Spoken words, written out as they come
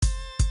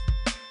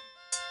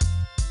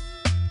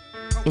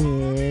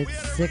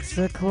It's 6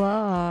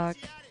 o'clock.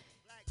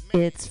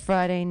 It's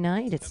Friday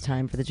night. It's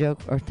time for the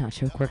joke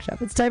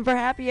workshop. It's time for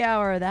happy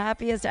hour, the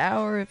happiest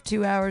hour of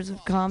 2 hours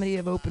of comedy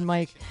of open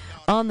mic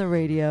on the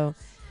radio,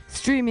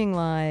 streaming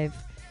live,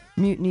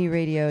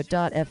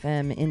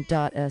 MutinyRadio.fm in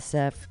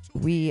 .sf.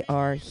 We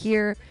are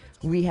here.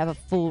 We have a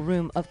full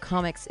room of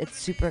comics. It's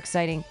super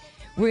exciting.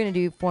 We're going to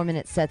do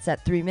 4-minute sets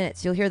at 3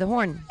 minutes. You'll hear the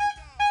horn.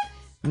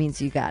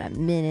 Means you got a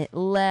minute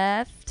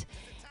left.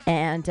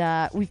 And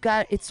we've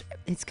got, it's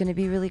going to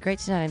be really great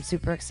tonight. I'm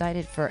super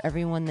excited for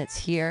everyone that's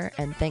here,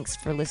 and thanks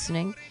for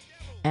listening.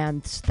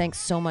 And thanks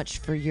so much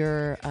for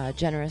your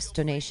generous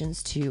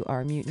donations to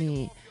our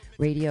Mutiny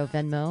Radio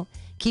Venmo.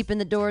 Keeping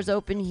the doors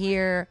open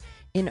here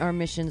in our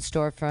Mission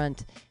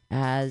storefront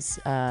as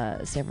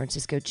San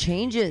Francisco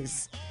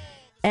changes.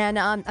 And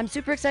I'm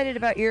super excited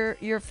about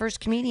your first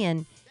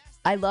comedian.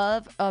 I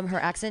love her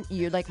accent.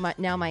 You're like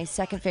my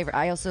second favorite.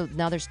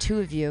 Now there's two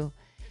of you.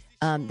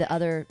 The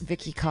other,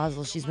 Vicky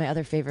Kozl, she's my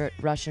other favorite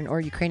Russian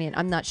or Ukrainian.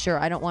 I'm not sure.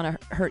 I don't want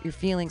to hurt your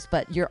feelings,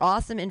 but you're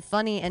awesome and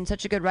funny and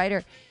such a good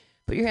writer.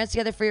 Put your hands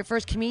together for your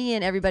first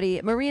comedian,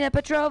 everybody. Marina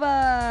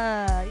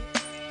Petrova.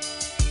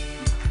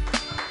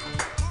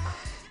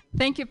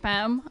 Thank you,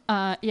 Pam.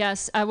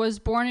 Yes, I was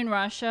born in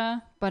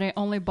Russia, but I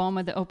only bomb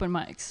at the open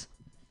mics.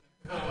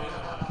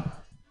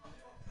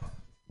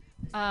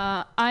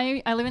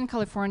 I live in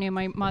California.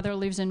 My mother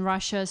lives in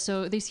Russia,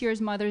 so this year's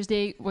Mother's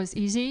Day was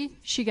easy.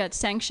 She got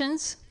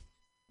sanctions.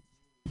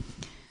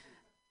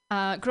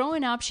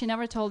 Growing up, she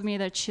never told me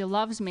that she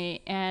loves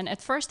me, and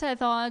at first I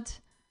thought,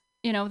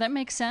 that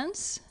makes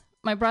sense.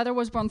 My brother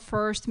was born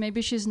first.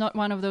 Maybe she's not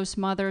one of those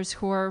mothers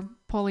who are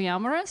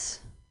polyamorous.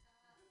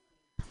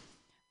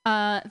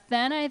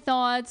 Then I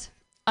thought,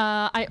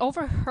 I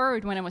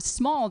overheard when I was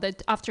small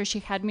that after she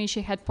had me,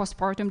 she had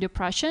postpartum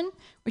depression,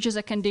 which is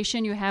a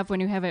condition you have when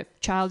you have a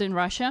child in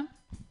Russia.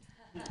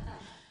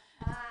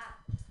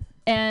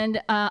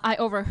 And I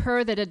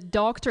overheard that a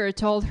doctor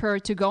told her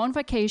to go on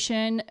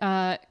vacation,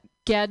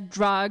 get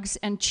drugs,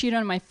 and cheat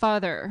on my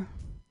father.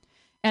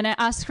 And I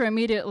asked her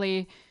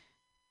immediately,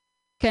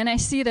 can I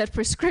see that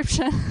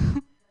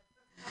prescription?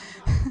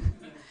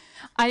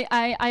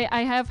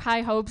 I have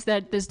high hopes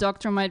that this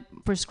doctor might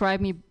prescribe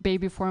me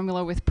baby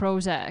formula with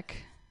Prozac.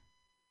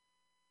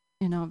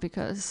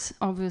 Because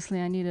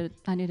obviously I needed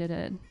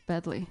it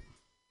badly.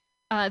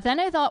 Then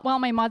I thought, well,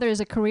 my mother is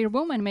a career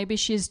woman. Maybe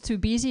she's too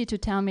busy to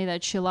tell me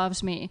that she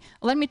loves me.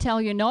 Let me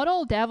tell you, not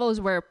all devils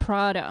wear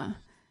Prada.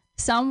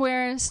 Some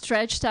wear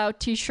stretched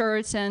out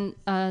T-shirts and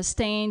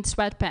stained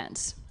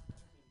sweatpants.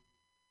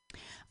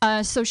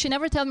 So she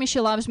never told me she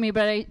loves me,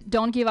 but I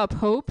don't give up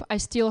hope. I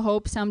still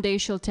hope someday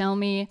she'll tell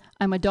me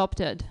I'm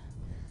adopted.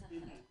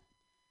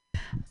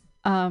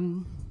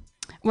 When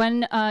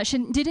she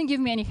didn't give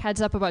me any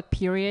heads up about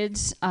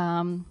periods,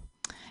 and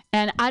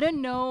I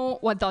don't know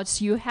what thoughts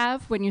you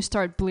have when you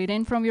start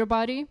bleeding from your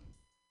body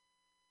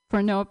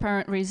for no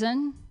apparent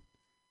reason.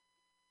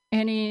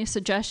 Any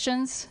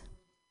suggestions?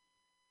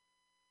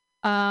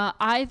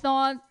 I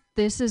thought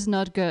this is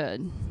not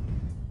good.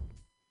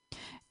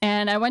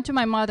 And I went to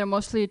my mother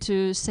mostly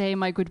to say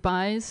my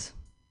goodbyes.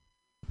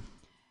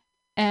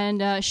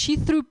 And she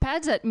threw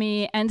pads at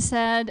me and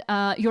said,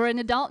 you're an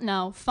adult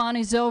now, fun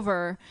is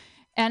over.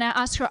 And I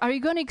asked her, are you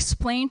going to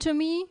explain to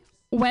me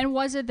when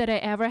was it that I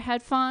ever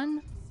had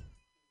fun?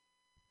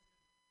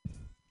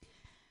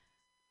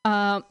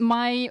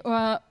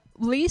 My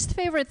least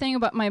favorite thing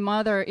about my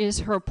mother is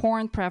her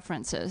porn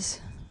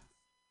preferences.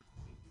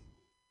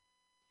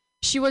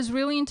 She was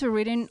really into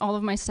reading all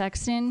of my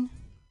sexting.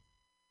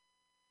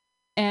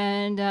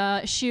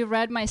 And she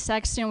read my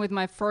sexting with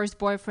my first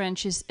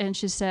boyfriend, and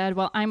she said,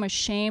 well, I'm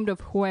ashamed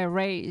of who I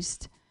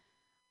raised.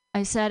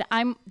 I said,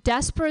 I'm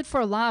desperate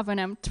for love, and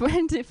I'm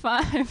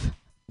 25.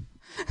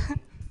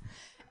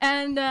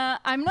 And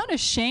I'm not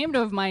ashamed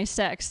of my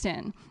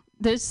sexting.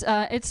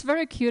 It's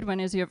very cute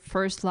when it's your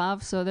first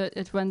love, so that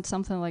it went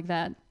something like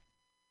that.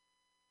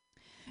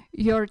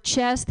 Your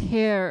chest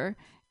hair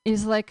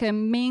is like a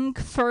mink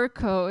fur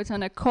coat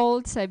on a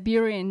cold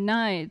Siberian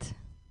night.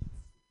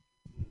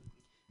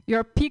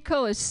 Your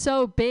pickle is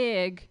so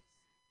big,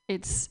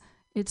 it's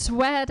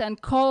wet and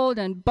cold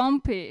and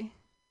bumpy.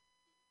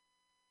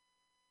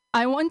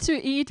 I want to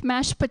eat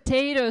mashed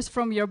potatoes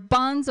from your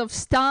buns of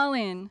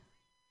Stalin.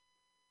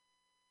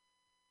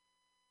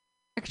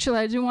 Actually,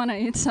 I do want to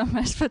eat some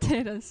mashed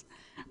potatoes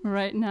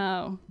right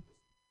now.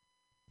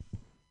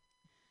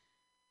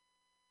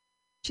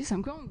 Jeez,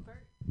 I'm going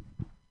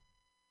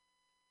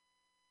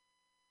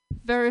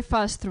very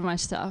fast through my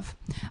stuff.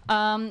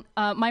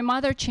 My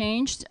mother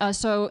changed,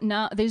 so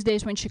now these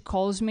days when she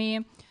calls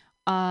me,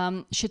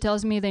 she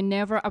tells me they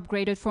never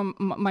upgraded from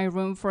my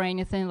room for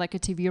anything like a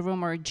TV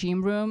room or a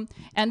gym room.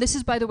 And this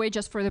is, by the way,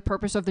 just for the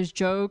purpose of this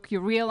joke. You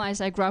realize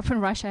I grew up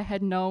in Russia, I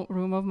had no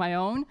room of my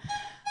own.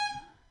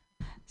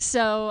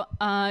 So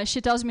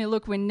she tells me,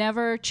 look, we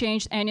never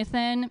changed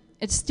anything.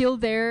 It's still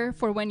there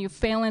for when you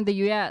fail in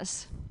the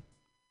US.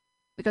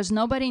 Because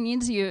nobody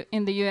needs you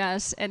in the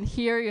US, and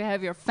here you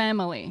have your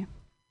family.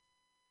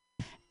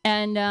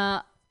 And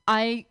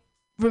I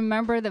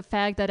remember the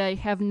fact that I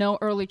have no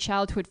early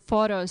childhood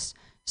photos.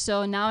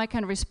 So now I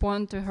can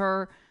respond to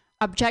her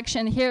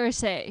objection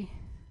hearsay.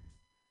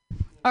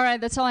 All right,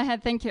 that's all I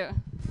had. Thank you.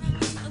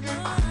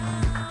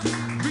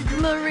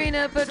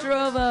 Marina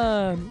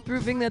Petrova,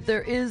 proving that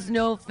there is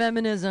no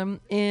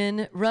feminism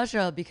in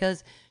Russia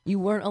because you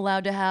weren't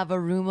allowed to have a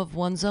room of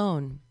one's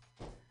own.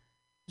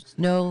 There's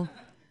no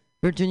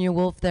Virginia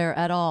Woolf there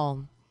at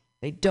all.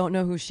 They don't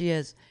know who she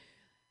is.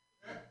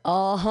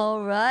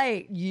 All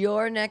right,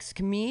 your next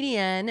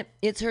comedian.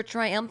 It's her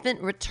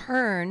triumphant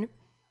return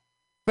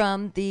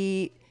from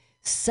the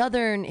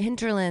southern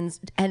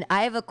hinterlands. And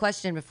I have a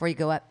question before you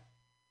go up.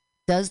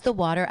 Does the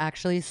water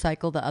actually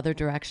cycle the other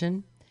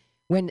direction?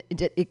 When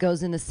it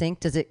goes in the sink,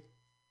 does it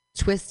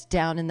twist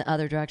down in the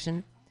other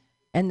direction?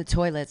 And the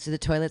toilets, do the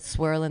toilets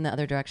swirl in the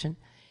other direction?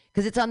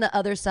 Because it's on the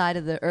other side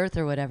of the earth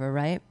or whatever,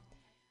 right?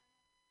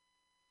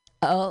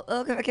 Oh,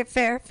 okay,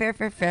 fair.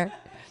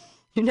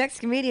 Your next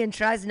comedian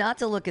tries not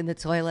to look in the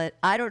toilet.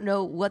 I don't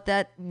know what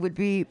that would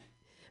be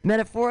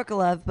metaphorical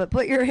of, but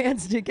put your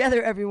hands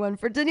together, everyone,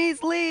 for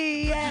Denise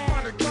Lee. Yeah.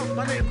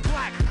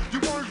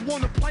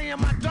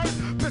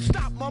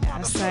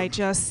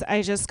 Yes,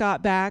 I just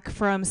got back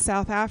from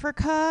South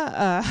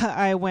Africa.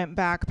 I went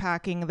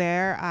backpacking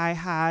there. I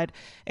had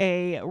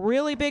a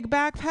really big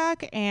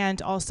backpack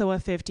and also a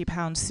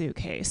 50-pound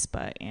suitcase,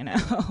 but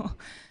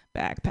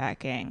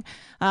backpacking.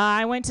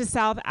 I went to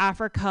South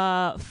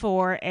Africa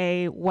for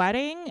a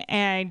wedding,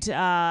 and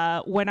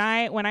when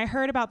I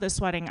heard about this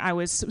wedding, I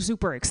was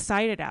super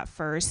excited at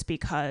first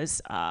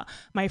because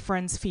my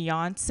friend's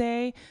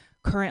fiance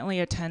currently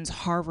attends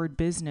Harvard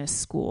Business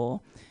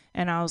School,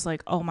 and I was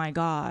like, oh my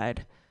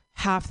God,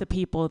 half the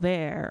people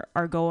there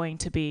are going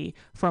to be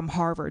from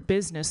Harvard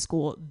Business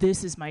School.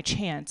 This is my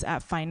chance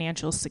at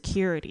financial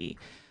security,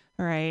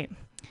 right?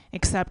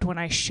 Except when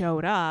I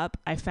showed up,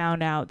 I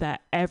found out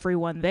that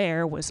everyone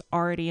there was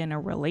already in a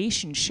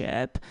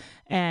relationship.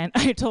 And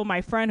I told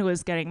my friend who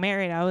was getting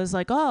married, I was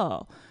like,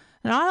 oh,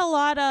 not a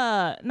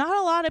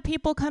lot of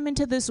people come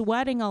into this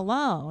wedding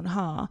alone,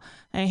 huh?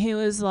 And he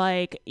was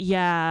like,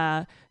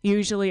 yeah,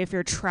 usually if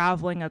you're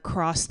traveling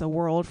across the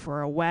world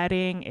for a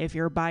wedding, if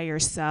you're by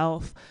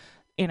yourself,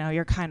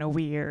 you're kind of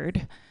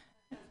weird.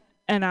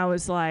 And I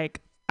was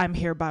like, I'm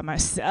here by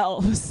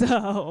myself,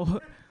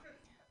 so...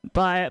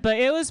 But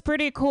it was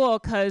pretty cool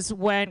because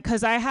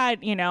I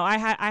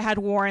had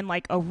worn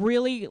like a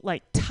really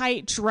like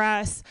tight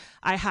dress.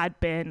 I had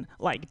been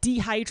like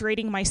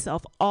dehydrating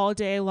myself all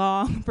day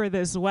long for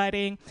this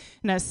wedding.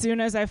 And as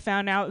soon as I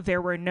found out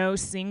there were no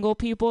single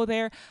people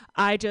there,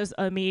 I just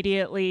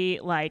immediately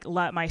like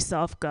let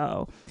myself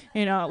go.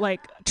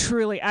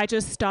 Truly, I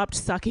just stopped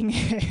sucking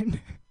in.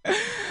 I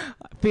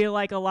feel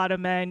like a lot of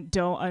men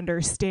don't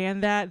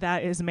understand that.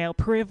 That is male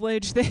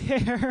privilege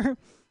there.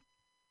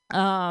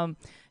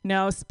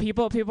 No,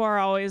 people are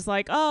always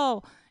like,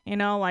 oh,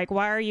 like,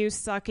 why are you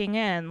sucking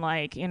in?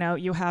 Like,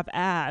 you have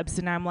abs.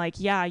 And I'm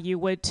like, yeah, you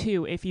would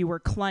too if you were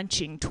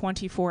clenching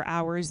 24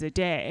 hours a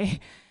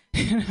day,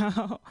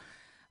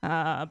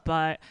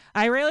 But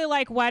I really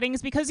like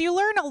weddings because you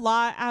learn a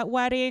lot at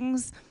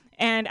weddings.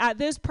 And at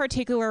this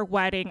particular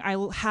wedding, I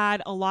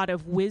had a lot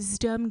of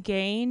wisdom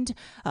gained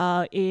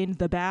in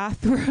the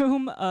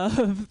bathroom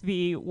of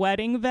the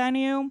wedding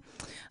venue.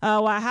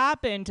 What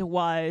happened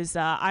was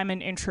I'm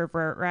an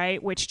introvert,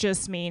 right? Which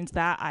just means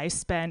that I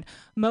spend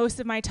most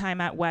of my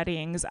time at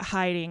weddings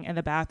hiding in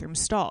the bathroom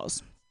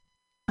stalls.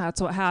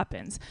 That's what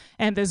happens.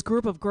 And this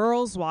group of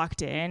girls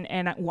walked in,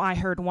 and I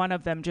heard one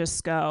of them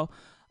just go,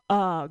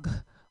 ugh,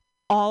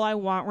 all I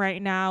want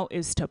right now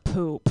is to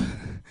poop.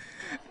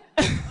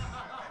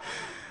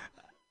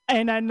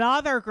 And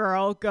another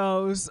girl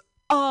goes,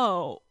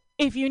 oh,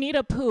 if you need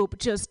a poop,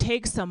 just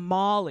take some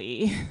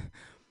Molly.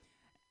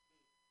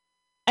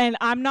 And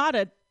I'm not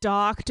a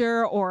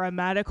doctor or a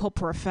medical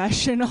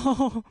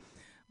professional,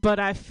 but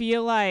I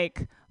feel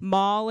like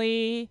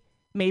Molly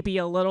may be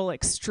a little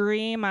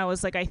extreme. I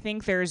was like, I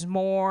think there's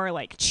more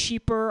like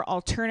cheaper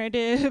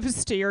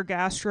alternatives to your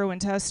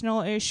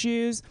gastrointestinal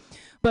issues.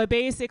 But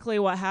basically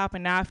what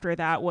happened after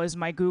that was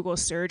my Google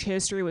search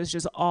history was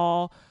just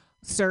all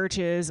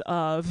searches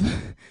of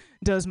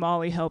does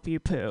Molly help you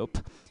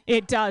poop?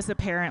 It does,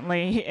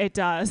 apparently. It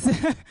does.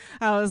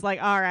 I was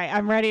like, all right,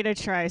 I'm ready to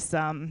try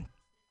some.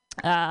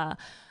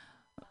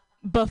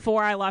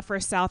 Before I left for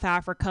South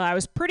Africa, I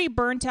was pretty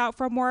burnt out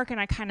from work,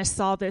 and I kind of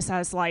saw this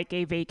as like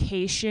a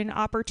vacation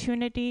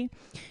opportunity,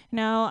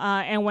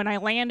 and when I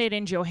landed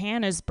in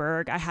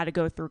Johannesburg, I had to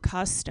go through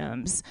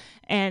customs,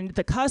 and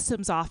the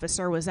customs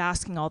officer was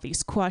asking all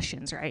these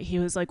questions, right? He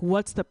was like,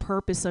 what's the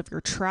purpose of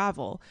your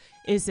travel?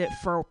 Is it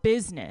for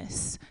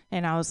business?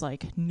 And I was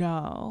like,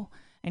 no.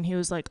 And he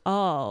was like,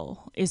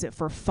 oh, is it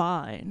for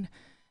fun?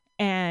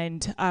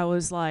 And I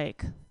was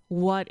like,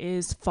 what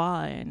is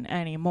fun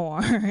anymore?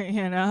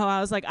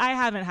 I was like, I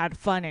haven't had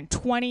fun in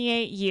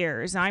 28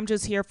 years. I'm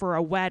just here for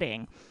a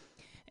wedding.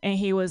 And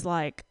he was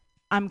like,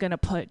 I'm going to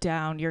put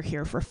down, you're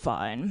here for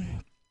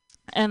fun.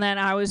 And then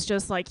I was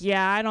just like,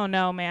 yeah, I don't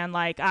know, man.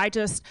 Like, I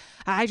just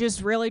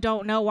really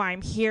don't know why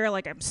I'm here.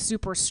 Like, I'm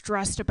super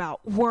stressed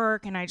about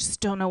work and I just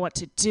don't know what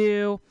to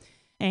do.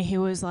 And he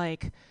was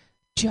like,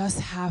 just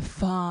have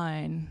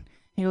fun.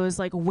 He was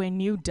like, when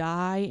you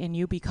die and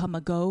you become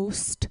a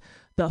ghost,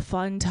 the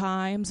fun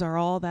times are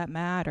all that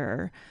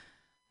matter.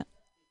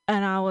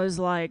 And I was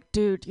like,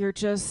 dude, you're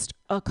just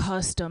a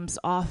customs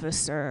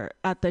officer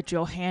at the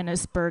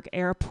Johannesburg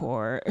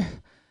airport.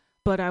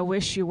 But I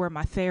wish you were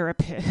my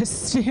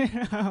therapist, you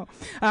know.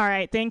 All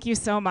right, thank you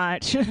so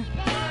much.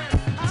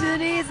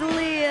 Denise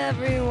Lee,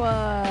 everyone.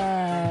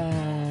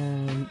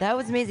 That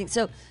was amazing.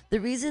 So the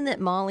reason that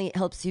Molly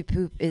helps you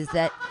poop is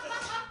that,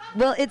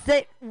 well, it's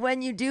that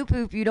when you do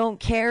poop, you don't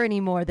care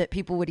anymore that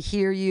people would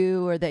hear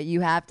you or that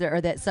you have to,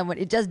 or that someone,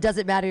 it just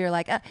doesn't matter. You're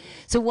like, ah.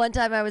 So one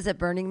time I was at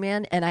Burning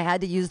Man and I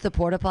had to use the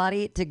porta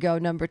potty to go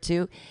number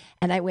 2.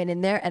 And I went in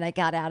there and I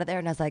got out of there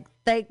and I was like,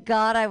 thank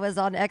God I was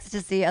on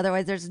ecstasy.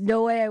 Otherwise, there's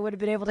no way I would have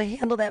been able to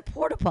handle that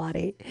porta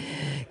potty.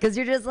 Because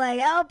you're just like,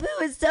 oh,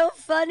 poo is so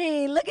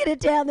funny. Look at it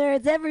down there.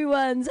 It's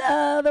everyone's.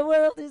 Oh, the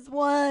world is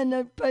one.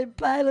 A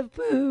pile of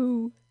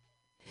poo.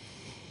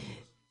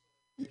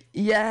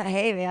 Yeah,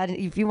 hey, man,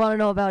 if you want to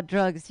know about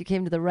drugs, you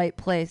came to the right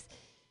place.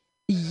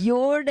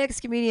 Your next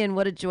comedian,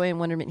 what a joy and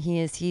wonderment he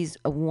is. He's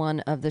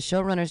one of the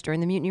showrunners during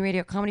the Mutiny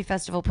Radio Comedy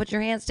Festival. Put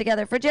your hands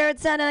together for Jared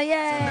Senna.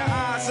 Yay! In the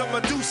eyes of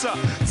Medusa,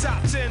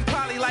 top 10,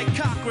 probably like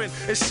Cochran,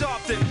 is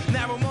sharpened,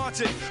 narrow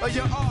margin of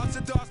your arts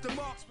and darts the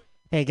marks.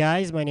 Hey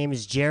guys, my name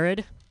is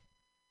Jared.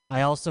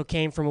 I also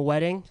came from a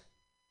wedding.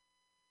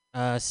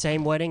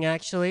 Same wedding,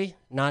 actually.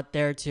 Not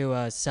there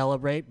to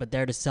celebrate, but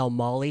there to sell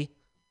Molly.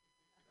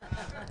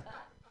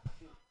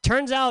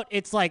 Turns out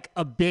it's like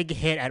a big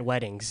hit at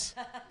weddings.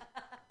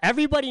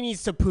 Everybody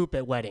needs to poop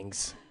at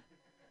weddings.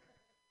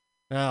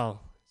 Oh,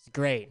 it's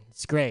great.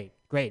 It's great.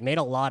 Great. Made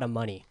a lot of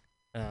money.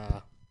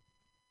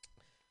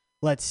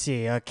 Let's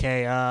see.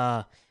 Okay.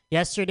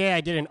 Yesterday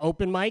I did an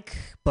open mic,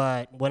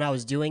 but when I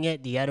was doing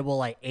it, the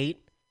edible I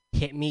ate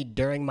hit me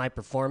during my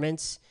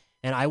performance,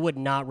 and I would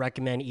not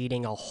recommend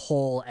eating a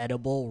whole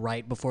edible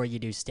right before you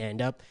do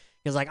stand-up.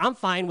 Because, like, I'm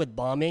fine with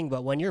bombing,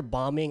 but when you're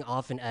bombing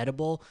off an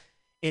edible,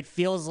 it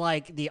feels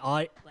like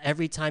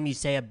every time you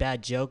say a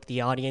bad joke, the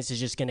audience is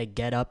just gonna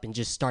get up and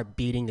just start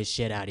beating the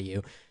shit out of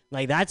you.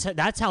 Like that's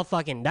how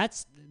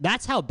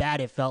bad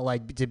it felt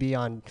like to be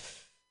on.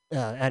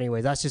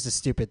 Anyway, that's just a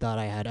stupid thought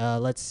I had.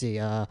 Let's see.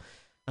 I'm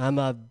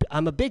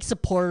a big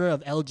supporter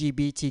of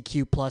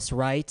LGBTQ plus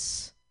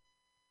rights.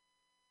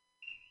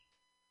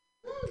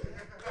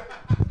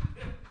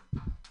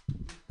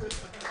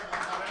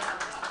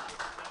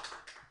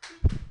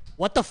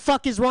 What the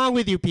fuck is wrong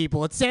with you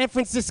people? It's San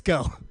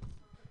Francisco.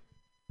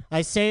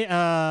 I say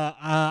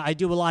I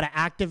do a lot of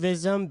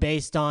activism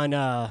based on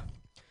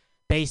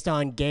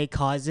gay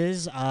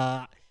causes.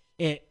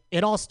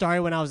 It all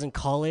started when I was in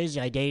college.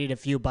 I dated a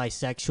few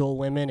bisexual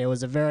women. It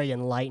was a very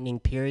enlightening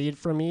period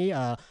for me.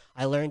 I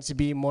learned to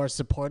be more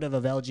supportive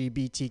of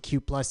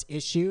LGBTQ plus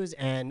issues,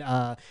 and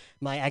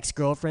my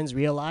ex-girlfriends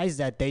realized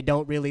that they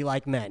don't really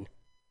like men.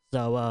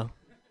 So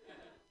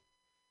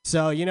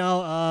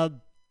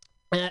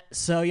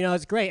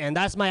it's great, and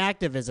that's my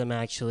activism.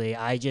 Actually,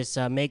 I just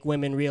make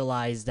women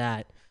realize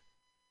that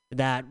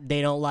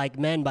they don't like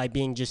men by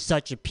being just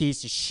such a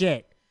piece of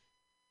shit.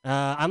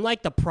 I'm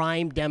like the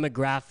prime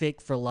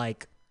demographic for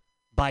like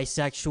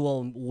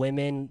bisexual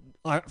women,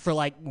 or for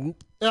like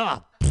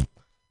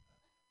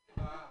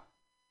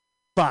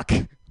fuck.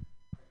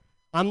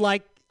 I'm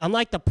like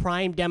the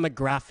prime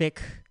demographic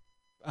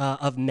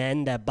of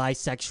men that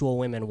bisexual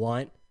women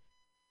want.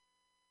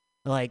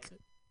 Like.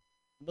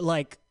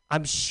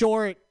 I'm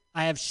short,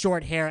 I have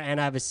short hair, and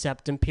I have a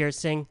septum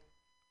piercing.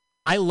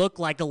 I look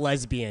like a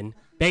lesbian,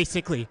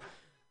 basically.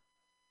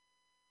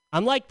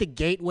 I'm like the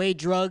gateway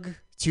drug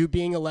to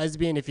being a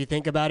lesbian, if you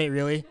think about it,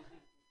 really.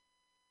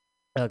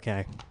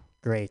 Okay,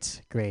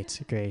 great.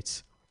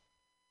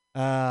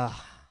 I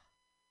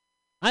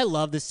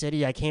love the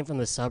city. I came from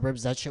the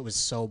suburbs. That shit was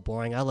so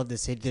boring. I love the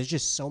city. There's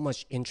just so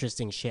much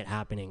interesting shit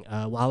happening.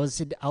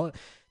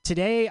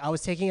 Today, I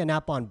was taking a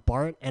nap on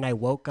BART, and I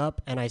woke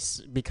up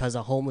because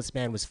a homeless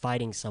man was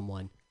fighting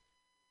someone.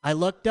 I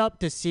looked up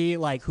to see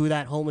like who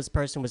that homeless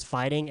person was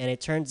fighting, and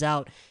it turns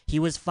out he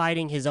was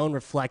fighting his own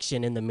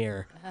reflection in the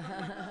mirror.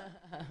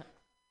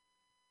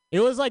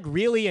 It was like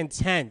really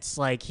intense.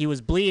 Like he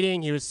was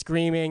bleeding, he was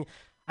screaming.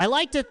 I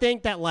like to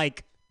think that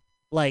like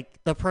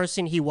the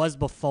person he was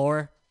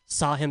before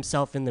saw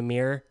himself in the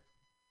mirror.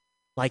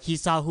 Like he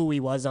saw who he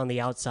was on the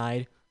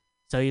outside.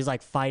 So he's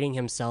like fighting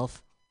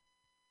himself.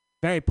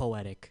 Very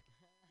poetic.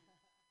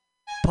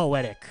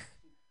 Poetic.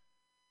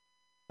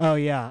 Oh,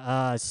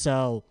 yeah.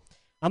 So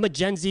I'm a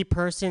Gen Z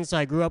person, so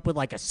I grew up with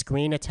like a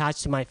screen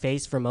attached to my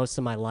face for most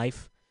of my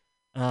life.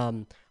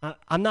 I'm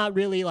not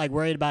really like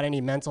worried about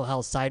any mental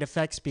health side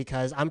effects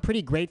because I'm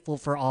pretty grateful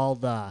for all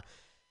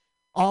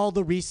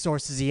the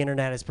resources the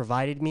internet has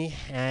provided me.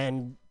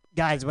 And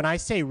guys, when I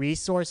say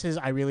resources,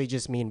 I really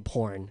just mean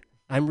porn.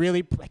 I'm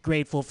really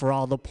grateful for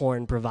all the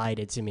porn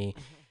provided to me.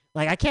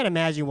 Like, I can't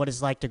imagine what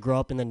it's like to grow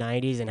up in the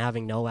 90s and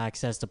having no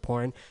access to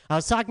porn. I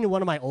was talking to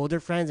one of my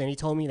older friends, and he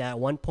told me that at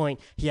one point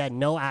he had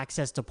no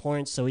access to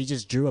porn, so he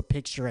just drew a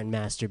picture and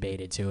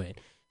masturbated to it.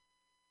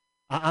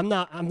 I'm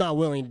not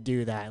willing to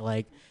do that.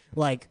 Like,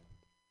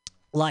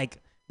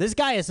 this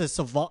guy is a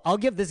savant. I'll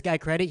give this guy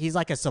credit. He's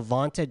like a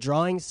savant at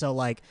drawing, so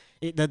like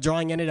the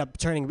drawing ended up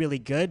turning really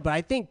good. But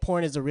I think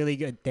porn is a really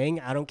good thing.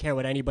 I don't care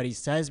what anybody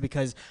says,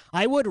 because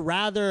I would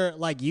rather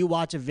like you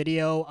watch a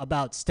video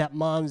about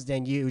stepmoms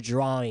than you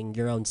drawing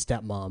your own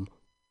stepmom.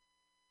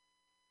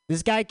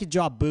 This guy could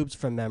draw boobs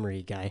from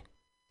memory,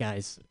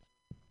 guys.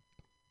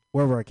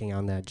 We're working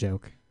on that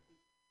joke.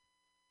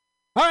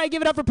 All right,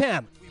 give it up for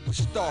Pam.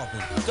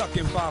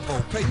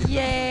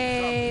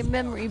 Yay!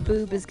 Memory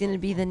Boob is going to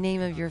be the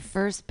name of your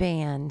first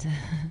band.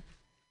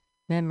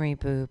 Memory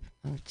Boob.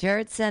 Oh,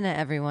 Jared Senna,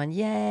 everyone.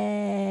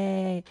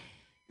 Yay!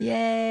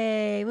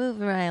 Yay!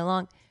 Moving right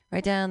along.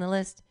 Right down the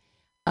list.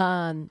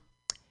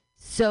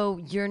 So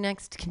your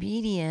next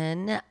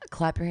comedian,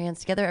 clap your hands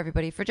together,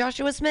 everybody, for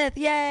Joshua Smith.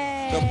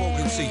 Yay! The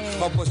potency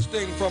of a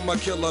sting from a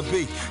killer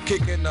bee,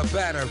 kicking the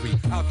battery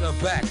out the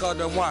back of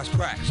the wash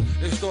cracks.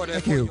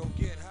 Thank you.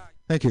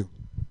 Thank you.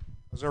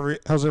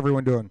 How's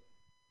everyone doing?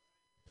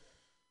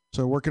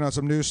 So working on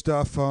some new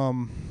stuff.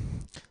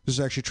 This is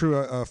actually true.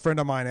 A friend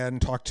of mine I hadn't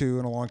talked to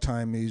in a long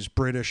time. He's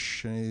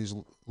British and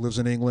he lives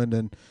in England,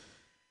 and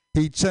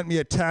he sent me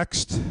a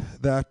text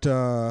that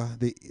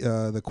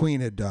the Queen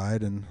had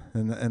died, and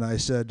I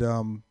said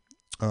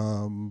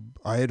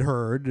I had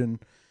heard,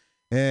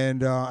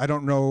 and I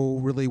don't know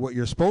really what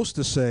you're supposed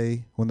to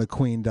say when the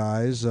Queen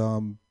dies.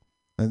 And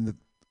in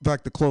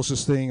fact, the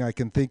closest thing I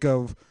can think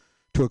of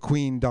to a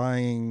queen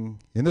dying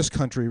in this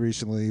country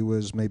recently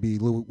was maybe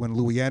when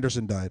Louis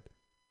Anderson died.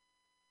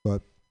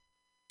 But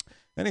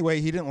anyway,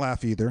 he didn't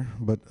laugh either.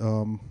 But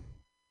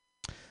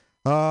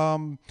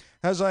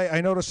as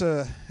I notice,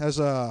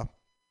 I've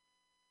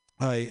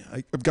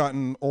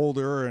gotten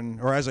older,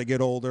 or as I get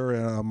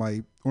older,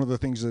 one of the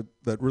things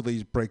that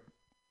really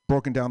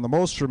broken down the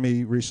most for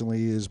me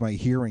recently is my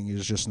hearing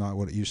is just not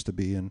what it used to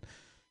be. And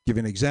give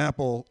you an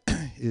example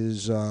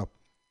is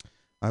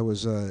I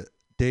was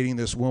dating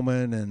this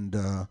woman, and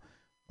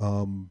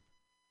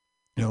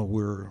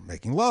we're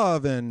making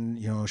love,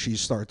 and she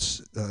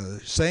starts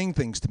saying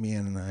things to me,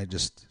 and I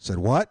just said,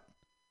 "What?"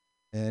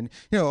 And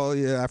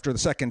after the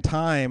second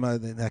time,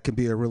 that can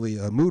be a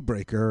mood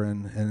breaker,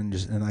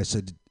 and I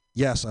said,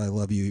 "Yes, I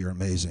love you. You're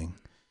amazing."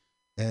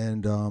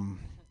 And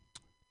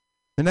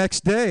the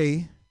next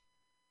day,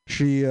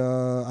 she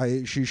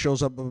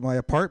shows up at my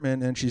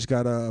apartment, and she's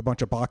got a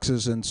bunch of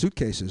boxes and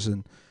suitcases,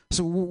 and I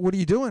said, "What are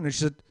you doing?" And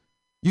she said,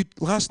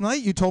 last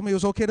night you told me it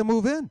was okay to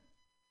move in.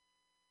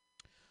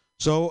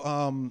 So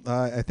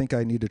I think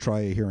I need to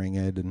try a hearing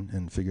aid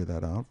and figure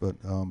that out. But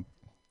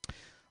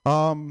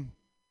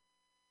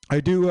I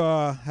do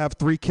have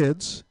 3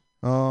 kids.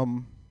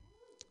 Thank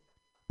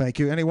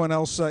you. Anyone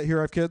else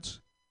here have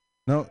kids?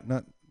 No,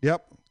 not.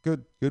 Yep.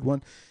 Good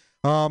one.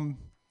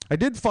 I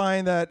did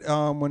find that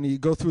when you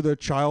go through the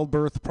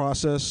childbirth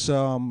process,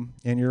 and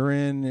you're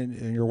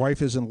and your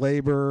wife is in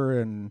labor,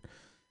 and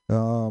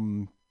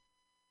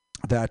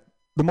that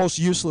the most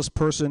useless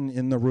person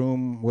in the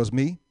room was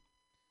me.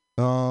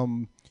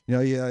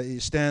 You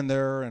stand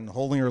there and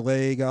holding her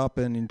leg up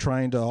and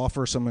trying to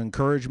offer some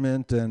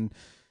encouragement, and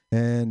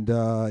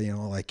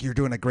like, "You're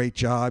doing a great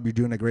job. You're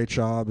doing a great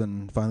job."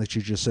 And finally,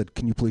 she just said,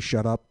 "Can you please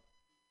shut up?"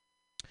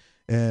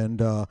 And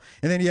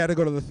then you had to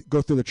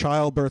go through the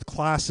childbirth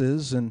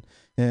classes, and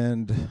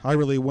I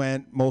really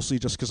went mostly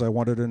just because I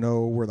wanted to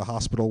know where the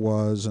hospital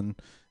was and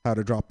how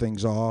to drop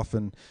things off,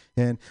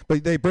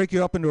 but they break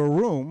you up into a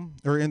room,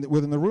 or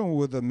within the room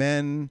with the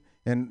men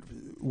and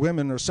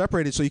women are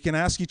separated, so you can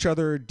ask each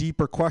other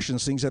deeper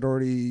questions, things that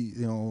already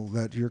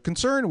that you're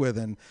concerned with.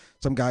 And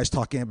some guys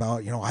talking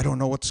about I don't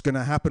know what's going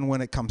to happen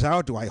when it comes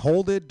out. Do I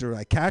hold it? Do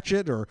I catch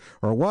it? Or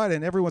what?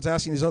 And everyone's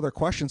asking these other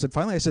questions. And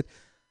finally, I said,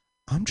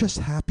 "I'm just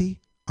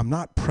happy I'm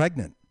not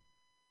pregnant."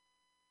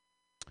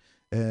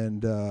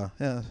 And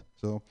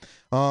so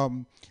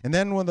and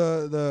then when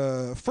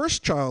the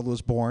first child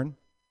was born,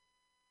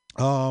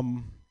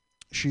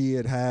 she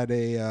had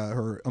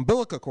her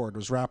umbilical cord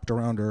was wrapped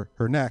around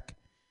her neck,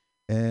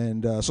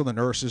 and so the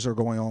nurses are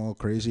going all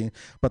crazy.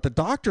 But the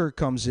doctor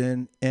comes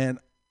in, and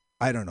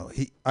I don't know.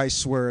 I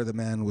swear the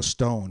man was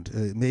stoned.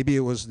 Maybe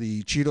it was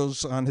the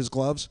Cheetos on his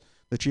gloves,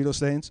 the Cheeto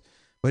stains.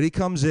 But he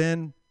comes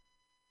in,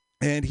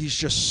 and he's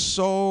just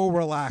so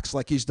relaxed,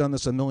 like he's done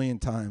this a million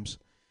times.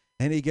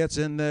 And he gets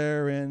in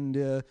there, and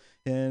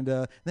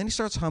then he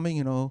starts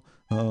humming,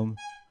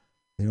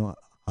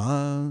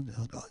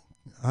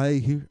 I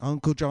hear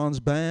Uncle John's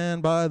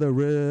band by the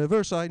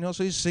riverside.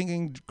 So he's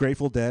singing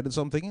Grateful Dead, and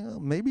so I'm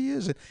thinking, maybe he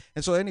is.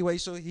 And so anyway,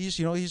 so he's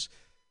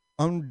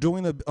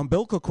doing the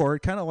umbilical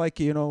cord, kind of like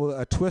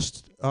a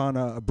twist on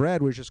a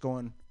bread, where he's just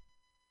going,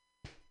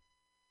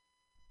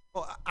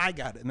 "Oh, I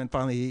got it," and then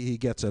finally he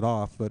gets it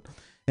off. But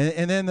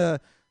and then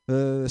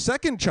the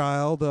second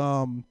child,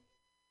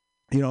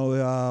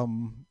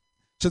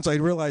 since I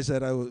realized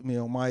that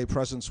my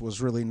presence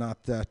was really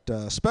not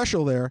that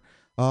special there.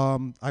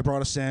 I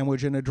brought a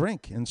sandwich and a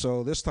drink. And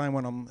so this time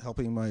when I'm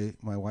helping my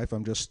wife,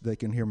 they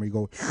can hear me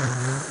go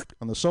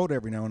on the soda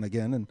every now and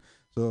again. And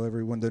so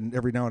every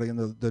now and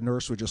again, the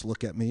nurse would just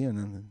look at me,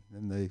 and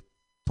they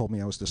told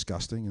me I was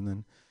disgusting.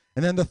 And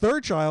then the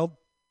third child,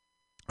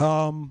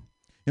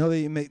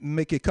 they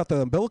make you cut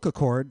the umbilical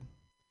cord,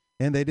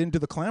 and they didn't do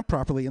the clamp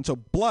properly, and so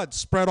blood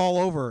spread all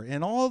over,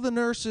 and all the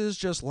nurses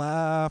just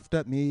laughed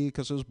at me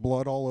because there was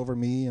blood all over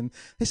me, and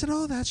they said,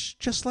 "Oh, that's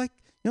just like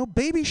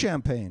baby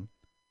champagne."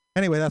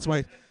 Anyway, that's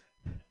my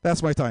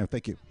time.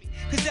 Thank you.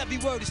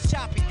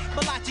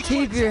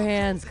 Keep your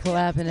hands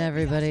clapping,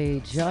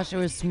 everybody.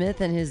 Joshua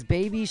Smith and his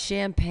baby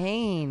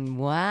champagne.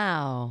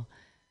 Wow.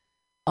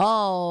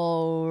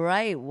 All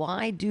right.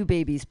 Why do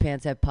babies'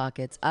 pants have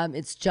pockets?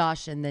 It's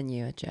Josh and then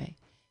you, Jay,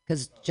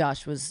 because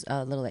Josh was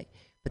a little late.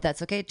 But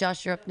that's okay.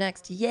 Josh, you're up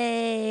next.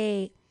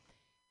 Yay.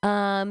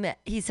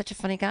 He's such a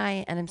funny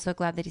guy, and I'm so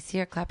glad that he's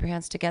here. Clap your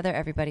hands together,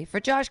 everybody, for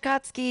Josh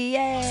Kotsky.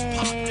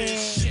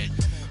 Yay.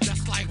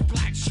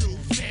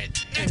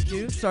 Thank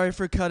you. Sorry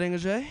for cutting,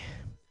 Ajay.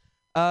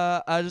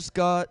 I just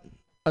got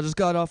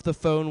off the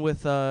phone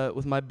with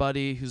my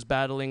buddy who's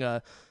battling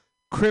a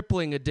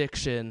crippling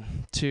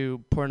addiction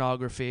to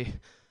pornography.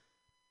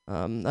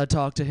 I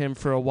talked to him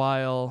for a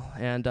while,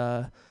 and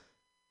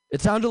it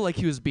sounded like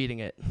he was beating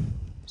it.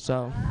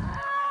 So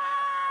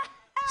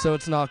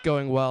it's not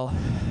going well.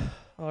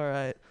 All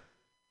right.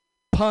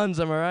 Puns,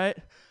 am I right?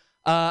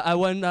 I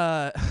went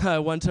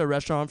to a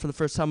restaurant for the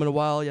first time in a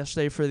while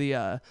yesterday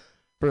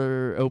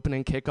for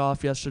opening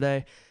kickoff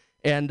yesterday,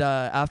 and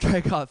after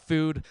I got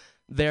food,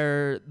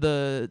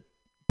 the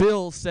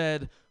bill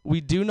said,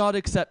 "We do not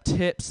accept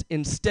tips.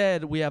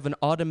 Instead, we have an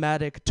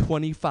automatic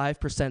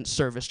 25%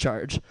 service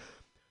charge."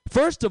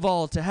 First of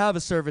all, to have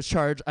a service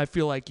charge, I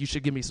feel like you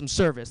should give me some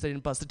service. They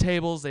didn't bust the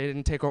tables. They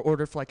didn't take our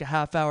order for like a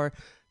half hour.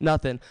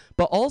 Nothing.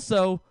 But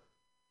also,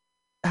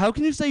 how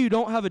can you say you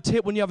don't have a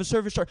tip when you have a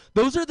service charge?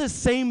 Those are the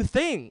same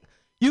thing.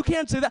 You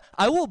can't say that.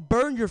 I will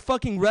burn your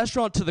fucking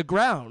restaurant to the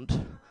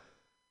ground.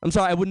 I'm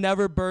sorry, I would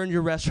never burn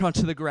your restaurant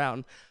to the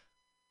ground.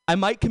 I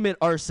might commit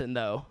arson,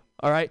 though.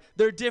 All right?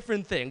 They're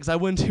different things. I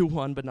wouldn't do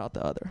one, but not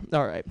the other.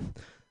 All right.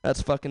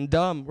 That's fucking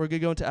dumb. We're going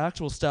to go into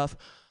actual stuff.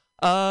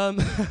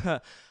 I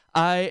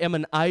am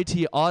an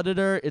IT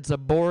auditor. It's a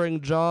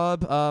boring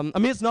job.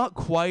 It's not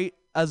quite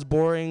as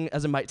boring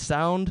as it might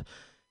sound.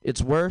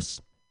 It's worse.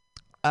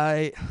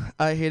 I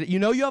hate it.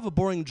 You have a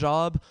boring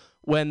job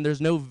when there's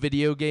no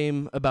video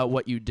game about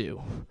what you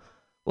do.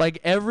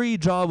 Like, every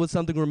job with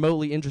something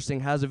remotely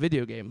interesting has a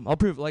video game. I'll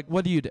prove it. Like,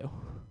 what do you do?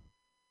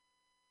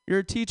 You're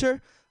a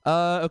teacher?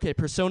 Okay,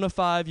 Persona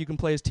 5, you can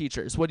play as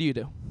teachers. What do you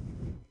do?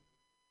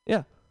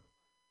 Yeah.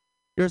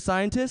 You're a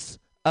scientist?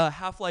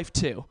 Half-Life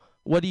 2.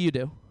 What do you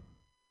do?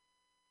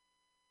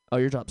 Oh,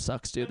 your job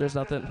sucks, dude. There's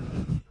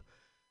nothing.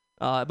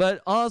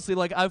 But honestly,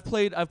 like, I've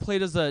played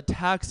as a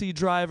taxi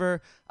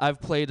driver. I've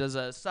played as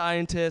a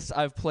scientist.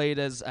 I've played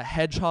as a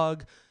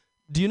hedgehog.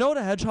 Do you know what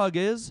a hedgehog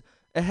is?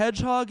 A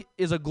hedgehog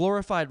is a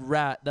glorified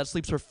rat that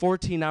sleeps for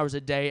 14 hours a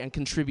day and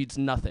contributes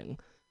nothing.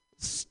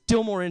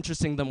 Still more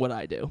interesting than what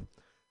I do.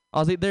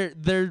 Honestly,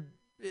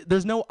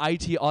 there's no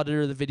IT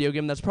auditor of the video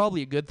game. That's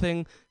probably a good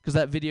thing, because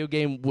that video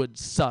game would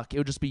suck. It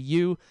would just be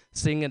you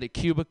sitting in a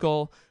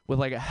cubicle with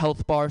like a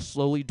health bar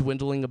slowly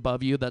dwindling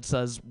above you that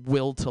says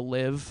 "will to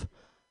live."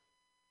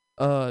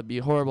 It'd be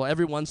horrible.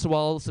 Every once in a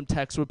while, some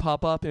text would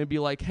pop up and it'd be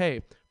like,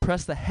 "Hey,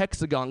 press the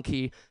hexagon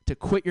key to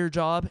quit your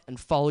job and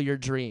follow your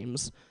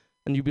dreams."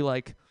 And you'd be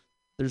like,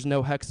 "There's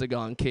no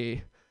hexagon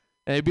key."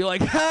 And it'd be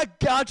like, "Ha,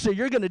 gotcha,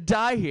 you're gonna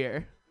die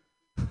here."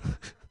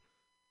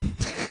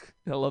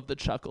 I love the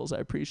chuckles. I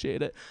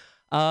appreciate it.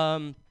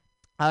 I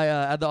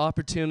had the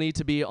opportunity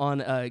to be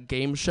on a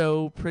game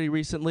show pretty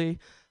recently.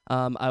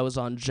 I was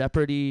on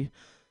Jeopardy,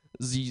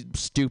 the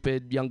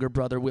stupid younger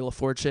brother Wheel of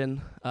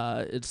Fortune.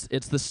 It's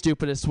the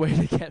stupidest way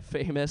to get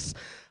famous.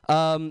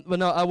 But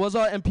no, I was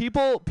on, and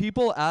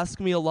people ask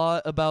me a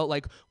lot about,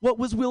 like, what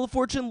was Wheel of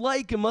Fortune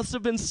like? It must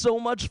have been so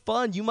much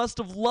fun. You must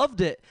have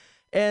loved it.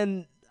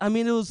 And I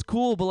mean, it was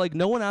cool, but like,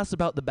 no one asked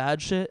about the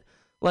bad shit.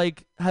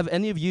 Like, have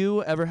any of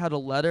you ever had a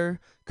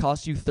letter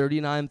cost you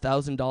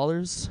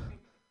 $39,000?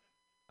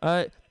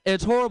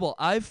 It's horrible.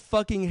 I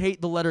fucking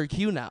hate the letter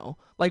Q now,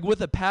 like,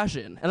 with a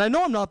passion. And I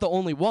know I'm not the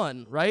only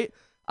one, right?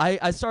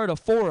 I started a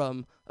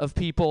forum of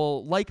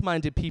people,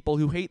 like-minded people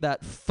who hate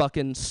that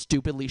fucking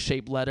stupidly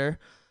shaped letter.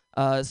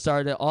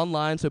 Started it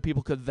online so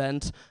people could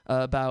vent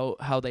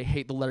about how they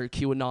hate the letter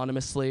Q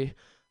anonymously.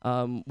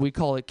 We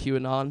call it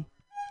QAnon.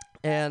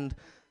 And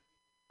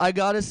I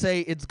gotta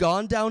say, it's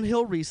gone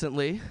downhill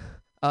recently.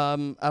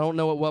 I don't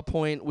know at what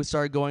point we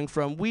started going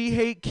from "we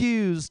hate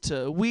Qs"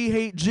 to "we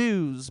hate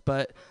Jews,"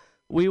 but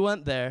we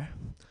went there.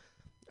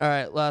 All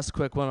right, last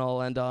quick one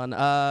I'll end on.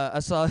 I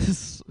saw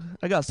this.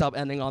 I gotta stop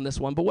ending on this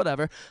one, but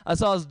whatever. I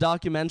saw this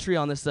documentary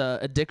on this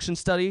addiction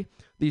study.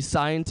 These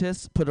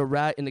scientists put a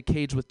rat in a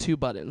cage with two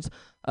buttons.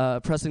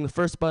 Pressing the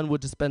first button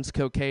would dispense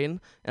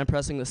cocaine, and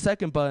pressing the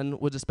second button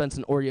would dispense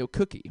an Oreo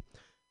cookie.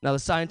 Now, the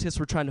scientists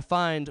were trying to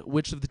find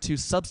which of the two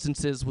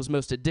substances was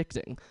most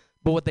addicting,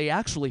 but what they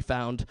actually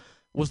found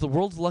was the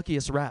world's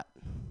luckiest rat.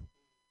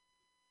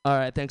 All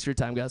right, thanks for your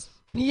time, guys.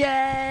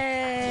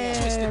 Yay!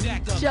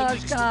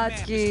 Josh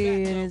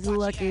Kotsky and his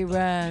lucky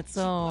rats.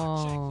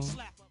 Oh.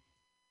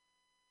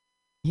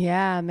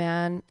 Yeah,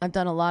 man. I've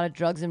done a lot of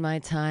drugs in my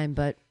time,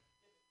 but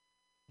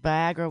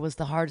Viagra was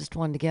the hardest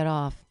one to get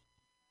off.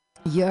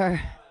 Your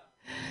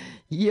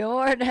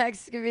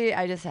next comedian.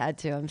 I just had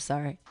to. I'm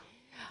sorry.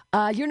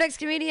 Your next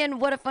comedian.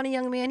 What a funny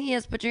young man he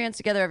is. Put your hands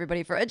together,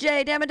 everybody, for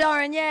Ajay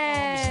Damodaran.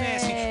 Yay!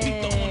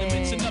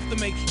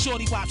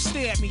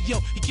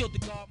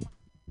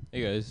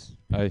 Hey guys.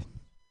 Hi.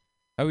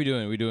 How we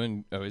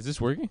doing? Oh, is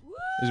this working?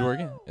 Is it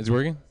working? It's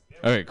working?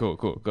 All right,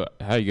 cool.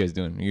 How you guys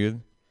doing? You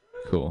good?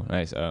 Cool,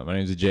 nice. My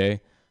name's Ajay.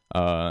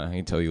 I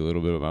can tell you a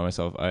little bit about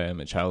myself. I am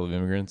a child of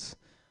immigrants.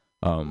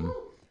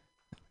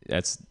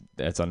 That's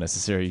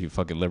unnecessary, you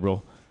fucking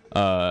liberal.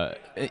 My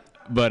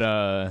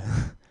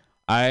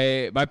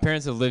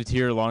parents have lived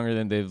here longer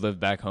than they've lived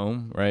back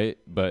home, right?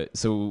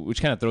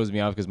 Which kind of throws me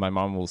off because my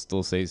mom will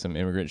still say some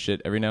immigrant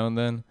shit every now and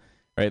then,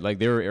 right? Like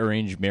they were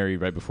arranged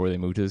married right before they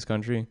moved to this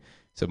country.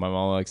 So my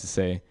mom likes to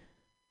say,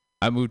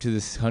 I moved to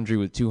this country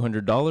with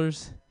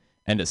 $200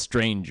 and a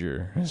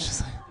stranger. It's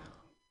just like,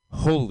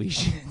 holy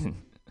shit,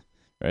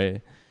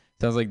 right?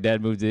 Sounds like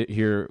dad moved it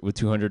here with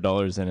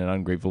 $200 and an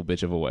ungrateful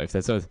bitch of a wife.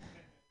 That's what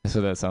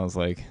that sounds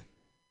like.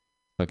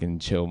 Fucking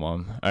chill,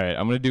 mom. All right,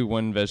 I'm gonna do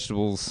one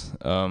vegetables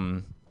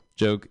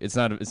joke. It's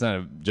not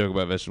a joke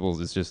about vegetables.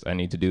 It's just I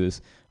need to do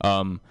this.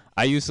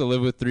 I used to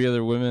live with 3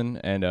 other women,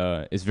 and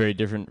it's very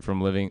different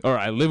from living. Or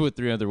I live with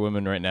 3 other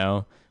women right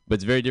now, but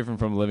it's very different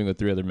from living with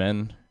 3 other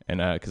men. And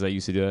because I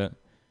used to do that.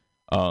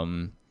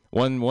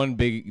 One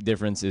big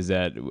difference is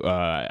that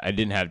I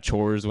didn't have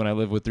chores when I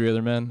lived with 3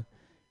 other men,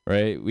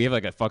 right? We have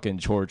like a fucking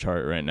chore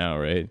chart right now,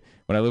 right?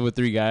 When I lived with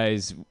 3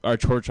 guys, our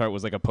chore chart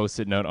was like a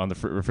Post-it note on the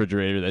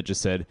refrigerator that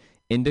just said,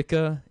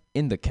 indica,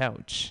 in the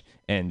couch,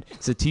 and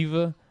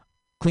sativa,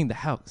 clean the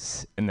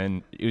house. And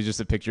then it was just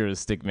a picture of a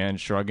stick man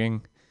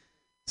shrugging.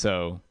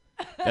 So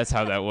that's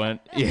how that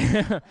went.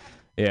 Yeah.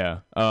 Yeah.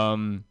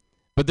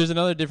 But there's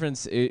another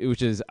difference,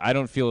 which is I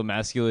don't feel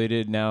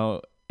emasculated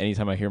now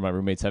anytime I hear my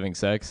roommates having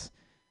sex.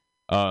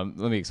 Let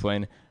me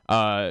explain.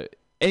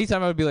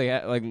 Anytime I would be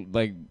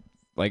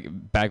like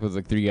back with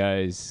like 3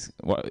 guys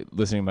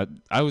listening, but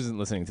I wasn't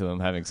listening to them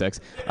having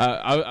sex.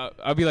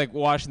 I'd be like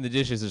washing the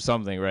dishes or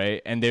something,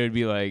 right? And they would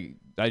be like,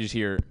 I just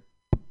hear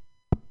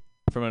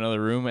from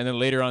another room, and then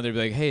later on they'd be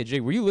like, hey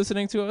Jake, were you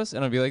listening to us?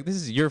 And I'd be like, this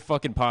is your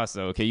fucking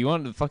pasta, okay? You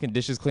want the fucking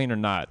dishes clean or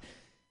not?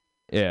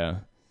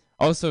 Yeah.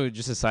 Also,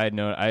 just a side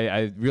note,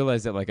 I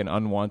realized that like an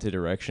unwanted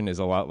erection is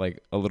a lot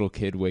like a little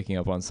kid waking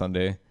up on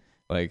Sunday,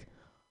 like,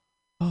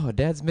 oh,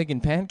 dad's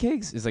making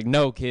pancakes? It's like,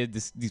 no, kid,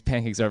 these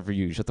pancakes aren't for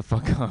you. Shut the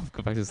fuck up.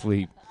 Go back to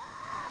sleep.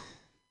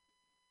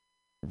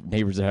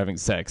 Neighbors are having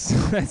sex.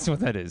 That's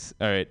what that is.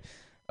 All right.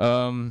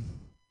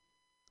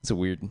 It's a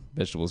weird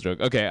vegetables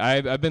joke. Okay,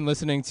 I've been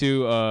listening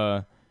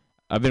to,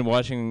 I've been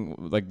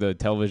watching like the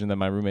television that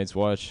my roommates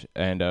watch,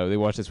 and they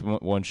watch this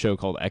one show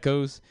called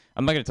Echoes.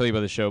 I'm not going to tell you about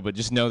the show, but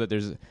just know that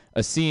there's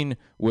a scene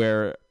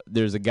where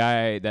there's a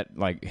guy that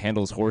like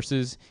handles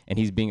horses, and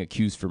he's being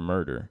accused for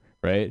murder,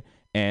 right?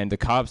 And the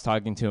cop's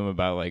talking to him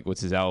about like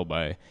what's his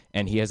alibi,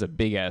 and he has a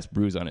big ass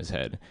bruise on his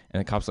head. And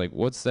the cop's like,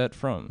 "What's that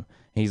from?" And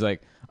he's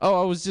like,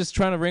 "Oh, I was just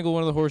trying to wrangle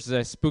one of the horses.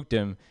 I spooked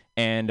him,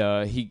 and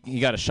he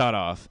got a shot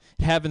off.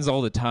 It happens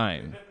all the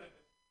time.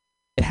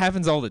 It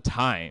happens all the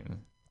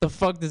time. The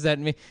fuck does that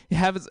mean? It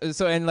happens."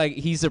 So and like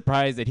he's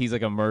surprised that he's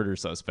like a murder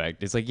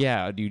suspect. It's like,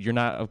 yeah, dude, you're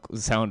not of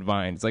sound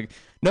mind. It's like,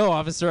 no,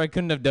 officer, I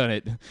couldn't have done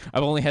it.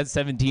 I've only had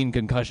 17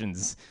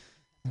 concussions.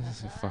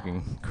 That's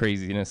fucking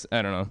craziness.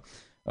 I don't know.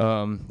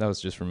 That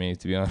was just for me,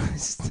 to be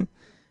honest.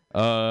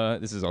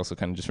 This is also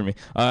kind of just for me.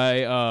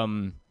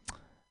 I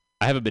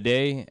have a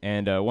bidet,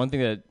 and one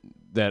thing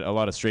that a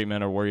lot of straight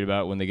men are worried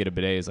about when they get a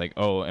bidet is like,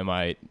 oh, am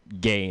I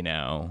gay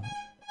now?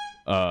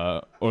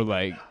 Or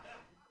like,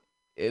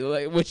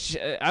 which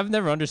I've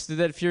never understood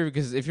that fear,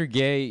 because if you're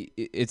gay,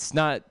 it's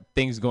not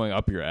things going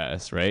up your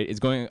ass, right? It's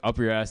going up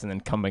your ass and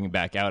then coming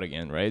back out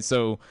again, right?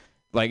 So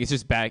like it's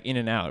just back in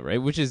and out, right?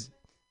 Which is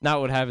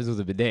not what happens with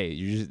a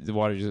bidet. The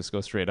water just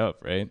goes straight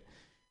up, right?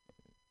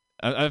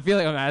 I feel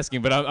like I'm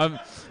asking, but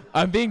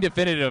I'm being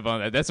definitive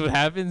on that. That's what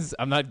happens.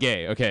 I'm not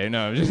gay. Okay,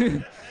 no,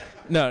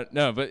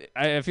 no. But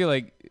I feel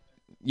like,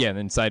 yeah. And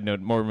then side note,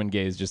 Mormon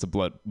gay is just a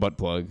butt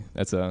plug.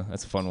 That's a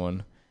fun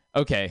one.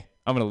 Okay,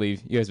 I'm gonna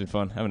leave. You guys have been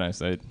fun. Have a nice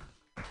night.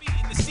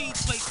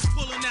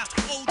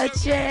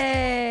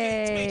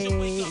 Ajay!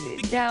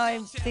 Now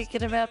I'm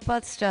thinking about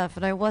butt stuff,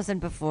 and I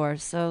wasn't before.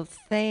 So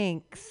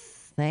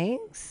thanks.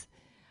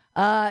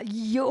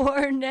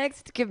 Your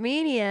next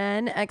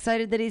comedian,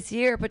 excited that he's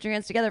here. Put your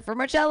hands together for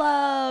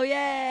Marcello.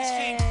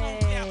 Yay!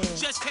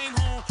 Just came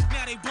home,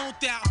 now they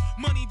both out.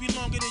 Money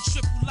belonging in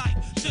triple light.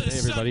 Hey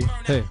everybody.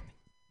 Hey.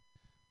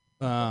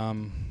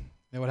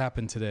 What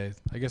happened today?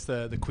 I guess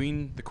the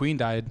queen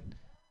died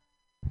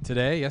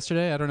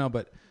yesterday. I don't know,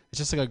 but it's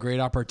just like a great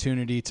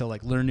opportunity to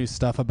like learn new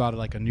stuff about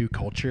like a new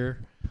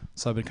culture.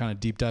 So I've been kind of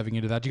deep diving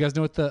into that. Do you guys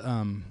know what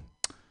the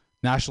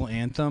national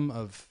anthem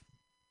of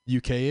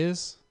UK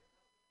is.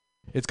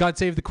 It's God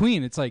Save the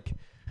Queen. It's like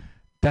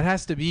that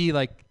has to be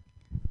like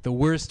the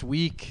worst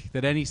week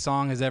that any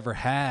song has ever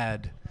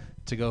had,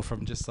 to go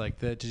from just like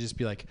that to just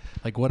be like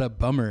what a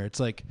bummer. It's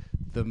like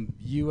the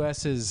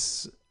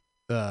US's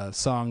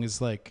song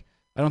is like,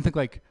 I don't think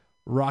like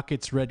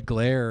Rocket's Red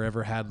Glare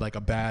ever had like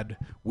a bad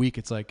week.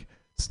 It's like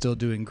still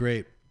doing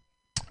great.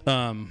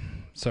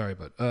 Sorry,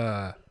 but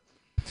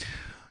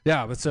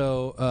yeah, but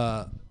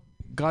so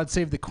God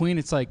Save the Queen,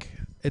 it's like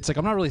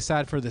I'm not really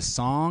sad for this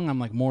song. I'm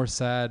like more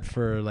sad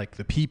for like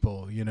the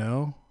people, you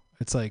know?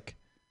 It's like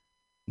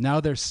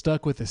now they're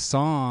stuck with a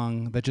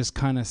song that just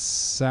kind of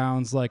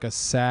sounds like a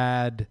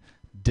sad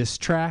diss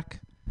track.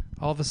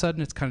 All of a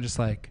sudden it's kind of just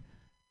like,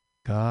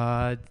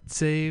 God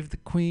save the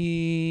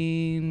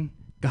Queen.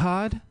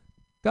 God,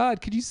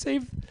 could you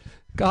save?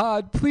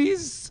 God,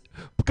 please.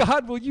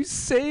 God, will you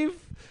save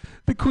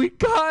the Queen?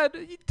 God,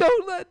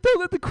 don't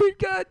let the Queen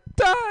God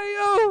die.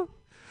 Oh,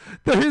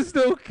 there is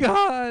no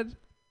God.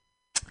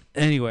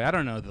 Anyway, I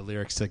don't know the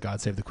lyrics to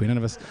God Save the Queen. None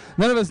of us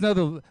know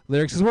the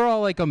lyrics because we're all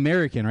like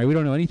American, right? We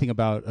don't know anything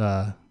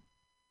about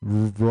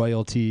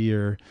royalty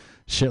or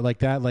shit like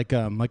that. Like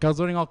I was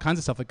learning all kinds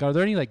of stuff. Like, are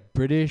there any like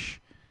British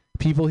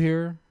people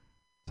here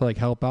to like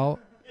help out?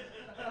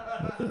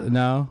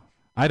 No,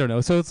 I don't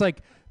know. So it's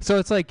like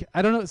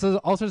I don't know. So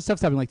all sorts of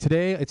stuff's happening. Like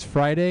today, it's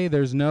Friday.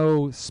 There's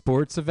no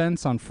sports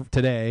events on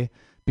today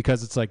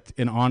because it's like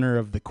in honor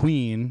of the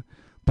Queen.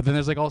 But then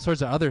there's like all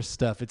sorts of other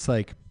stuff. It's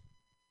like,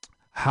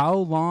 how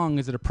long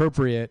is it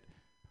appropriate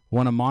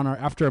when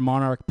after a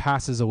monarch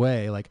passes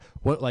away? Like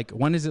what? Like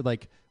when is it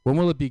like? When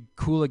will it be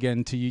cool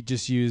again to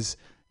just use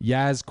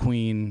Yaz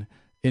Queen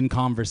in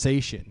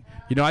conversation?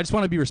 You know, I just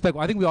want to be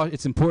respectful. I think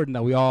it's important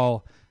that we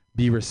all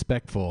be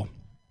respectful.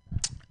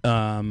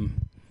 But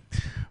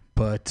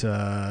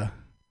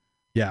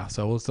yeah,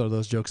 so we'll throw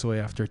those jokes away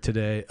after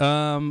today.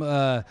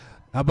 About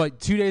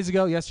 2 days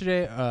ago,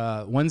 yesterday,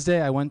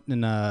 Wednesday, I went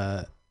and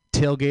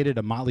tailgated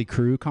a Motley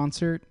Crue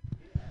concert.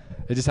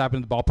 It just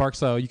happened at the ballpark,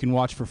 so you can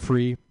watch for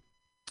free.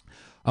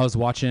 I was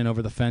watching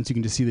over the fence. You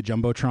can just see the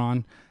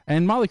Jumbotron.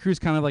 And Motley Crue's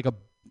kind of like a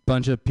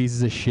bunch of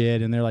pieces of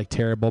shit, and they're like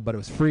terrible, but it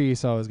was free,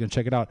 so I was going to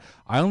check it out.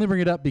 I only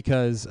bring it up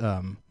because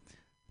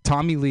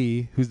Tommy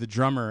Lee, who's the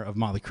drummer of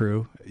Motley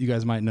Crue, you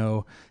guys might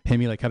know him.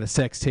 He like had a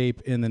sex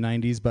tape in the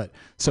 90s, but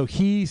so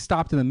he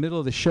stopped in the middle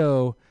of the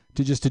show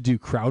to do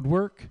crowd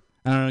work.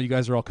 I don't know, you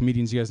guys are all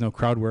comedians. You guys know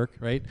crowd work,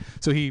 right?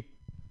 So he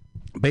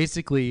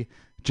basically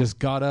just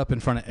got up in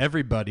front of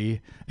everybody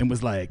and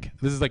was like,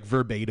 this is like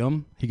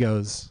verbatim. He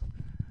goes,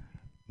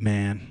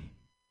 man,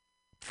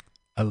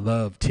 I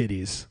love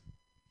titties,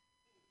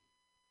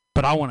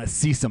 but I want to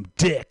see some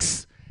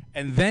dicks.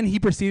 And then he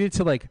proceeded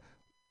to like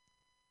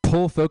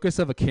pull focus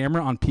of a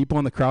camera on people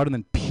in the crowd and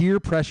then peer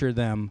pressure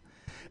them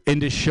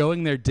into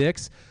showing their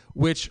dicks,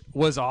 which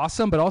was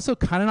awesome, but also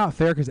kind of not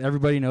fair because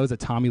everybody knows that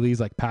Tommy Lee's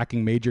like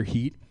packing major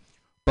heat.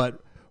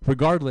 But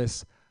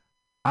regardless,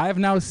 I've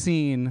now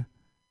seen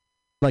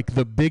like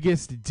the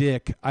biggest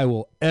dick I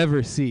will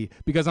ever see,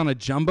 because on a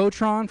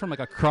Jumbotron from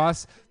like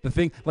across the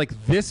thing, like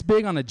this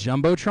big on a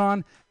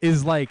Jumbotron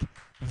is like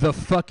the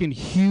fucking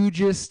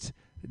hugest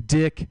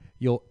dick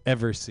you'll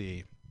ever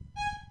see.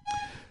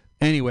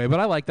 Anyway,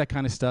 but I like that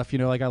kind of stuff, you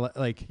know, like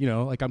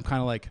I'm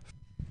kind of like,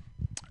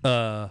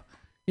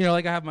 you know,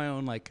 like I have my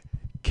own like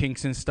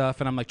kinks and stuff,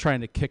 and I'm like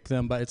trying to kick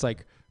them, but it's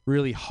like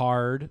really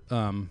hard.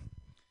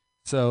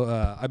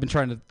 So I've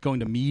been going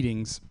to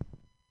meetings,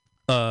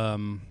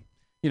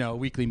 you know,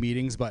 weekly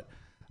meetings, but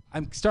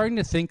I'm starting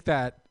to think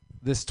that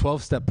this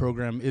 12-step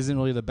program isn't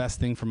really the best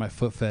thing for my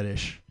foot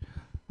fetish.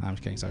 I'm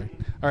just kidding, sorry.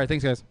 All right,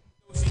 thanks, guys.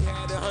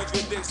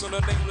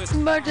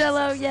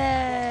 Margello,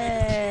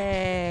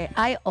 yay!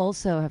 I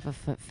also have a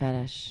foot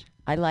fetish.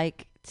 I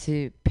like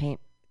to paint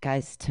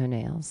guys'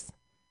 toenails.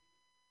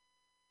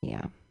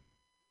 Yeah.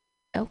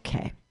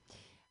 Okay.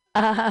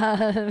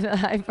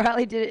 I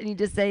probably didn't need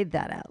to say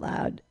that out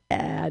loud,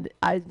 and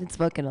I've been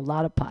smoking a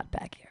lot of pot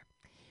back here.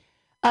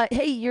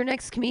 Hey, your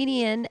next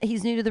comedian,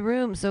 he's new to the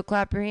room, so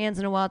clap your hands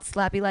in a wild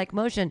slappy-like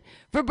motion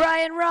for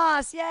Brian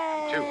Ross.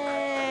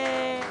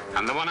 Yay!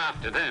 And the one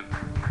after them,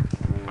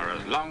 for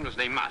as long as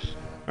they must.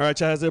 All right,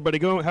 how's everybody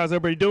going? How's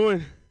everybody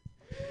doing?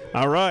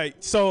 All right.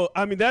 So,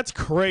 I mean, that's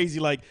crazy.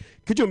 Like,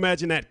 could you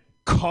imagine that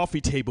coffee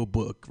table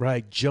book,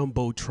 right?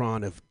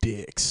 Jumbotron of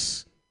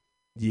dicks.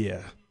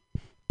 Yeah.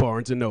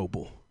 Barnes &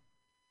 Noble.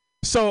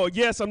 So,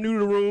 yes, I'm new to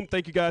the room.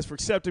 Thank you guys for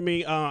accepting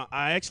me.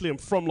 I actually am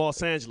from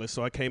Los Angeles,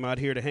 so I came out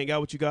here to hang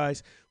out with you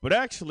guys. But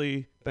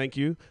actually, thank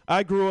you,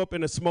 I grew up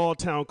in a small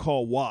town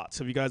called Watts.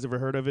 Have you guys ever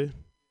heard of it?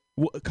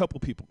 A couple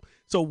people.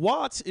 So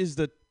Watts is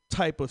the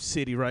type of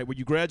city, right, where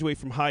you graduate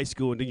from high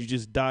school and then you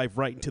just dive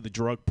right into the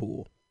drug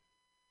pool.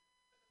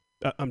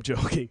 I'm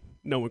joking.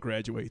 No one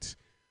graduates.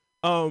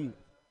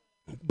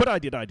 But I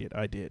did.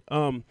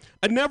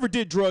 I never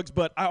did drugs,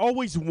 but I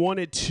always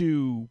wanted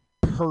to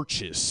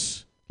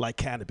purchase like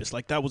cannabis.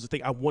 Like that was the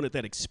thing. I wanted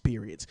that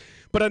experience,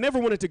 but I never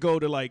wanted to go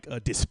to like a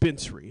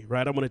dispensary,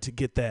 right? I wanted to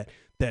get that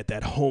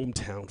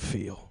hometown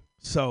feel.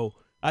 So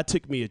I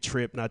took me a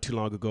trip not too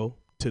long ago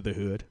to the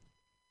hood,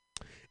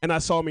 and I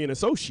saw me an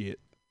associate.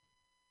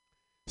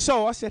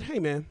 So I said, hey,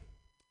 man,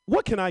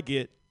 what can I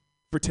get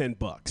for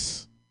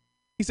 $10?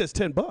 He says,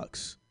 $10?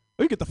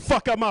 Oh, you get the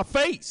fuck out of my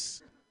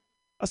face.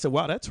 I said,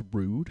 wow, that's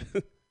rude.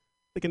 I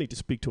think I need to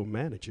speak to a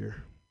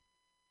manager.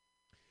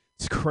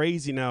 It's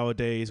crazy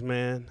nowadays,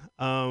 man.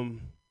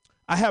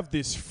 I have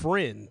this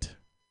friend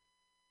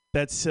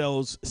that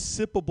sells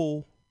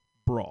sippable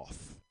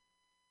broth.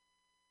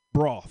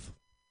 Broth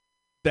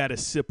that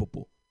is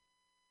sippable.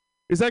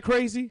 Is that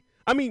crazy?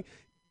 I mean,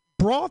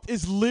 broth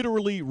is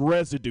literally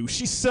residue.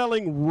 She's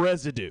selling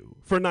residue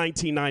for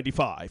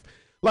 $19.95.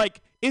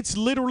 Like, it's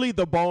literally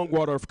the bong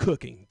water of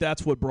cooking.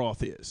 That's what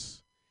broth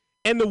is.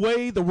 And the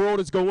way the world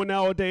is going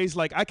nowadays,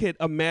 like, I could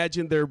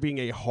imagine there being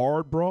a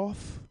hard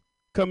broth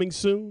coming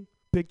soon.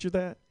 Picture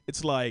that.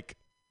 It's like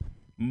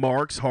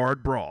Mark's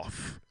hard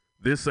broth.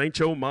 This ain't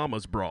your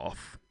mama's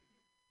broth.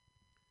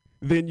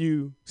 Then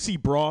you see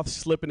broth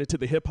slipping into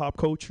the hip hop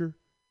culture.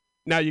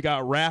 Now you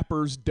got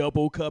rappers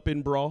double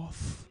cupping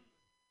broth.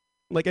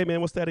 Like, hey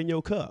man, what's that in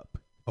your cup?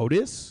 Oh,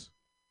 this?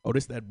 Oh,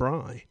 this that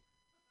brine.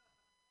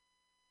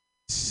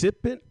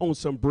 Sipping on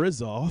some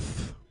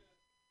Brizoff.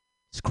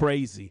 It's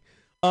crazy.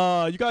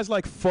 You guys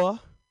like pho?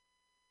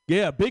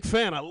 Yeah, big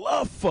fan. I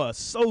love pho.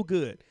 So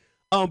good.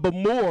 But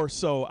more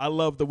so, I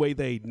love the way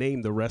they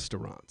name the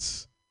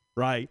restaurants,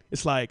 right?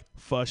 It's like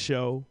pho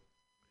show,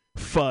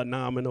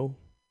 phenomenal,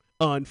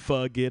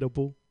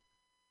 unforgettable.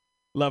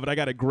 Love it. I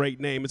got a great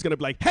name. It's going to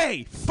be like,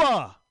 hey,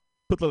 pho.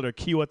 Put the letter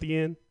Q at the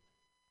end.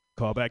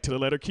 Call back to the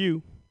letter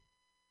Q.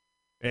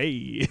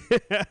 Hey.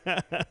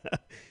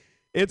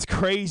 It's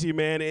crazy,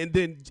 man. And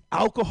then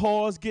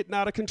alcohol is getting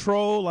out of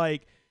control.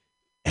 Like,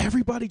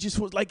 everybody just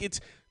was like,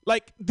 it's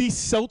like these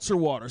seltzer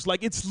waters.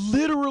 Like, it's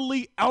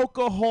literally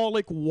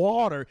alcoholic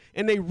water.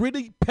 And they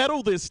really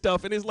peddle this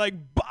stuff. And it's like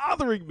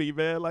bothering me,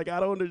 man. Like, I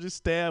don't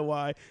understand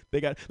why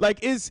they got,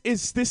 like, is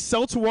this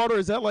seltzer water,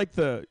 is that like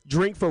the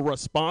drink for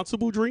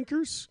responsible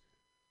drinkers?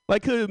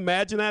 Like, could you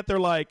imagine that? They're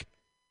like,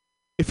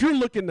 if you're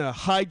looking to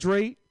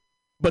hydrate,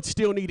 but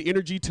still need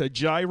energy to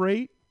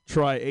gyrate,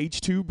 try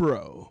H2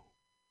 Bro.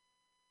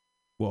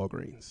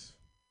 Walgreens.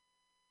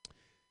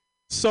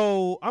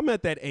 So I'm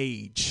at that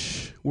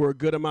age where a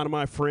good amount of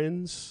my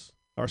friends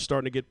are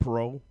starting to get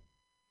parole.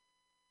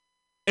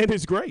 And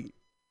it's great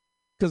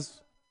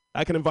because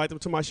I can invite them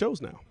to my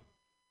shows now.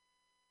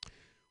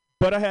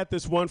 But I had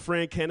this one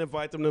friend, can't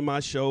invite them to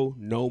my show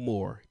no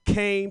more.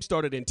 Came,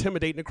 started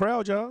intimidating the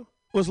crowd, y'all.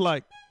 Was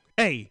like,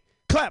 hey,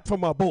 clap for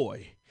my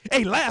boy.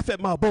 Hey, laugh at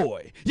my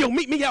boy. Yo,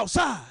 meet me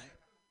outside.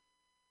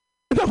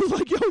 And I was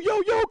like, yo,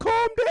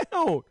 calm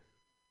down.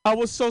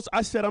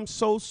 I said, I'm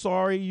so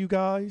sorry, you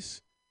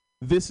guys.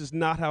 This is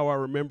not how I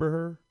remember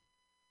her.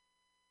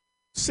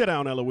 Sit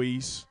down,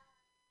 Eloise.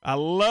 I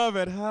love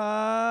it.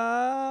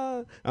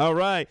 All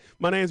right.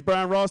 My name is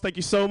Brian Ross. Thank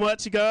you so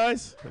much, you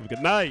guys. Have a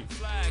good night.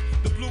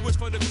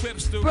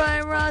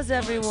 Brian Ross,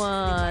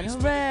 everyone.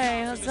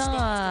 Hooray,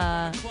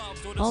 huzzah.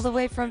 All the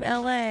way from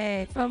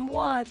LA. From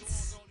what?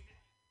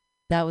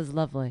 That was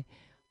lovely.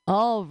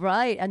 All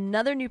right.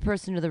 Another new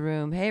person to the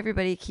room. Hey,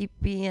 everybody. Keep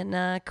being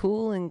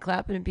cool and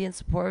clapping and being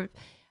supportive.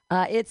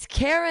 It's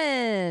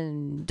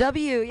Karen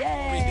W.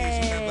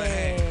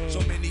 Yay! So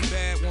many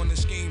bad want to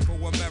scheme for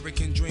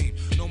American dream.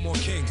 No more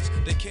kings.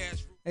 They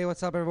cash. Hey,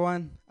 what's up,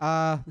 everyone?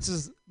 This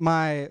is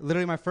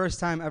literally my first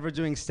time ever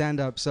doing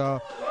stand-up.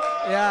 So,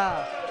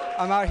 yeah,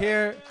 I'm out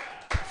here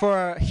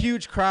for a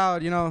huge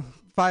crowd.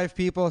 5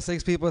 people,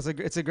 6 people.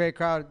 It's a great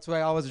crowd. It's what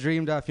I always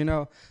dreamed of.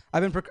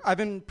 I've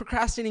been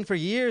procrastinating for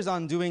years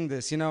on doing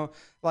this.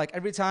 Like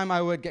every time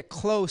I would get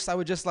close, I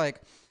would just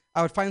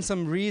I would find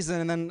some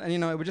reason, and then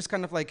it would just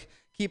kind of I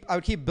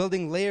would keep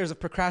building layers of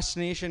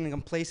procrastination and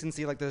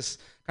complacency, like this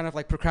kind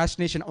of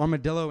procrastination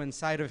armadillo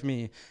inside of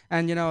me.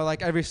 And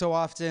every so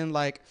often,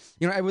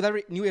 with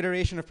every new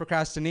iteration of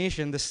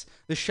procrastination, this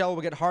shell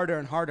would get harder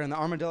and harder, and the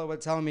armadillo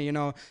would tell me,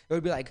 it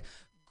would be like,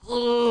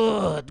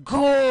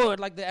 good,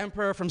 like the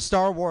Emperor from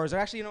Star Wars. Or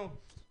actually,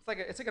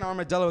 it's like an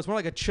armadillo. It's more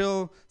like a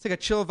chill. It's like a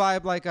chill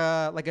vibe, like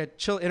a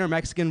chill inner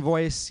Mexican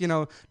voice.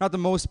 Not the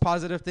most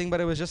positive thing, but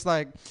it was just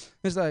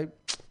it's like,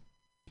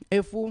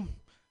 hey fool,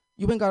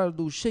 you ain't gotta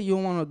do shit you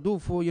don't wanna do,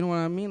 fool. You know what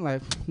I mean?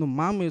 Like, no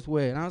mama's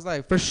way. And I was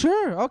like, for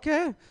sure,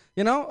 okay.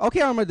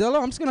 Okay,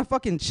 armadillo, I'm just gonna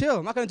fucking chill.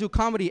 I'm not gonna do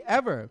comedy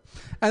ever.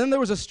 And then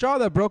there was a straw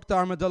that broke the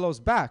armadillo's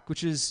back,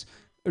 which is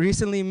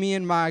recently me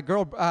and my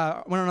girl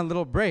went on a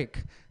little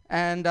break.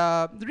 And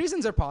the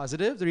reasons are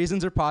positive.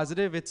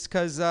 It's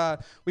because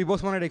we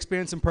both wanted to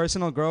experience some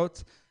personal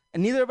growth.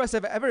 And neither of us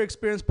have ever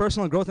experienced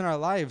personal growth in our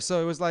lives. So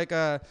it was like,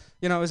 it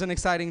was an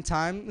exciting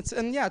time. It's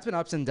been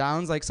ups and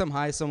downs, like some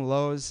highs, some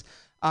lows.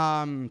 So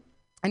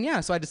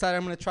I decided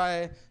I'm going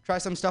to try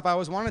some stuff I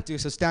always wanted to.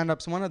 So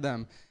stand-up's one of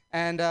them.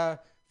 And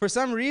for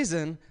some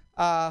reason,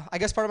 I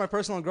guess part of my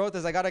personal growth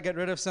is I got to get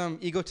rid of some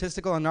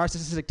egotistical and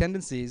narcissistic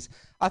tendencies.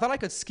 I thought I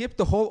could skip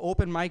the whole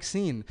open mic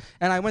scene.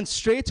 And I went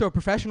straight to a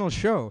professional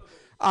show.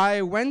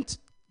 I went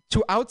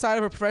to outside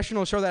of a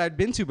professional show that I'd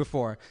been to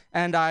before.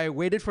 And I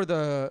waited for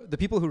the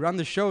people who run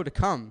the show to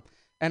come.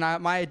 And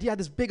my idea, I had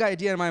this big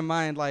idea in my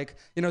mind, like,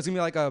 it's gonna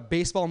be like a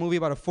baseball movie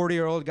about a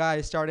 40-year-old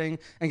guy starting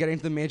and getting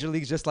into the major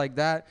leagues just like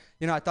that.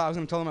 I thought I was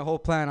gonna tell him my whole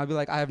plan. I'd be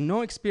like, I have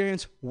no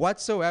experience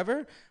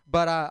whatsoever,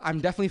 but I'm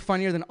definitely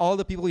funnier than all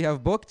the people you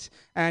have booked,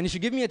 and you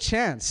should give me a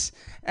chance.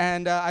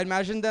 And I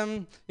imagined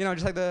them,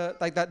 just like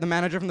the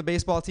manager from the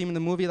baseball team in the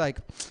movie, like,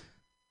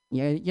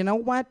 yeah, you know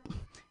what?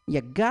 You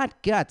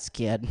got guts,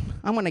 kid.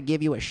 I'm gonna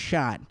give you a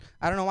shot.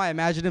 I don't know why I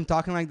imagined him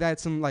talking like that,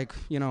 some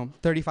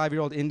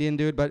 35-year-old Indian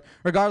dude, but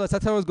regardless,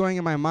 that's how it was going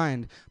in my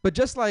mind. But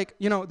just like,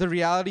 the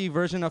reality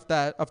version of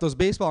those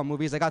baseball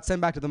movies, I got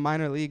sent back to the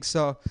minor leagues.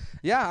 So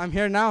yeah, I'm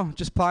here now,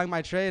 just plying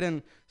my trade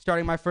and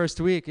starting my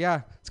first week.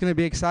 Yeah, it's gonna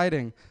be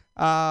exciting.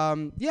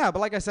 But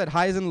like I said,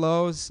 highs and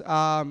lows.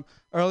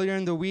 Earlier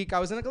in the week, I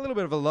was in a little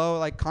bit of a low,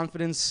 like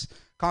confidence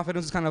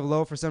was kind of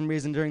low for some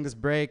reason during this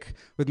break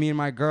with me and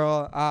my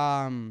girl.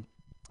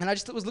 And I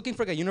just was looking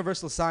for a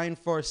universal sign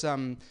for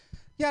some,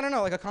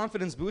 like a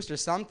confidence boost or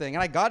something.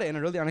 And I got it in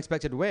a really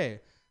unexpected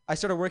way. I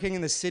started working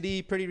in the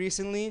city pretty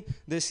recently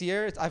this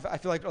year. I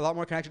feel like a lot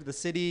more connected to the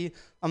city.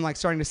 I'm like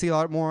starting to see a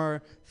lot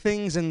more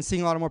things and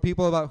seeing a lot more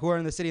people about who are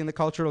in the city and the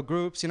cultural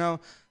groups,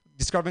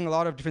 discovering a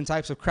lot of different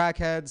types of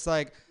crackheads.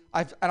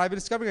 I've been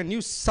discovering a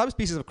new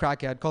subspecies of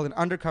crackhead called an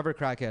undercover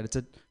crackhead. It's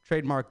a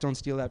trademark. Don't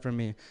steal that from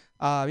me.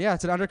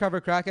 It's an undercover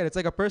crackhead. It's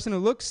like a person who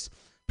looks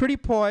pretty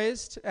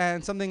poised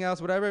and something else,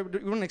 whatever. You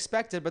wouldn't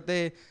expect it, but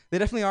they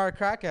definitely are a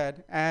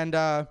crackhead. And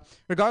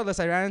regardless,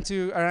 I ran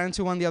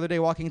into one the other day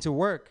walking to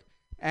work,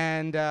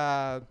 and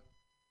I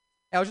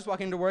was just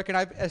walking to work, and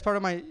as part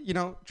of my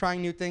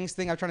trying new things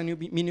I'm trying to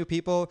meet new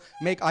people,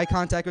 make eye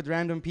contact with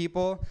random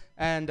people,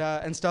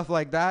 and stuff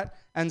like that.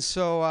 And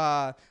so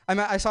I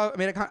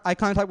made eye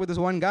contact with this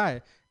one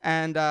guy,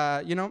 and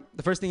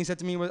the first thing he said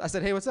to me was, I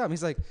said, "Hey, what's up?"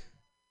 He's like,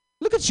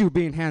 "Look at you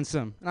being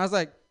handsome," and I was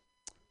like,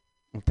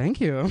 "Well,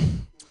 thank you."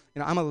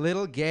 I'm a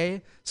little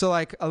gay, so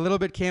like a little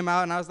bit came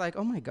out, and I was like,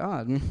 oh my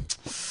God,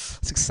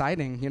 it's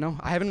exciting.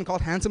 I haven't been called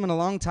handsome in a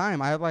long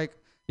time. I have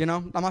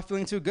I'm not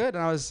feeling too good,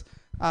 and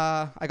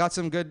I got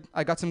some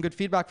good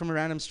feedback from a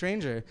random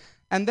stranger,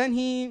 and then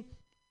he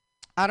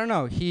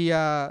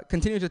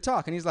continued to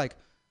talk, and he's like,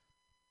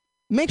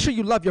 make sure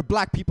you love your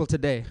black people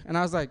today, and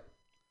I was like,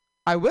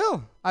 I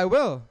will,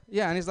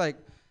 yeah, and he's like,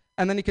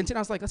 and then he continued. I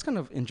was like, that's kind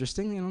of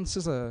interesting, this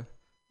is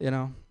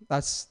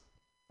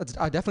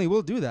I definitely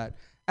will do that.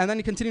 And then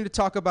he continued to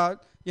talk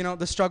about,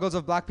 the struggles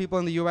of black people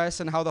in the U.S.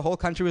 and how the whole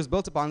country was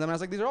built upon them. And I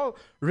was like, these are all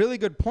really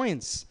good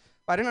points.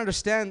 But I didn't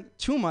understand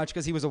too much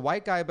because he was a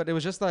white guy. But it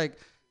was just like,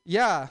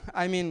 I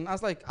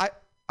was like,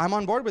 I'm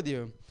on board with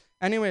you.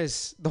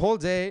 Anyways, the whole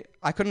day,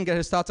 I couldn't get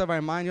his thoughts out of my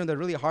mind. They're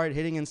really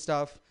hard-hitting and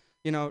stuff,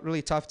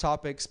 really tough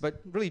topics,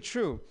 but really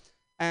true.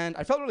 And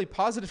I felt really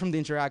positive from the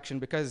interaction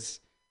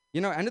because,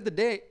 end of the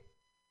day,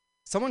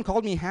 someone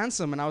called me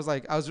handsome, and I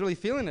was really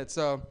feeling it.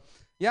 So,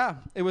 yeah,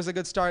 it was a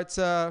good start.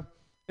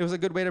 It was a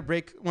good way to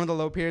break one of the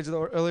low periods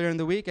earlier in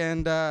the week,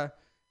 and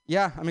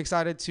I'm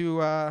excited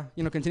to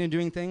continue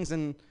doing things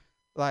and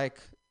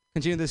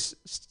continue this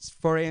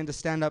foray into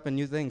stand up and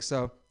new things.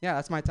 So yeah,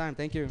 that's my time.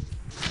 Thank you.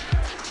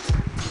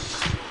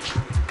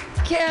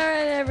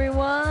 Karen,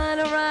 everyone.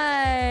 All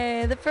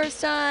right, the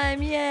first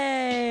time,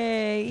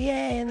 yay,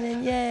 and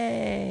then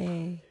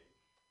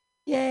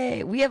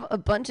yay. We have a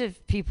bunch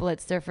of people.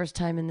 It's their first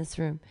time in this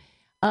room.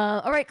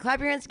 All right, clap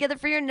your hands together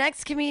for your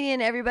next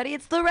comedian, everybody.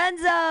 It's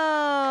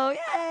Lorenzo.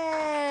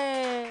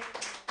 Yay!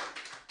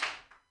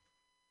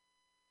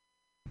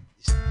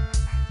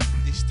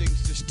 These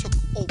things just took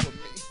over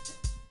me.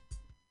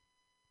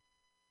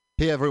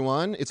 Hey,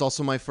 everyone. It's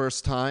also my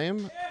first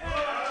time.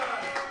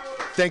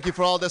 Thank you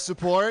for all the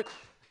support.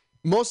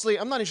 Mostly,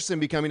 I'm not interested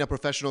in becoming a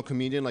professional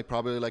comedian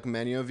probably like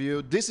many of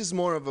you. This is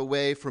more of a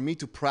way for me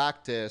to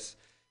practice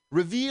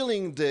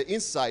revealing the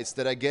insights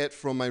that I get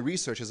from my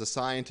research as a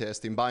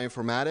scientist in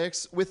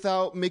bioinformatics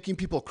without making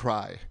people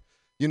cry.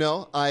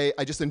 I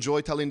just enjoy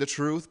telling the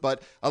truth,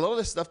 but a lot of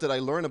the stuff that I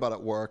learn about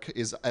at work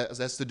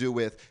has to do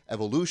with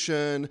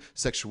evolution,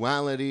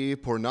 sexuality,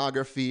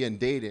 pornography, and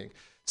dating.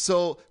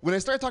 So when I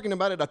started talking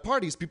about it at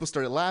parties, people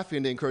started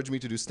laughing, they encouraged me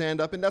to do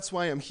stand-up, and that's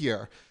why I'm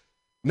here.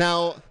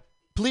 Now,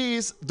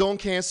 please don't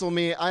cancel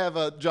me. I have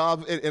a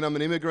job, and I'm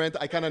an immigrant.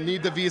 I kind of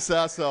need the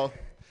visa, so...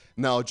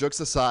 No, jokes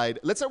aside,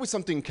 let's start with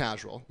something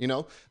casual,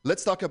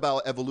 Let's talk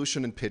about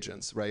evolution and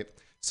pigeons, right?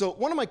 So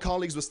one of my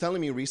colleagues was telling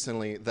me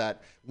recently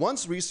that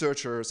once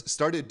researchers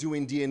started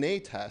doing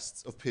DNA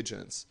tests of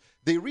pigeons,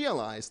 they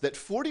realized that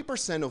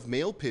 40% of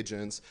male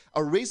pigeons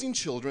are raising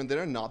children that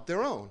are not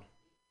their own.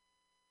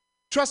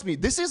 Trust me,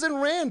 this isn't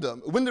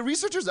random. When the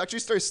researchers actually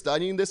started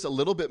studying this a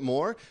little bit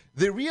more,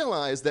 they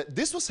realized that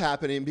this was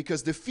happening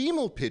because the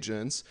female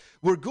pigeons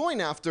were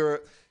going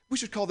after, we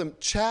should call them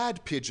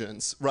Chad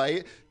pigeons,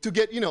 right? To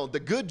get,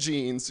 the good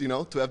genes,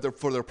 to have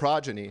for their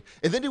progeny.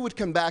 And then they would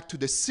come back to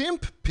the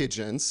simp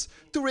pigeons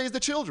to raise the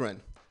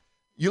children.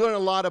 You learn a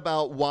lot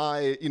about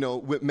why,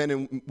 men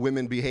and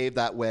women behave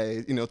that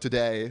way,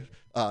 today,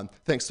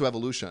 thanks to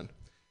evolution.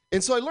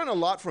 And so I learned a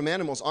lot from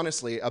animals,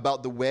 honestly,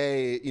 about the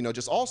way,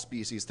 just all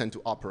species tend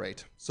to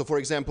operate. So for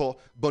example,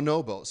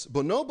 bonobos.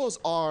 Bonobos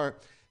are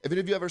Have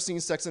any of you ever seen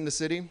Sex and the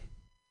City?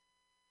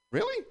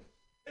 Really?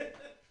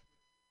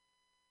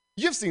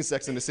 You've seen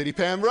Sex and the City,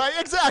 Pam, right?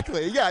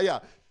 Exactly. Yeah.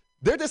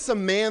 They're the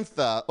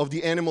Samantha of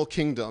the animal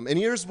kingdom. And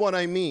here's what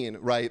I mean,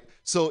 right?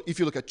 So if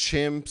you look at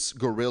chimps,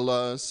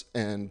 gorillas,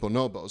 and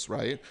bonobos,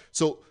 right?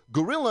 So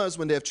gorillas,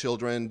 when they have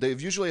children,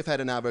 they've usually have had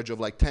an average of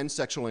like 10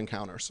 sexual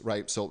encounters,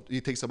 right? So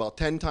it takes about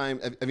 10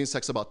 times, having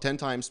sex about 10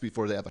 times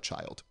before they have a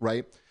child,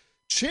 right?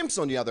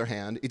 Chimps, on the other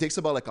hand, it takes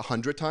about like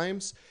 100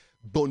 times.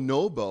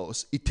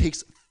 Bonobos, it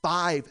takes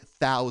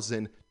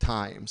 5,000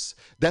 times.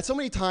 That's how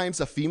many times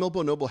a female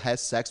bonobo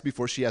has sex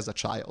before she has a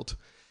child.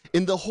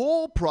 And the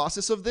whole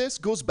process of this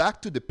goes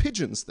back to the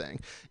pigeons thing.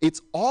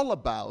 It's all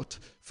about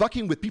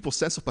fucking with people's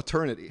sense of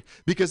paternity.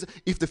 Because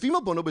if the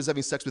female bonobo is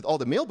having sex with all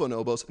the male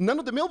bonobos, none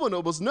of the male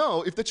bonobos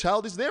know if the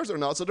child is theirs or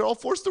not, so they're all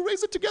forced to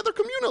raise it together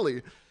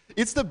communally.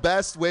 It's the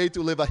best way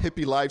to live a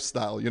hippie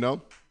lifestyle, you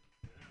know?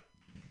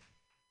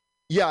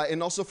 Yeah,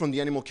 and also from the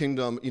animal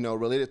kingdom, you know,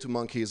 related to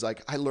monkeys,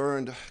 like I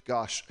learned,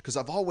 gosh, because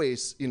I've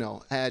always, you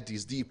know, had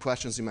these deep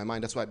questions in my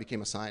mind. That's why I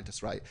became a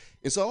scientist, right?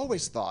 And so I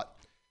always thought,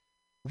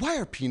 why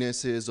are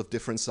penises of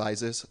different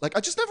sizes? Like, I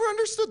just never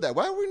understood that.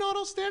 Why are we not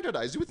all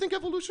standardized? You would think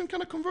evolution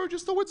kind of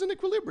converges towards an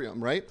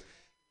equilibrium, right?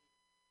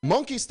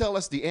 Monkeys tell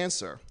us the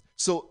answer.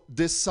 So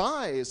the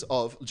size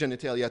of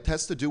genitalia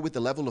has to do with the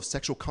level of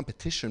sexual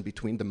competition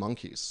between the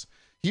monkeys.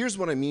 Here's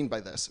what I mean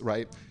by this,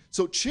 right?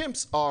 So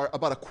chimps are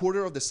about a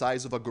quarter of the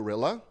size of a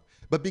gorilla,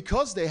 but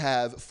because they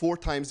have 4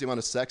 times the amount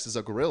of sex as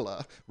a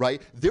gorilla,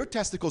 right, their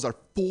testicles are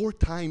 4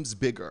 times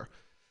bigger.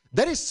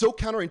 That is so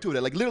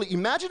counterintuitive. Like literally,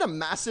 imagine a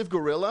massive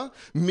gorilla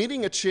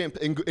meeting a chimp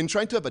and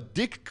trying to have a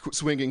dick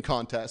swinging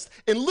contest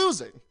and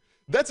losing.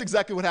 That's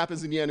exactly what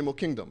happens in the animal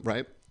kingdom,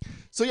 right?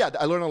 So yeah,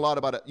 I learned a lot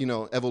about, you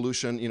know,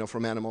 evolution, you know,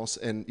 from animals,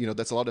 and you know,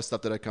 that's a lot of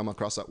stuff that I come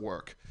across at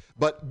work.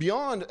 But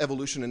beyond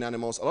evolution in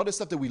animals, a lot of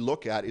stuff that we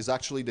look at is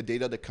actually the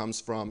data that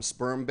comes from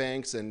sperm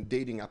banks and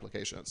dating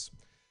applications.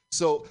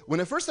 So when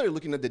I first started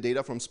looking at the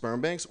data from sperm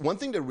banks, one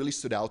thing that really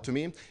stood out to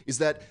me is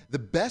that the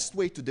best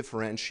way to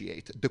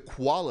differentiate the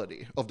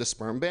quality of the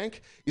sperm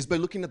bank is by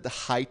looking at the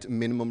height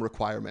minimum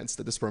requirements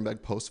that the sperm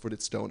bank posts for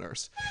its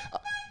donors.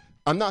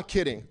 I'm not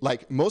kidding.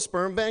 Like most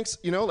sperm banks,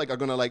 you know, like are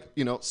gonna like,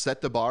 you know,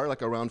 set the bar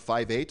like around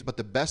 5'8", but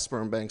the best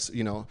sperm banks,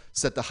 you know,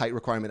 set the height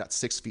requirement at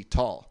 6 feet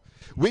tall.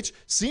 Which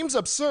seems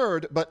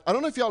absurd, but I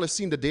don't know if y'all have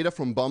seen the data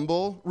from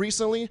Bumble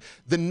recently.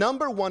 The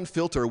 #1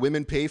 filter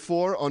women pay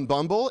for on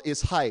Bumble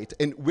is height.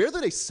 And where do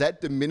they set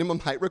the minimum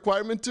height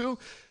requirement to?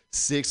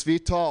 6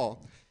 feet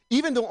tall.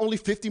 Even though only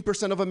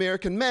 15% of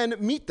American men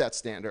meet that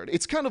standard.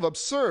 It's kind of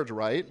absurd,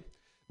 right?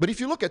 But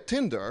if you look at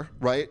Tinder,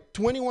 right,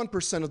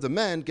 21% of the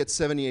men get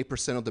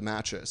 78% of the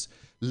matches.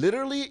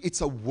 Literally,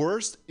 it's a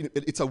worse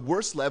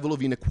level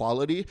of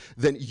inequality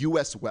than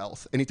U.S.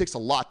 wealth, and it takes a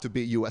lot to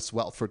be U.S.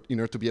 wealth for, you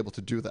know, to be able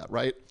to do that,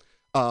 right?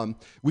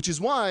 Which is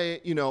why,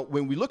 you know,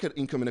 when we look at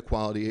income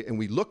inequality and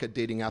we look at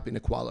dating app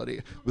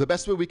inequality, the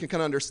best way we can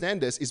kind of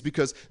understand this is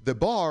because the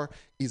bar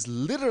is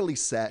literally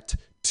set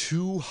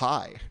too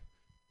high,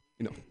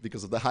 you know,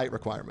 because of the height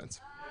requirements.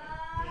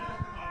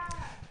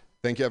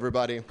 Thank you,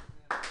 everybody.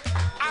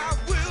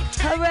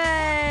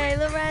 Hooray,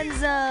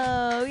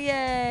 Lorenzo!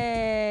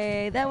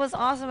 Yay! That was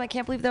awesome. I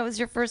can't believe that was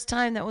your first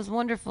time. That was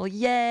wonderful.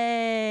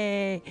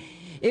 Yay!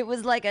 It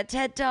was like a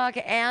TED Talk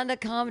and a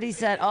comedy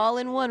set all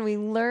in one. We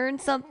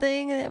learned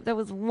something that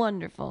was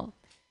wonderful.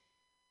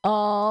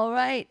 All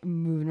right,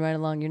 moving right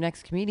along. Your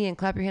next comedian.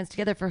 Clap your hands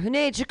together for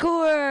Junaid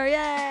Shakur.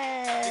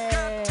 Yay! You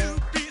got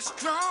to be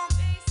strong.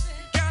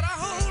 Gotta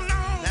hold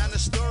on. Now the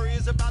story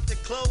is about to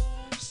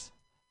close.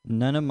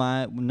 None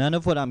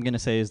of what I'm gonna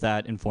say is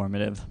that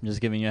informative. I'm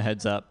just giving you a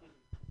heads up.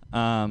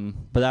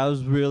 But that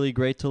was really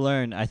great to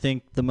learn. I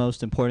think the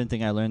most important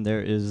thing I learned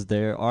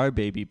there are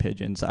baby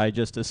pigeons. I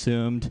just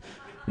assumed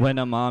when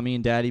a mommy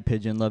and daddy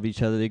pigeon love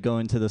each other, they go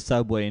into the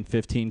subway and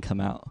 15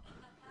 come out.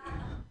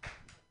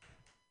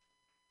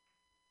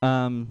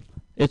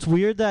 It's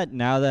weird that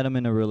now that I'm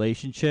in a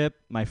relationship,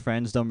 my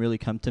friends don't really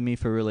come to me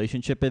for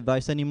relationship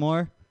advice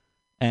anymore.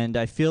 And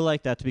I feel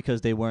like that's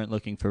because they weren't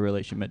looking for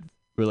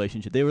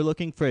relationship. They were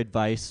looking for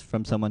advice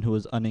from someone who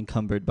was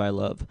unencumbered by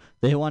love.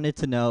 They wanted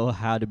to know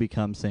how to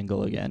become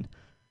single again.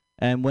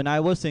 And when I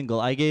was single,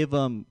 I gave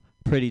them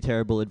pretty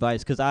terrible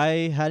advice because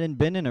I hadn't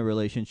been in a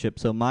relationship.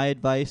 So my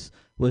advice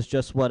was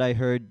just what I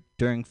heard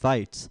during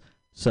fights.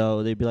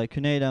 So they'd be like,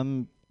 Junaid,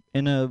 I'm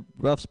in a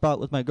rough spot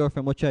with my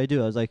girlfriend. What should I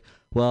do? I was like,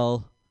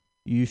 well,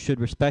 you should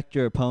respect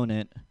your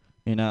opponent.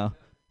 You know,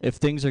 if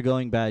things are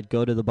going bad,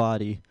 go to the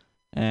body.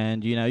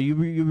 And, you know, you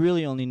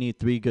really only need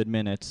 3 good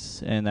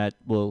minutes, and that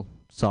will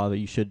solve it.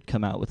 You should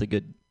come out with a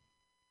good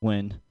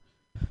win.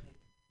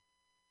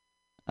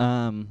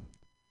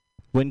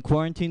 When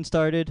quarantine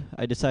started,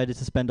 I decided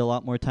to spend a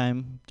lot more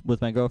time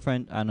with my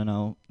girlfriend. I don't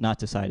know, not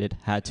decided,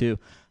 had to.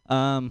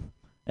 And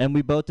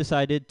we both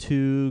decided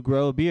to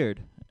grow a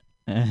beard.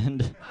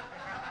 And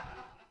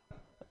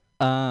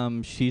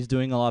she's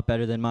doing a lot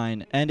better than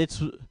mine. And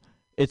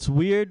it's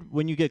weird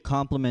when you get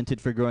complimented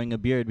for growing a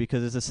beard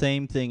because it's the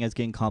same thing as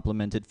getting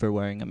complimented for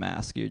wearing a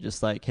mask. You're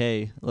just like,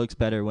 hey, it looks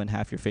better when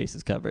half your face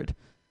is covered.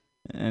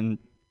 And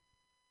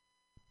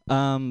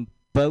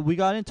But we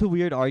got into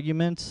weird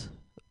arguments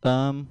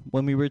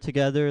when we were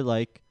together.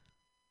 Like,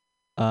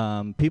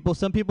 some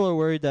people are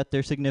worried that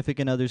their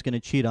significant other's going to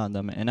cheat on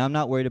them, and I'm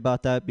not worried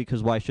about that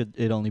because why should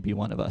it only be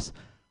one of us?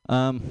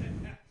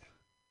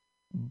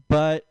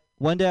 But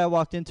one day I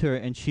walked into her,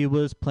 and she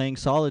was playing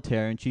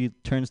solitaire, and she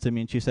turns to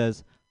me and she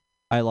says,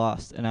 I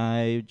lost. And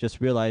I just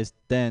realized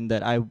then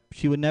that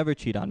she would never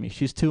cheat on me.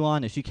 She's too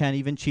honest. She can't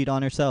even cheat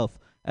on herself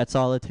at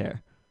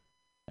solitaire.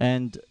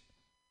 And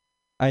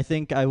I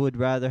think I would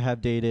rather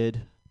have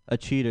dated a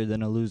cheater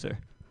than a loser.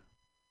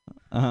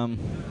 I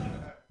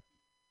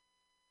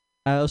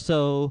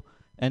also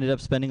ended up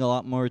spending a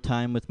lot more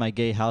time with my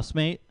gay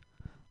housemate.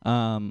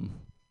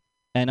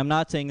 And I'm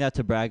not saying that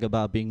to brag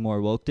about being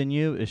more woke than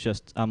you. It's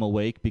just I'm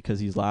awake because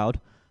he's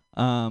loud.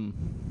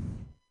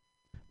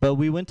 But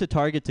we went to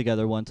Target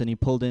together once, and he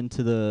pulled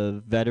into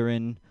the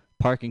veteran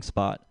parking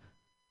spot.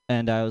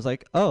 And I was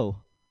like, oh,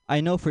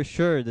 I know for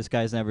sure this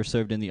guy's never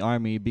served in the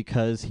Army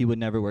because he would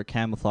never wear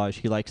camouflage.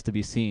 He likes to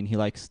be seen. He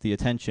likes the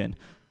attention.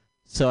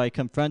 So I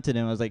confronted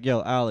him. I was like,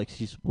 yo,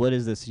 Alex, what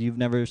is this? You've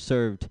never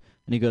served.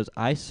 And he goes,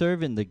 I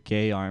serve in the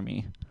gay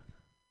army.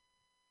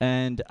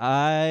 And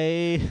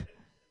I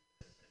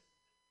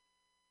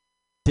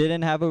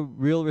didn't have a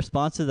real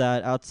response to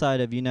that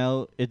outside of,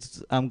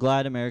 I'm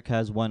glad America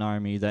has one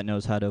army that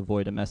knows how to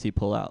avoid a messy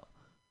pullout.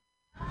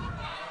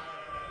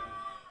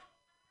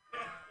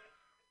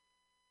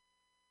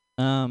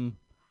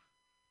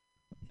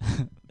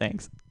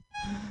 Thanks.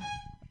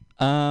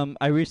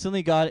 I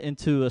recently got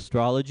into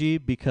astrology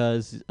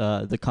because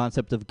the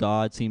concept of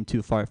God seemed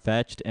too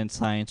far-fetched and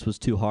science was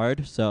too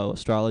hard, so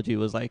astrology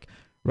was like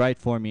right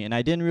for me. And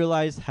I didn't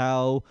realize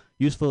how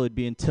useful it would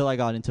be until I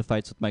got into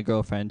fights with my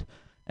girlfriend.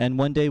 And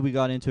one day we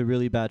got into a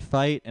really bad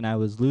fight, and I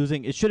was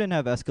losing. It shouldn't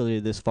have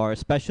escalated this far,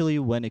 especially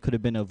when it could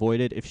have been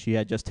avoided if she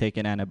had just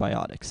taken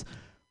antibiotics.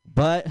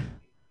 But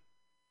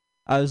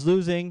I was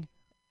losing,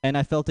 and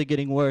I felt it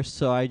getting worse,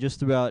 so I just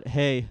threw out,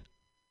 hey,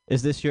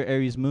 is this your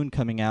Aries moon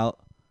coming out?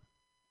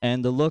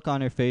 And the look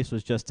on her face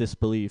was just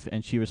disbelief,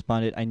 and she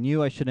responded, I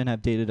knew I shouldn't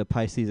have dated a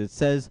Pisces. It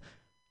says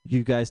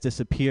you guys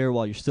disappear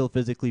while you're still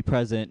physically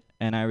present.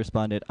 And I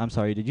responded, I'm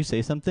sorry, did you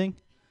say something?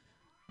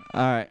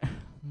 All right.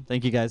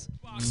 Thank you, guys.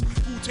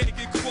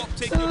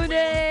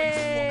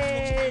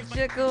 Uday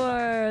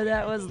Shakur.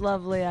 That was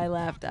lovely. I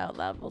laughed out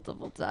loud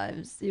multiple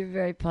times. You're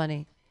very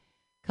funny.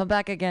 Come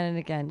back again and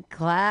again.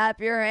 Clap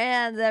your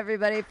hands,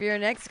 everybody, for your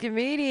next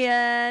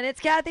comedian.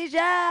 It's Kathy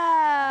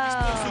Zhao.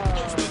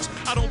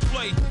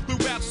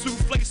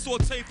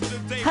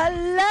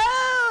 Hello,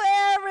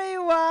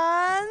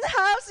 everyone.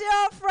 How's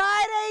your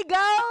Friday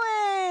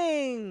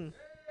going?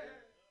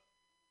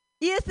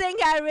 You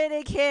think I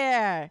really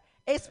care?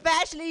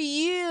 Especially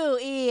you,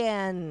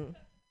 Ian.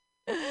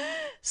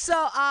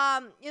 So,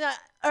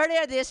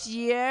 earlier this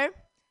year,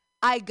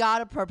 I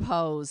got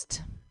proposed.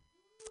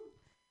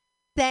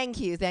 Thank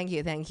you.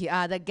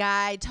 The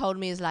guy told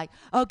me, it's like,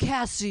 oh,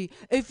 Cassie,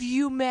 if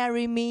you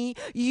marry me,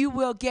 you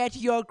will get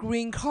your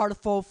green card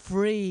for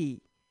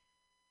free.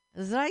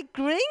 It's like,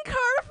 green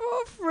card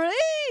for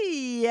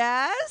free,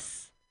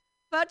 yes?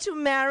 But to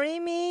marry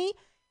me,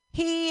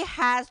 he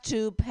has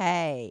to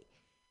pay.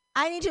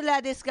 I need to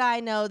let this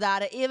guy know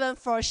that even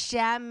for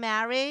sham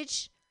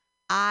marriage,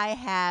 I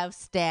have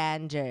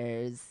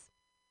standards.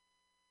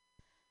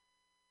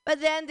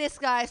 But then this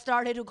guy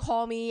started to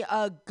call me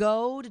a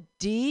gold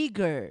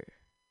digger.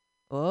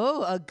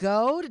 Oh, a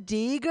gold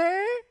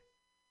digger?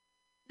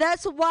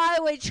 That's why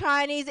we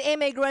Chinese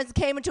immigrants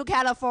came to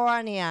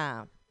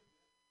California.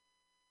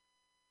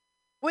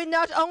 We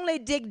not only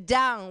dig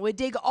down, we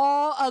dig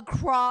all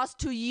across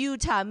to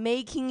Utah,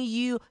 making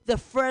you the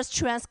first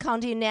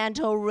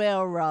transcontinental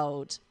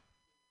railroad.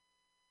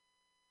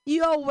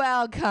 You're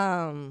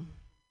welcome.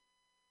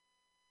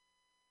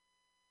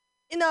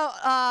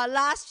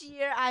 Last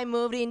year I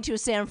moved into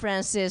San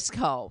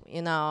Francisco.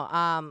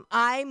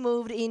 I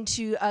moved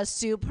into a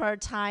super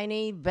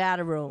tiny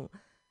bedroom.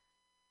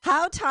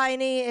 How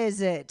tiny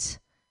is it?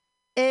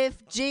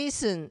 If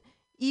Jason,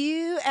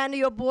 you and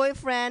your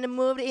boyfriend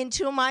moved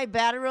into my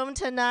bedroom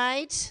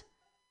tonight,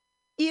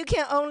 you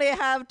can only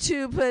have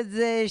 2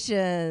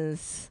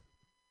 positions.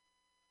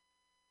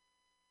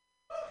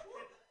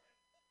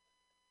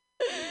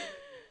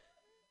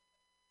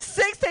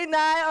 $69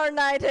 or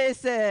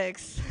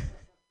 $96.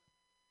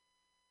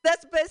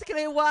 That's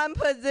basically 1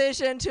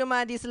 position to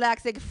my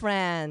dyslexic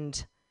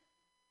friend.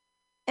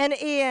 And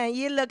Ian,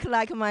 you look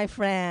like my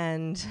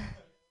friend.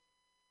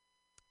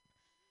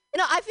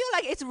 I feel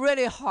like it's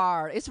really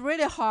hard. It's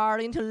really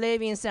hard to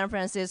live in San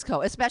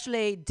Francisco,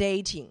 especially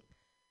dating.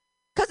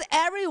 Because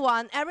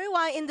everyone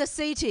in the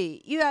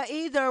city, you are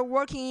either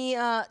working in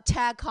a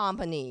tech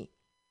company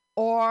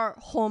or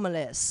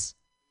homeless.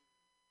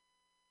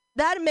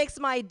 That makes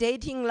my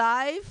dating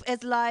life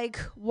is like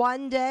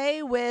one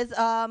day with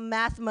a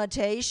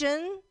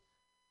mathematician,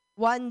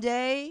 one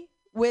day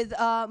with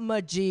a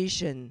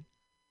magician.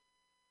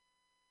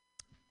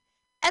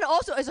 And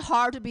also it's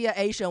hard to be an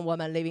Asian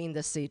woman living in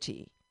the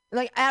city.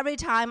 Like every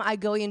time I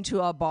go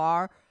into a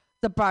bar,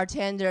 the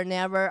bartender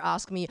never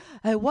asks me,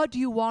 hey, what do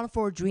you want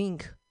for a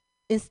drink?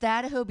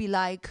 Instead, he'll be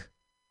like,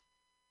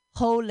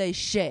 holy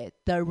shit,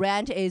 the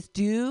rent is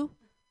due.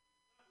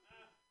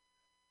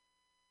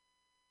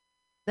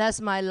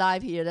 That's my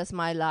life here. That's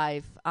my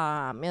life.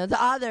 The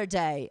other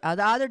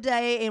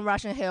day in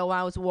Russian Hill, when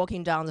I was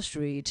walking down the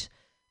street,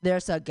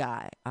 there's a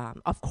guy,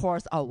 of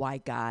course, a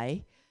white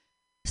guy,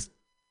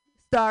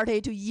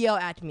 started to yell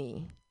at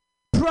me,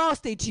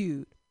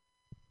 prostitute.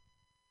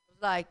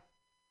 Like,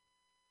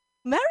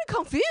 very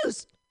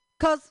confused,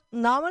 because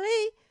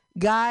normally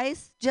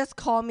guys just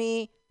call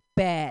me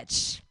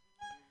bitch.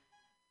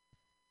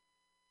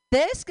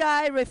 This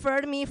guy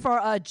referred me for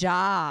a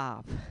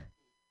job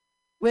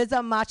with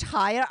a much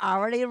higher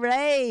hourly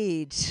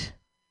rate.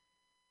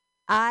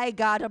 I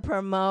got a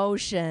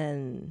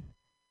promotion.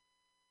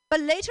 But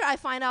later I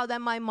find out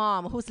that my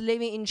mom, who's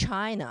living in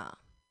China,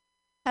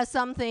 has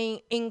something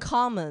in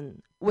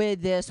common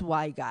with this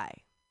white guy.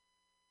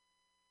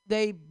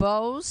 They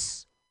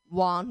both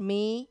want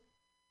me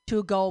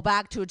to go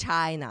back to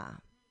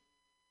China.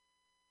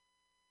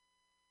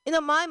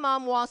 My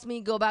mom wants me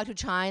to go back to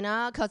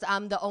China because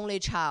I'm the only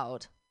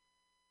child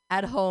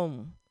at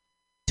home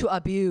to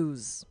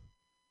abuse.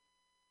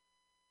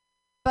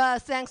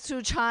 But thanks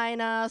to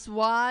China's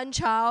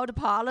one-child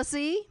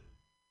policy,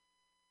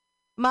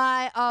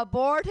 my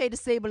aborted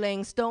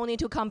siblings don't need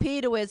to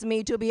compete with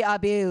me to be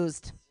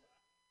abused.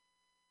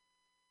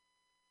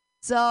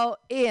 So,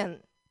 Ian,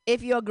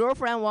 if your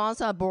girlfriend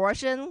wants an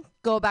abortion,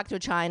 go back to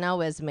China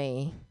with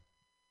me.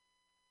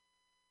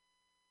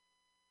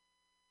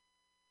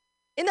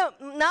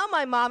 Now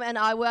my mom and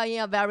I were in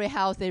a very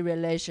healthy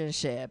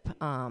relationship.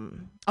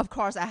 Of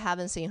course, I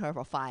haven't seen her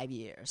for 5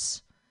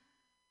 years.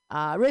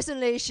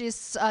 Recently,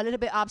 she's a little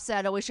bit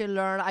upset when she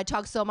learned I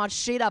talk so much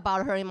shit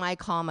about her in my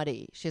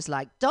comedy. She's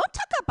like, don't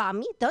talk about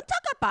me. Don't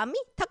talk about me.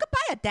 Talk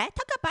about your dad.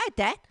 Talk about your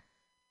dad.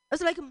 I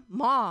was like,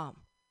 Mom,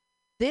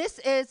 this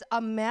is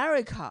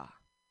America.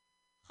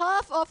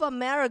 Half of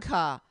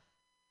America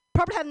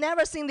probably have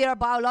never seen their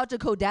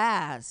biological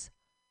dads.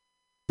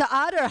 The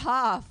other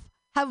half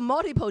have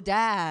multiple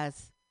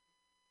dads.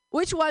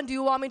 Which one do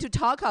you want me to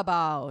talk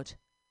about?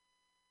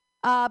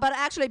 But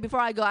actually, before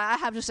I go, I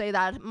have to say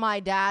that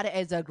my dad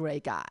is a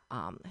great guy.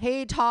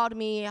 He taught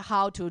me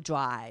how to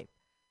drive.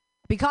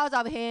 Because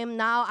of him,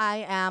 now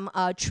I am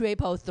a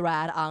triple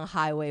threat on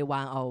Highway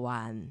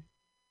 101.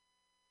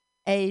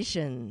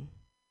 Asian,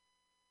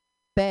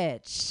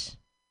 bitch,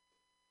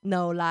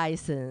 no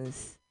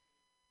license.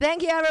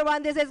 Thank you,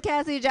 everyone. This is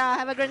Cassie Zhao.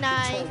 Have a good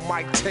night.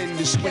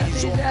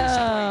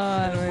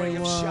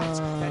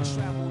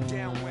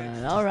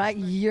 All right,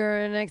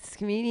 your next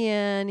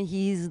comedian.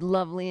 He's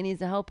lovely and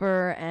he's a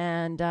helper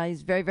and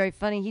he's very, very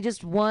funny. He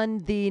just won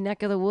the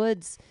Neck of the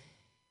Woods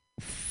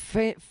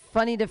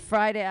Funny to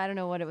Friday. I don't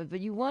know what it was,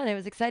 but you won. It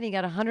was exciting.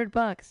 You got $100.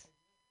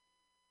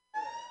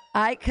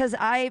 Because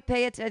I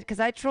pay it because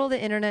I troll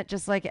the internet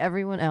just like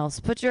everyone else.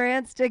 Put your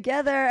hands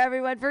together,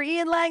 everyone, for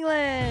Ian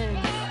Langland.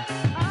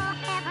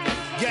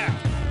 Yeah,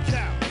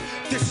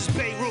 this is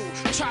Beirut.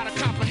 Try to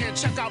comprehend.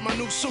 Check out my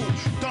new suit.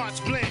 Darts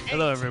blend.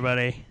 Hello,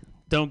 everybody.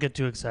 Don't get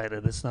too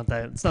excited. It's not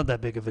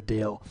that big of a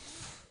deal.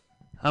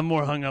 I'm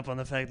more hung up on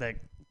the fact that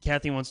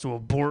Kathy wants to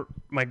abort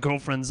my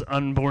girlfriend's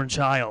unborn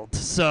child.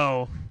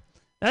 So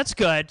that's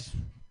good.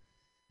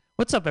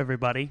 What's up,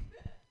 everybody?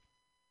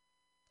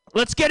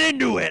 Let's get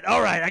into it.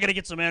 All right, I gotta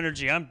get some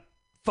energy. I'm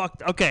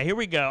fucked. Okay, here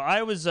we go.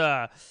 I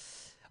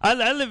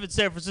live in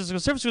San Francisco.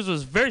 San Francisco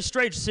is a very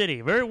strange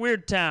city, very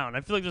weird town.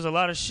 I feel like there's a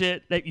lot of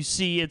shit that you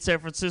see in San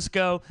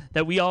Francisco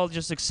that we all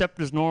just accept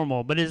as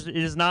normal, but it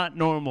is not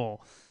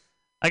normal.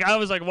 Like, I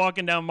was like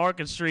walking down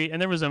Market Street, and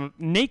there was a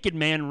naked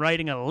man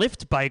riding a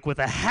lift bike with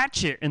a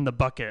hatchet in the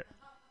bucket.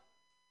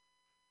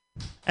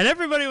 And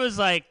everybody was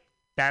like,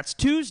 that's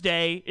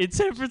Tuesday in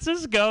San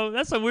Francisco.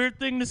 That's a weird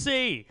thing to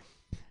see.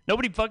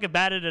 Nobody fucking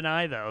batted an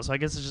eye, though, so I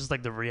guess it's just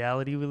like the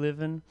reality we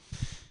live in.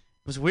 It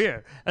was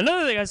weird.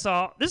 Another thing I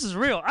saw, this is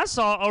real. I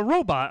saw a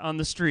robot on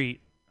the street.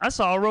 I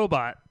saw a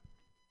robot.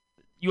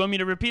 You want me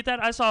to repeat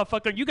that? I saw a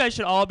fucking, you guys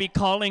should all be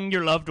calling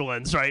your loved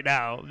ones right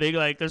now. They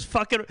like, there's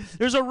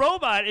a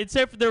robot.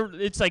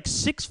 It's like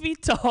 6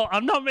 feet tall.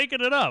 I'm not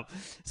making it up.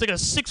 It's like a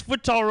 6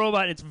 foot tall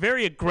robot. It's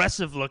very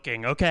aggressive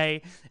looking,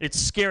 okay? It's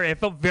scary. I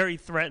felt very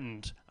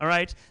threatened, all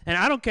right? And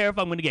I don't care if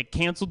I'm going to get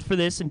canceled for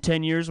this in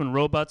 10 years when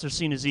robots are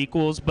seen as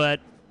equals,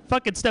 but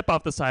fucking step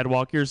off the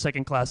sidewalk. You're a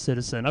second class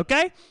citizen,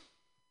 okay?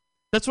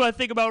 That's what I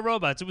think about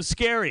robots. It was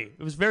scary.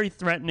 It was very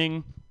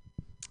threatening.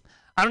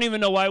 I don't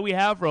even know why we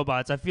have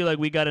robots. I feel like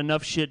we got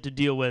enough shit to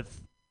deal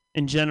with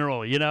in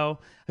general, you know?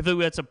 I feel like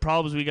we had some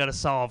problems we got to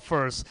solve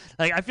first.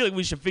 Like, I feel like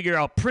we should figure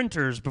out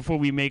printers before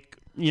we make,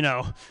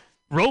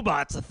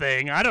 robots a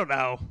thing. I don't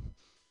know.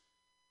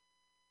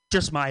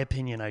 Just my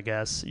opinion, I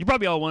guess. You're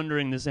probably all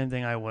wondering the same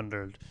thing I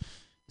wondered.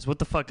 Is what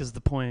the fuck is the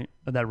point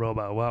of that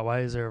robot? Why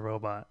is there a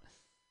robot?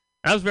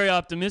 And I was very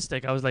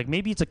optimistic. I was like,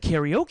 maybe it's a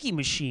karaoke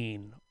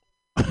machine.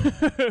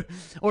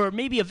 Or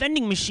maybe a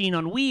vending machine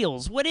on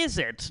wheels. What is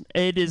it?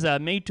 It is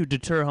made to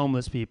deter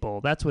homeless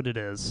people. That's what it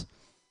is.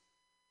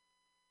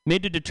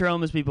 Made to deter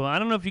homeless people. I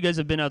don't know if you guys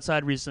have been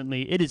outside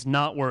recently. It is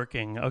not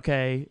working,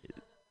 okay?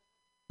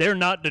 They're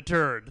not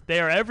deterred. They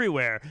are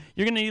everywhere.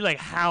 You're going to need like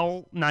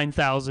HAL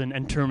 9000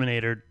 and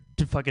Terminator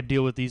to fucking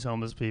deal with these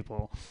homeless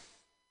people.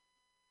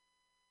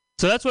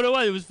 So that's what it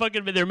was. It was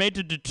fucking, they're made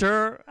to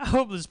deter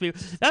homeless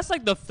people. That's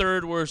like the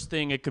third worst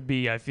thing it could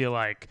be, I feel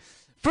like.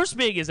 First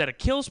being is that it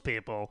kills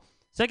people.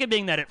 Second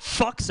being that it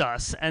fucks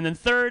us. And then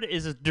third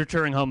is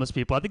deterring homeless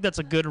people. I think that's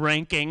a good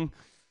ranking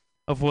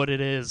of what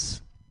it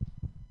is.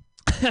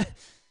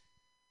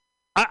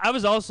 I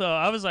was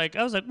like,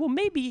 well,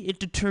 maybe it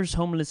deters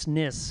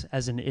homelessness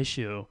as an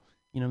issue.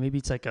 You know, maybe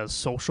it's like a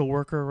social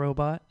worker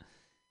robot.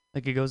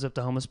 Like it goes up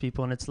to homeless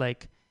people and it's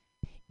like,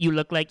 you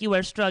look like you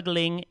are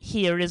struggling.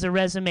 Here is a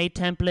resume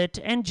template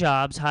and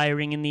jobs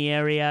hiring in the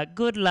area.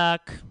 Good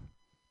luck.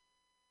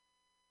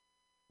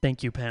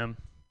 Thank you, Pam.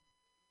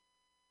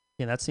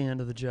 Yeah, that's the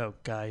end of the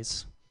joke,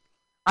 guys.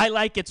 I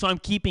like it, so I'm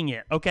keeping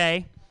it,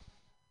 okay?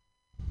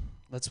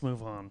 Let's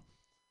move on.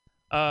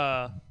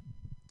 I'm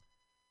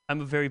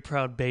a very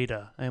proud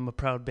beta. I am a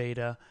proud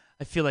beta.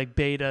 I feel like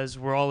betas,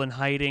 we're all in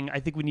hiding. I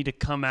think we need to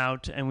come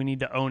out and we need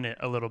to own it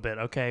a little bit,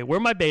 okay? Where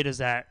are my betas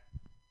at?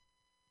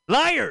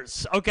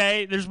 Liars,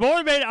 okay? There's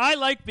more beta. I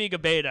like being a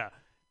beta.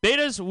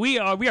 Betas, we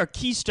are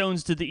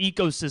keystones to the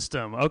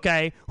ecosystem,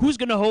 okay? Who's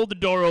going to hold the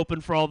door open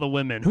for all the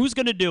women? Who's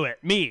going to do it?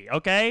 Me,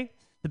 okay?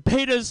 The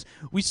betas,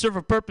 we serve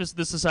a purpose in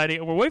this society,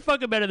 and we're way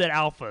fucking better than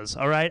alphas,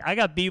 all right? I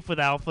got beef with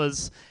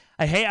alphas.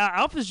 I hate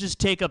alphas just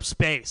take up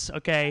space,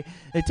 okay?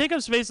 They take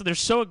up space and they're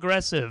so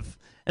aggressive.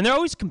 And they're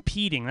always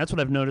competing. That's what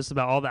I've noticed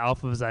about all the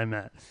alphas I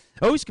met.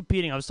 Always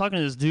competing. I was talking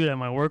to this dude at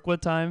my work one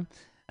time,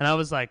 and I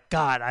was like,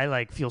 God, I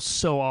like feel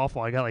so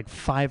awful. I got like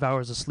 5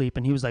 hours of sleep.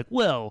 And he was like,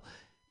 well,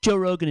 Joe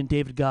Rogan and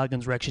David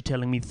Goggins were actually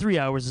telling me 3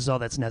 hours is all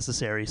that's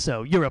necessary,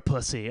 so you're a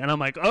pussy. And I'm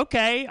like,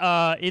 okay,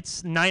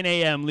 it's 9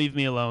 a.m. Leave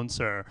me alone,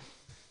 sir.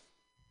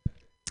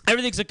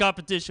 Everything's a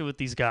competition with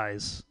these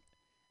guys.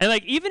 And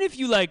like, even if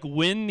you like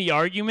win the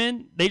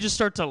argument, they just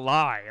start to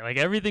lie. Like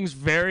everything's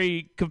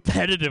very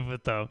competitive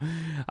with them.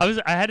 I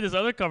had this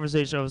other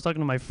conversation. I was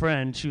talking to my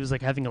friend. She was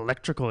like having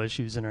electrical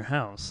issues in her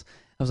house.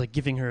 I was like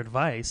giving her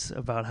advice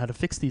about how to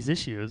fix these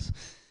issues.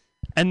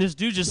 And this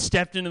dude just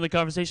stepped into the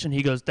conversation.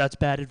 He goes, that's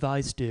bad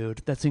advice,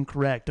 dude. That's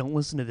incorrect. Don't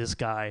listen to this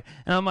guy.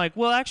 And I'm like,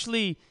 well,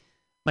 actually,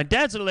 my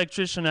dad's an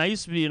electrician. I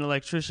used to be an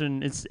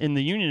electrician. It's in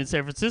the union in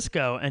San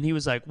Francisco. And he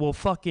was like, well,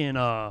 fucking,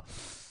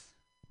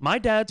 my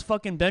dad's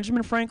fucking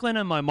Benjamin Franklin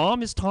and my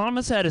mom is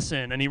Thomas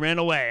Edison. And he ran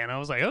away. And I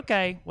was like,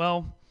 okay,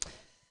 well,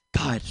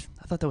 God,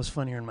 I thought that was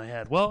funnier in my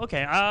head. Well,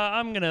 okay,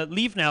 I'm going to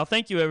leave now.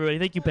 Thank you, everybody.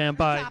 Thank you, Pam.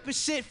 Bye.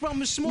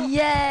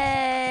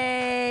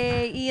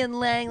 Yay! Ian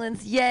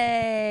Langlands,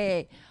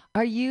 yay!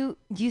 Do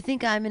you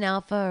think I'm an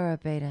alpha or a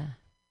beta?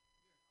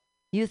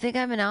 You think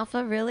I'm an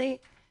alpha,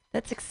 really?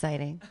 That's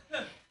exciting.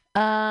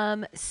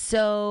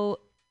 So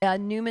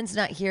Newman's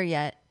not here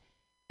yet,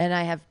 and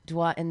I have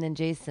Dwight and then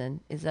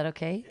Jason. Is that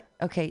okay?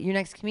 Okay, your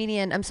next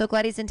comedian. I'm so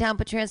glad he's in town.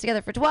 Put your hands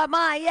together for Dwight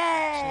Mai.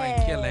 Yay!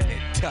 Like killing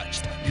it,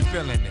 touched, you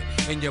feeling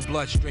it in your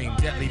bloodstream,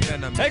 deadly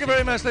venom. Thank you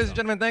very much, ladies and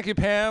gentlemen. Thank you,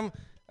 Pam.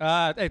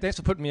 Hey, thanks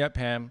for putting me up,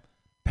 Pam.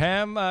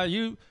 Pam,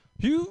 you're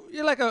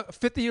like a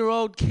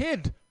 50-year-old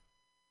kid.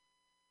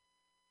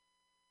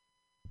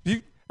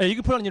 You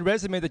can put on your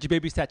resume that you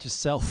babysat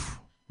yourself.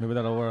 Maybe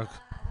that'll work.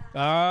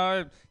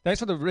 Thanks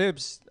for the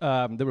ribs.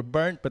 They were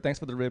burnt, but thanks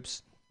for the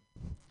ribs.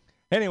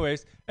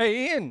 Anyways,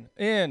 hey,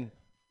 Ian,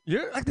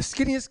 you're like the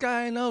skinniest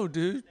guy I know,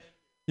 dude.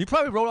 You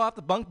probably rolled off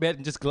the bunk bed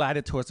and just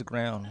glided towards the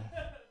ground.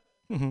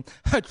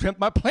 I dreamt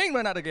my plane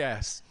ran out of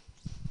gas.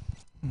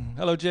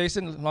 Hello,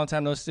 Jason. Long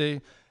time no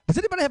see. Does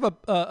anybody have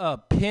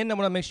a pin? I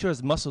want to make sure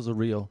his muscles are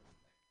real.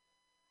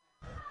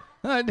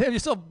 Damn, you're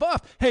so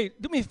buff. Hey,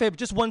 do me a favor,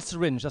 just one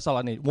syringe. That's all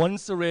I need. One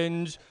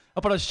syringe.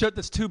 I'll put a shirt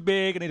that's too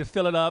big. I need to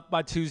fill it up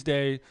by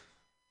Tuesday.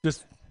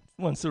 Just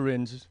one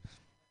syringe.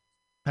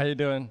 How you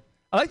doing?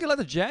 I like your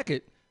leather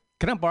jacket.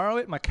 Can I borrow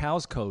it? My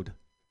cow's code.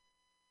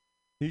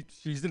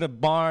 She's in a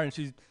barn.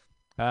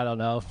 I don't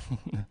know.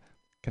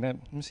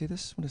 Let me see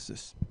this. What is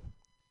this?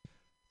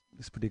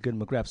 Looks pretty good. I'm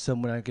going to grab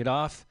some when I get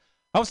off.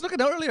 I was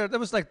looking earlier. There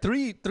was like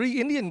three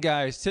Indian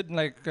guys sitting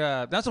like,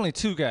 that's only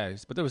two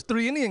guys, but there was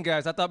 3 Indian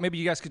guys. I thought maybe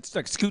you guys could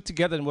like scoot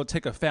together and we'll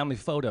take a family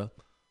photo.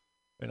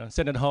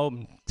 Send it home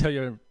and tell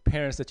your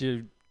parents that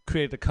you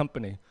created a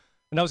company.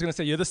 And I was going to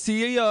say, you're the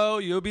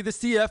CEO, you'll be the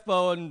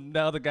CFO, and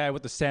the other guy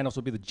with the sandals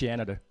will be the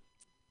janitor.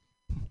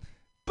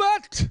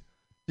 But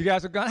you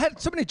guys are gone. I had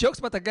so many jokes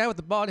about that guy with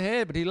the bald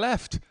head, but he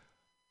left.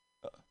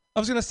 I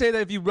was going to say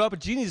that if you rub a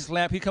genie's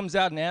lamp, he comes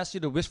out and asks you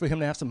to wish for him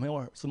to have some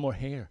more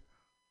hair.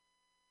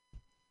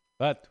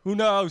 But who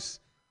knows?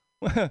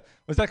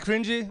 Was that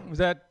cringy? Was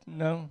that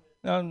no?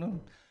 Well,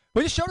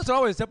 your shoulders are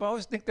always up. I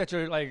always think that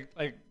you're like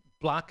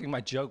blocking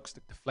my jokes,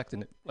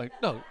 deflecting it. Like,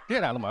 no,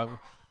 get out of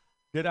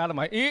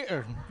my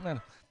ear. Well,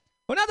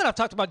 now that I've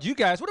talked about you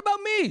guys, what about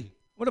me?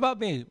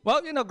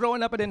 Well,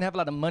 growing up, I didn't have a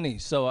lot of money,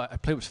 so I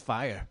played with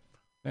fire.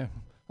 Yeah.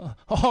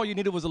 All you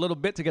needed was a little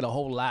bit to get a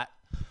whole lot.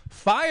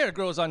 Fire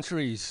grows on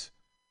trees.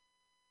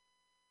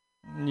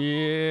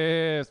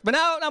 Yes. But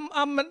now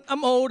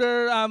I'm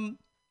older. I'm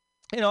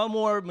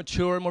more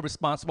mature, more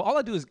responsible. All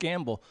I do is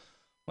gamble.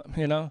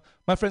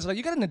 My friends are like,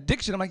 you got an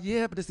addiction. I'm like,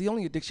 yeah, but it's the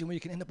only addiction where you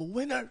can end up a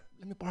winner.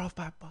 Let me borrow $5.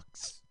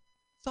 That's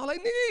all I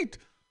need.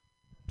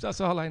 That's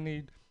all I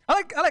need.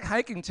 I like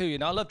hiking too.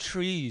 I love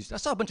trees. I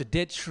saw a bunch of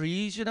dead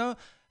trees. And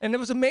it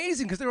was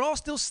amazing because they're all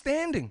still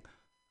standing.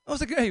 I was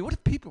like, hey, what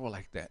if people were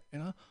like that?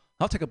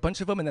 I'll take a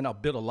bunch of them and then I'll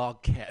build a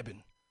log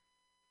cabin.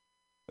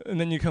 And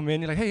then you come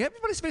in, you're like, hey,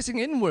 everybody's facing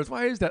inwards.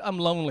 Why is that? I'm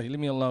lonely. Leave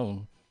me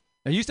alone.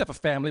 I used to have a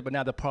family, but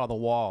now they're part of the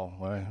wall.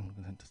 Right?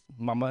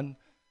 Mama. And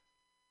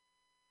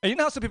you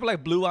know how some people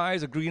like blue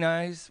eyes or green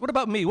eyes? What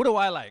about me? What do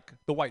I like?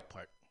 The white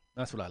part.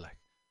 That's what I like.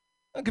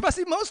 If I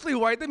see mostly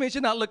white, that means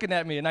you're not looking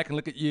at me and I can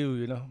look at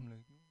you,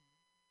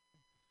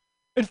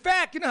 In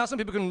fact, you know how some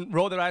people can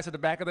roll their eyes to the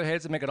back of their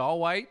heads and make it all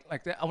white?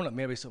 Like that? I want to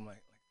marry someone like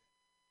that.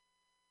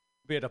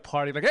 Be at a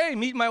party, like, hey,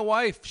 meet my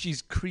wife.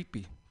 She's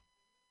creepy.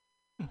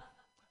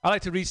 I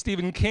like to read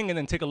Stephen King and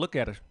then take a look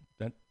at her.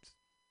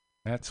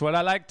 That's what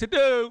I like to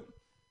do.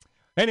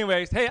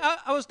 Anyways, hey,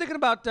 I was thinking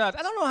about, I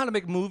don't know how to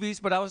make movies,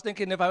 but I was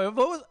thinking if I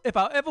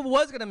ever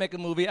was going to make a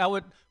movie, I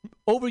would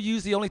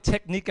overuse the only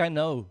technique I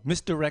know,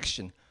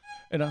 misdirection.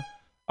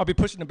 I'll be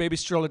pushing a baby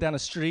stroller down the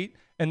street,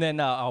 and then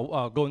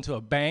I'll go into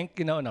a bank,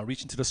 and I'll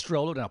reach into the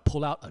stroller, and I'll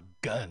pull out a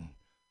gun.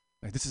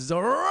 Like, this is a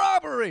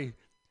robbery.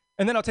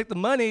 And then I'll take the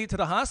money to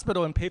the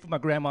hospital and pay for my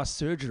grandma's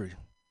surgery.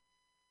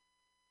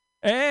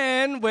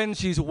 And when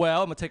she's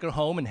well, I'm going to take her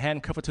home and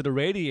handcuff her to the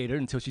radiator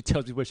until she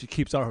tells me where she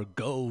keeps all her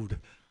gold.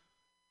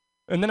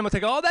 And then I'm going to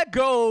take all that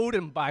gold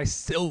and buy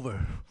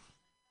silver.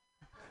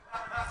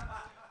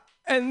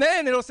 And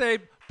then it'll say,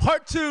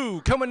 part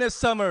 2, coming this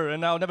summer,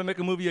 and I'll never make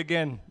a movie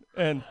again.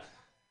 And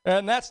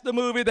that's the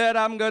movie that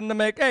I'm going to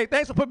make. Hey,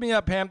 thanks for putting me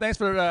up, Pam. Thanks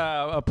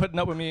for putting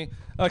up with me.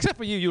 Except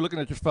for you looking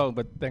at your phone,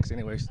 but thanks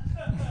anyways.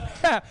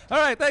 All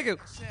right, thank you.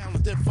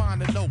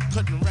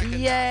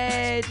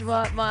 Yay,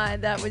 what mine.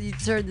 That when you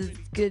turned this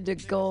good to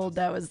gold,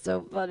 that was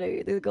so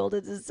funny. The gold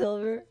into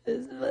silver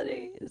is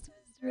funny. It's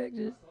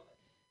misdirection.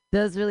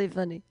 That was really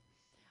funny.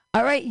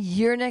 All right,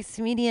 your next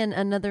comedian,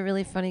 another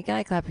really funny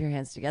guy. Clap your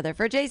hands together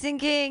for Jason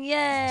King.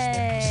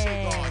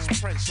 Yay!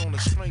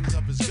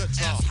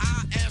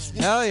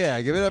 Hell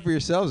yeah, give it up for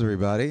yourselves,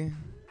 everybody.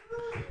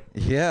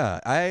 Yeah,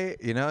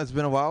 it's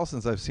been a while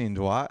since I've seen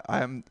Dwight.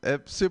 I'm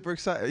super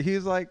excited.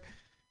 He's like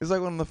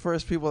one of the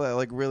first people that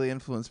like really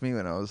influenced me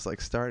when I was like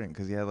starting,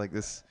 because he had like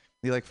this,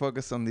 he like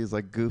focused on these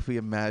like goofy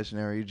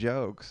imaginary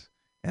jokes,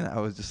 and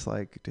I was just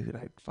like, dude,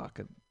 I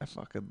fucking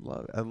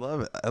love it. I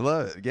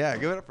love it. Yeah,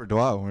 give it up for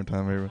Dwight one more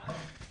time, everyone.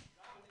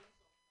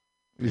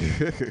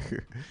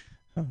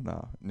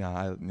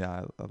 I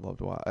love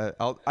Dwight.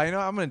 I know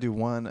I'm gonna do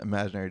one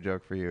imaginary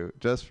joke for you,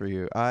 just for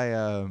you.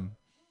 I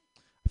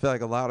feel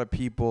like a lot of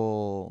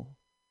people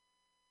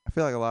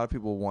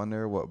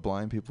wonder what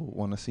blind people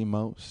want to see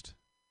most,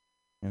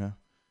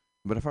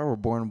 But if I were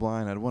born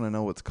blind, I'd want to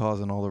know what's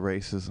causing all the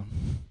racism.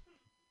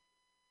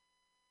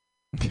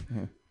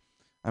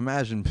 I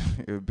imagine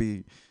it would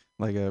be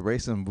like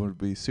racism would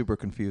be super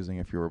confusing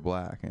if you were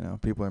black.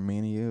 People are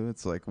mean to you.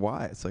 It's like,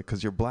 why? It's like,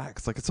 'cause you're black.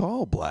 It's like, it's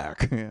all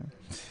black. Yeah.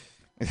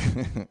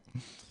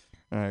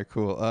 All right,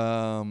 cool.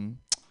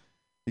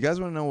 You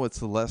guys want to know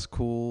what's less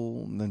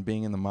cool than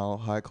being in the Mile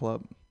High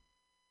Club?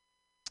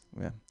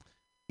 Yeah.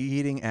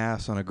 Eating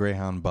ass on a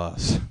Greyhound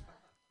bus.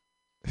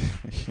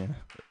 Yeah.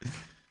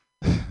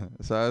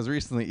 So I was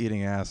recently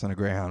eating ass on a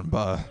Greyhound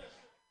bus.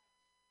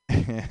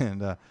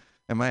 And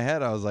in my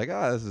head, I was like,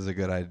 this is a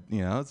good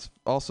idea. It's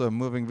also a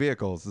moving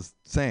vehicle. It's the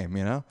same,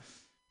 But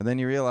then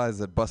you realize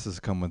that buses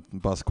come with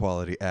bus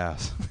quality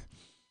ass.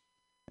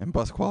 And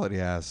bus quality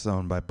ass is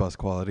owned by bus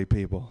quality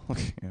people.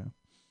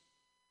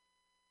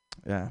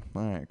 Yeah.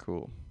 All right,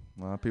 cool.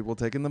 A lot of people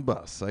taking the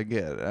bus. I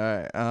get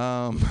it.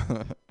 All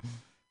right.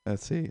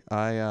 Let's see.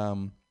 I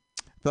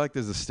feel like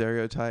there's a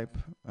stereotype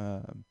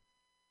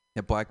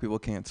that black people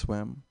can't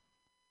swim.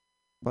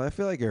 But I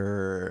feel like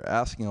you're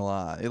asking a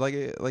lot. Like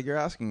you're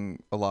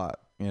asking a lot,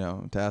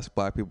 to ask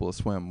black people to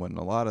swim when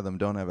a lot of them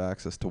don't have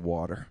access to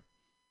water.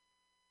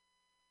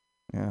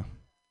 Yeah.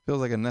 Feels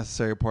like a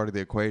necessary part of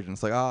the equation.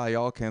 It's like,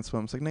 y'all can't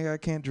swim. It's like, nigga, I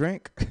can't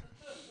drink.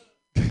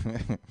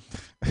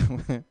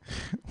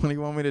 What do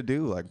you want me to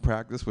do? Like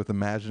practice with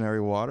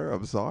imaginary water?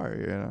 I'm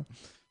sorry,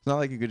 It's not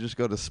like you could just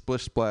go to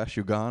Splish Splash,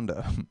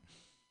 Uganda.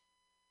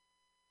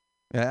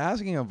 Yeah,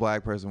 asking a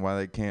black person why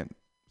they can't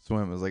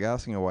swim is like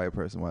asking a white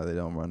person why they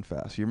don't run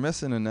fast. You're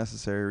missing a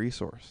necessary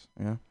resource,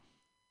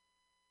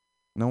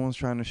 No one's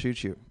trying to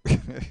shoot you.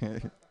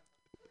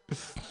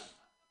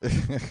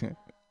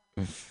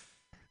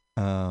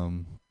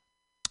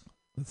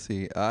 Let's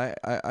see.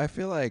 I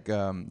feel like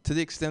to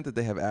the extent that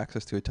they have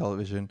access to a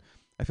television,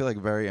 I feel like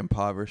very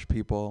impoverished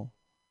people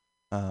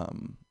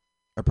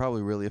are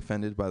probably really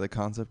offended by the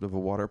concept of a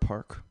water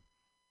park.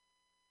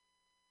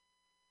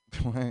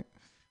 Right?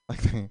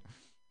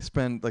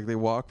 Like they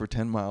walk for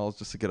 10 miles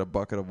just to get a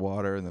bucket of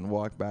water and then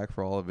walk back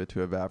for all of it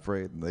to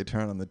evaporate, and they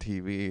turn on the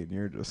TV and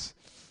you're just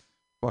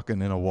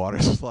fucking in a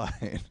water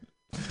slide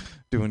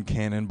doing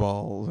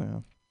cannonballs,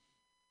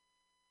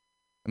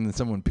 and then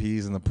someone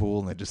pees in the pool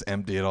and they just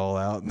empty it all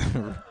out and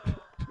then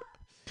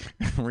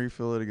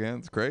refill it again.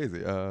 It's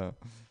crazy. I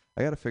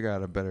got to figure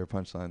out a better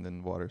punchline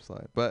than water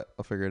slide, but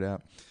I'll figure it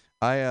out.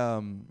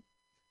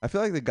 I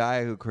feel like the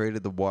guy who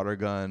created the water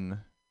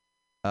gun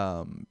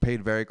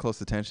paid very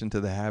close attention to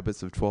the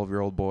habits of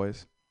 12-year-old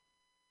boys.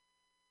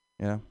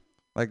 Yeah,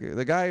 like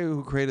the guy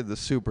who created the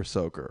super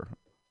soaker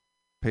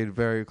paid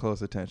very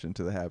close attention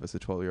to the habits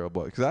of 12-year-old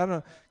boys. Because I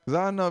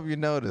don't know if you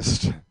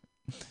noticed,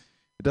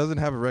 it doesn't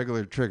have a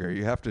regular trigger.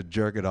 You have to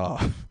jerk it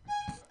off.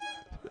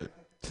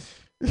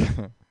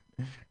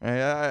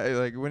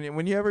 Like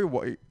whenever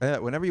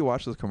you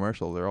watch those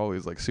commercials, they're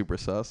always like super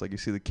sus. Like you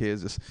see the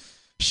kids just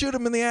shoot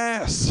him in the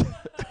ass.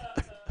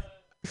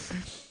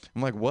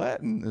 I'm like,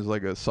 what? And there's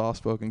like a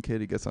soft-spoken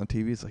kid. He gets on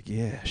TV. He's like,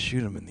 yeah,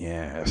 shoot him in the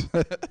ass.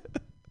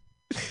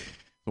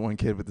 The one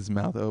kid with his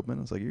mouth open.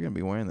 I was like, you're gonna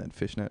be wearing that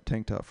fishnet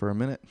tank top for a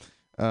minute.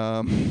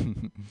 Let's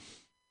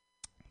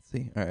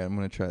see. All right, I'm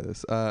gonna try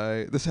this.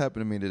 This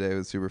happened to me today. It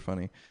was super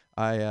funny.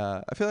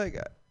 I feel like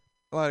a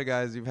lot of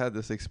guys, you've had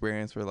this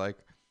experience where like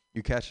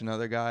you catch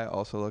another guy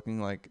also looking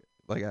like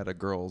at a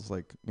girl's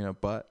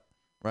butt,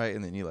 right?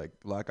 And then you like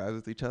lock eyes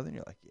with each other, and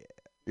you're like,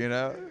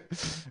 yeah,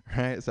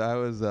 right? So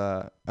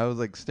I was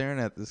like staring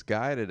at this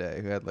guy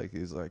today who had like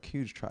these like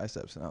huge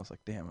triceps, and I was like,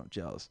 damn, I'm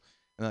jealous.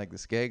 And like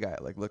this gay guy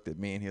like looked at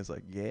me and he was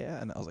like,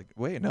 yeah, and I was like,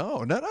 wait, no,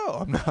 I'm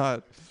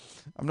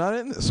not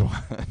in this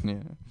one.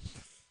 Yeah.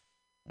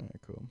 All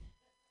right, cool.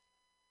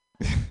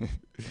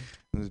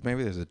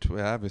 Maybe there's a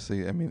twist.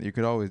 Obviously, I mean, you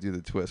could always do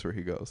the twist where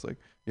he goes like,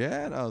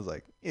 yeah, and I was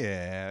like,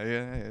 yeah.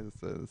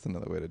 It's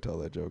another way to tell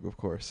that joke, of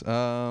course.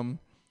 How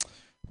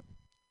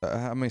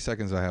many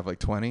seconds do I have? Like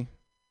 20?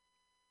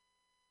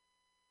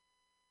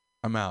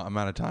 I'm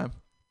out of time.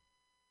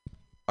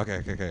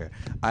 Okay.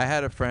 I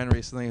had a friend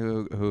recently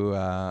who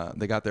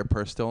they got their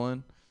purse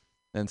stolen,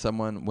 and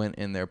someone went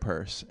in their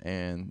purse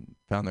and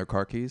found their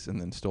car keys and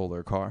then stole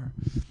their car.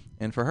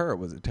 And for her, it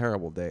was a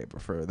terrible day,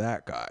 but for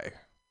that guy,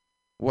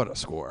 what a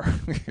score.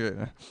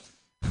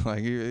 Like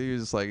he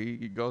just like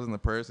he goes in the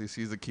purse, he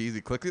sees the keys,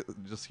 he clicks it,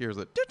 just hears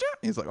it.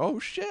 He's like, oh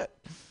shit.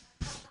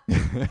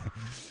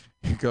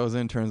 He goes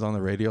in, turns on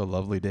the radio,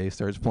 Lovely Day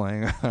starts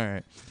playing. All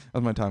right,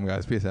 that's my time,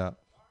 guys. Peace out.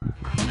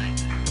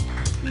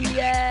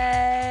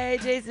 Yay,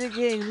 Jason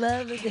King,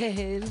 lovely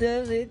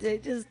day,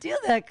 just steal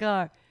that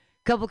car.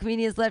 Couple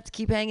comedians left,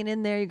 keep hanging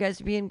in there. You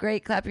guys are being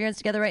great. Clap your hands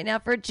together right now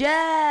for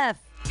Jeff.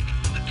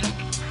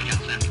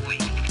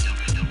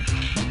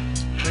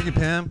 Thank you,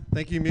 Pam.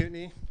 Thank you,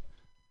 Mutiny.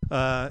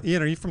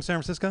 Ian, are you from San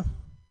Francisco?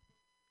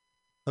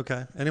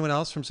 Okay. Anyone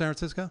else from San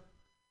Francisco?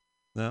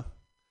 No?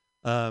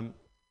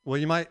 Well,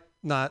 you might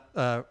not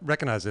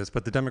recognize this,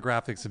 but the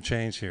demographics have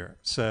changed here.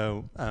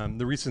 So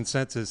the recent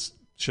census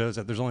shows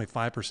that there's only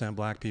 5%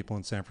 black people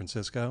in San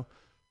Francisco,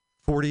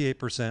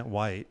 48%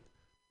 white,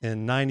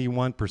 and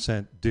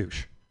 91%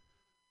 douche.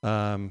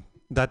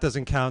 That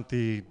doesn't count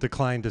the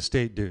decline to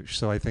state douche,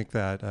 so I think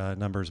that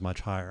number is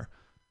much higher.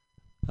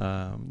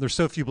 There's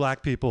so few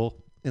black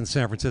people in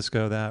San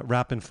Francisco that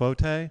Rappin'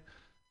 Fote,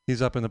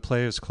 he's up in the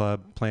Players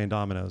Club playing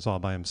dominoes all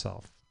by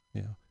himself,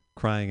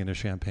 crying in a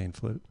champagne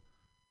flute.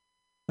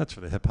 That's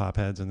for the hip-hop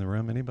heads in the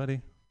room.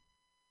 Anybody?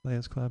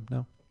 Players Club?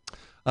 No?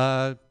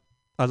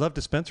 I love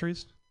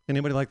dispensaries.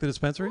 Anybody like the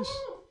dispensaries?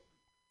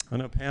 I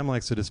know Pam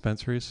likes the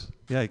dispensaries.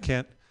 Yeah, you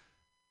can't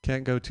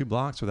go 2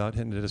 blocks without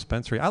hitting a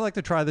dispensary. I like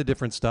to try the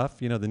different stuff,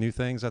 the new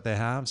things that they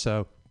have.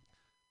 So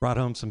brought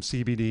home some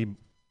CBD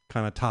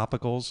kind of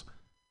topicals,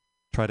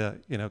 try to,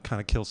 kind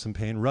of kill some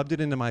pain, rubbed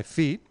it into my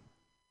feet.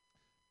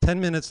 10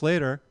 minutes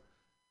later,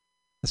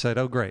 I said,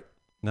 oh, great.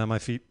 Now my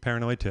feet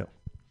paranoid too.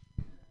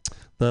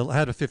 I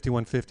had a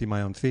 5150,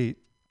 my own feet.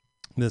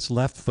 This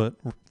left foot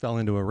fell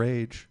into a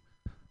rage.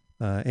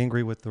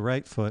 Angry with the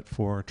right foot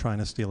for trying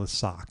to steal his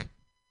sock.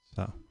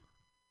 So,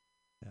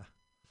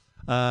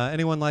 yeah.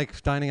 Anyone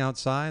like dining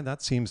outside?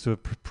 That seems to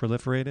have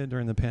proliferated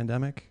during the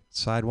pandemic.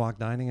 Sidewalk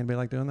dining, anybody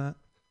like doing that?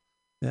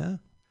 Yeah?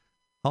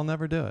 I'll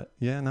never do it.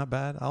 Yeah, not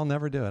bad. I'll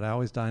never do it. I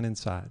always dine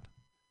inside.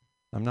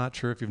 I'm not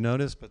sure if you've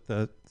noticed, but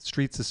the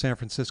streets of San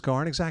Francisco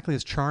aren't exactly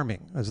as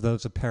charming as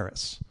those of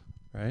Paris,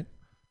 right?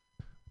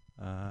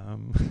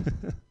 All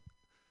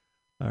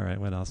right,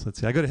 what else? Let's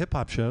see. I go to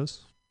hip-hop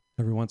shows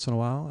every once in a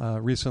while.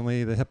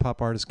 Recently, the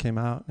hip-hop artist came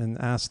out and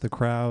asked the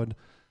crowd,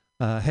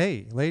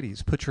 hey,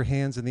 ladies, put your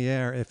hands in the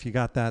air if you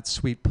got that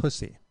sweet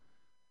pussy,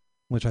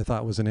 which I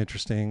thought was an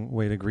interesting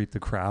way to greet the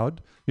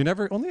crowd.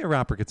 Only a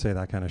rapper could say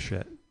that kind of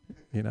shit.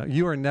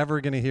 You are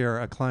never going to hear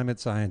a climate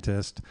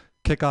scientist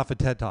kick off a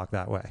TED Talk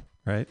that way,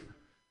 right?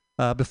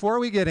 Before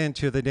we get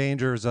into the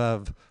dangers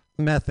of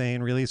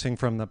methane releasing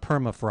from the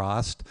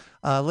permafrost,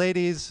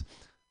 ladies,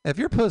 if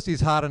your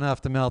pussy's hot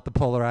enough to melt the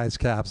polar ice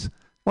caps,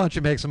 why don't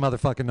you make some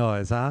motherfucking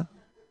noise, huh?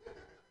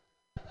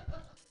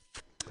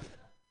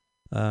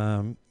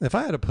 If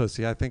I had a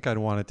pussy, I think I'd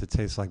want it to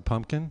taste like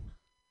pumpkin,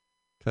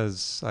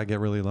 because I get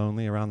really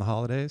lonely around the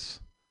holidays.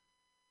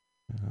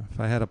 If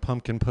I had a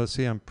pumpkin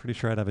pussy, I'm pretty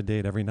sure I'd have a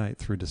date every night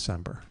through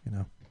December,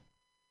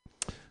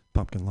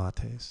 Pumpkin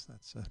lattes,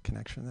 that's a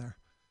connection there.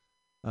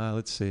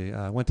 Let's see.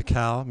 I went to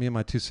Cal. Me and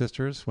my two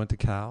sisters went to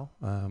Cal.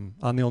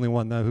 I'm the only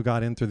one, though, who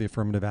got in through the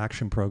affirmative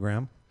action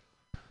program.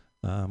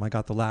 I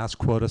got the last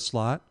quota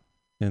slot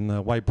in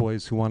the white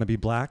boys who want to be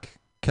black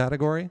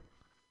category.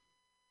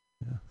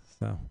 Yeah,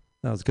 so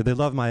that was good. They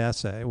loved my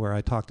essay where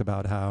I talked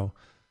about how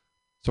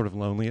sort of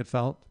lonely it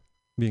felt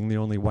being the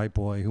only white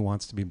boy who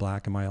wants to be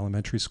black in my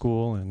elementary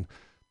school, and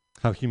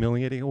how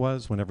humiliating it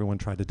was when everyone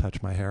tried to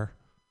touch my hair.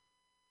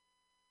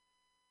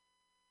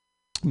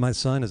 My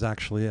son is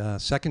actually a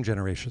second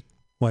generation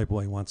white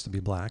boy who wants to be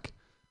black.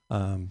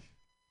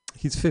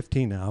 He's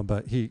 15 now,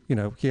 but he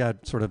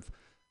had sort of,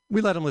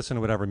 we let him listen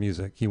to whatever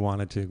music he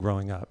wanted to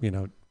growing up,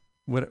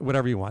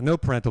 whatever you want. No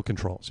parental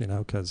controls,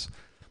 because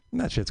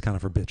that shit's kind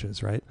of for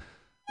bitches, right?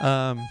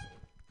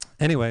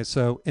 Anyway,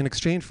 so in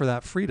exchange for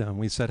that freedom,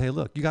 we said, hey,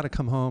 look, you got to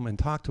come home and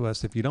talk to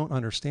us. If you don't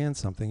understand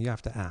something, you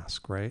have to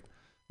ask, right?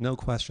 No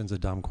question's a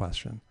dumb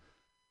question.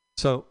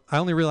 So I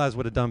only realized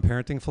what a dumb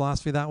parenting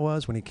philosophy that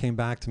was when he came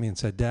back to me and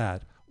said,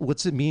 Dad,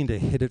 what's it mean to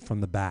hit it from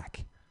the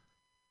back?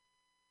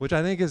 Which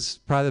I think is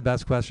probably the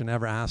best question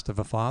ever asked of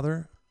a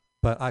father.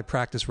 But I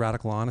practice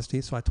radical honesty,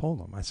 so I told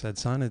him. I said,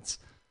 son, it's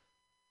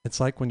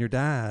like when your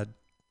dad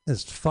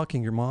is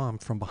fucking your mom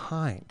from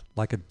behind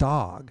like a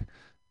dog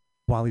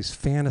while he's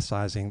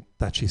fantasizing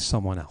that she's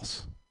someone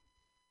else.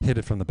 Hit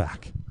it from the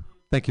back.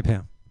 Thank you,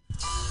 Pam.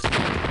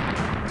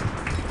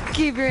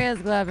 Keep your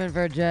hands clapping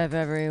for Jeff,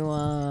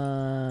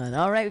 everyone.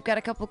 All right, we've got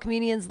a couple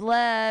comedians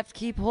left.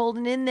 Keep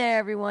holding in there,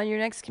 everyone. Your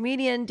next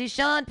comedian,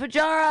 Dishant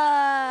Pujara.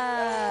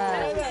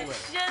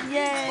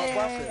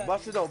 Yay.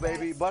 Bust it, though,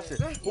 baby. Bust it.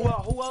 Who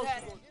else?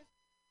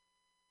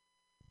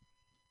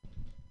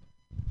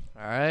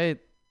 All right.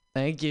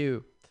 Thank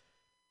you.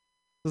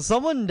 So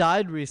someone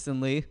died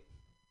recently.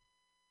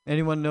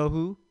 Anyone know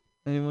who?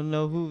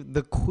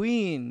 The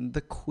Queen.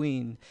 The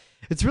Queen.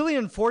 It's really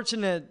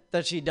unfortunate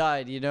that she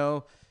died,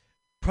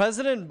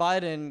 President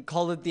Biden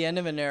called it the end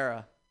of an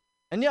era.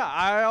 And yeah,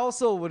 I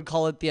also would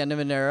call it the end of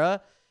an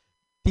era.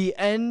 The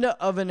end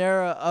of an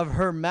era of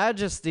Her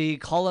Majesty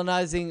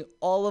colonizing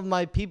all of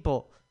my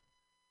people.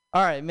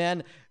 All right,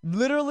 man.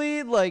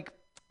 Literally,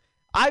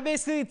 I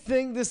basically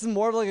think this is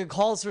more of like a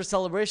calls for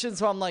celebration.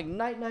 So I'm like,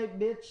 night, night,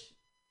 bitch.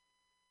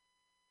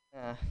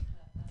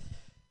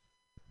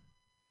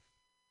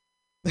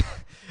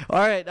 All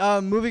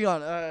right, moving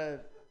on.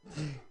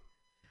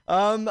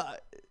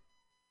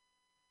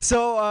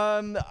 So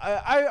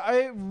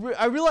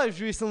I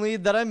realized recently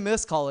that I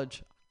miss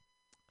college.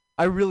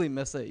 I really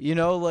miss it.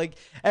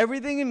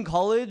 Everything in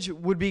college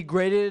would be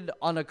graded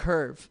on a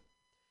curve.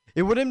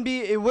 It wouldn't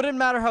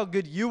matter how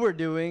good you were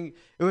doing.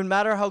 It would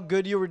matter how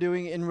good you were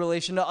doing in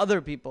relation to other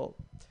people.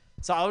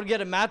 So I would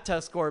get a math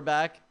test score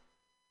back,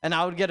 and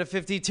I would get a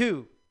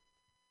 52.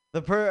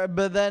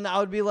 But then I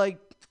would be like,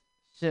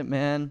 shit,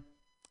 man,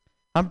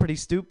 I'm pretty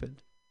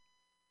stupid.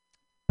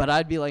 But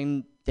I'd be like,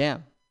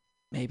 damn,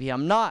 maybe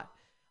I'm not.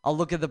 I'll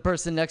look at the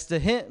person next to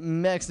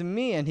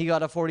me, and he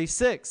got a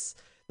 46.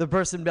 The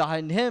person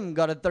behind him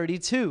got a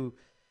 32.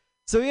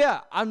 So yeah,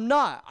 I'm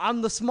not.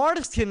 I'm the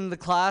smartest kid in the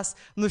class.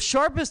 I'm the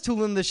sharpest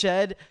tool in the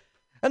shed.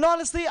 And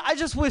honestly, I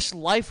just wish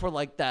life were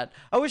like that.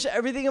 I wish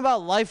everything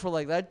about life were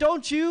like that.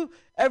 Don't you?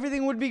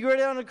 Everything would be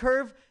graded on a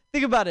curve.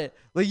 Think about it.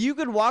 Like, you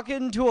could walk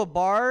into a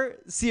bar,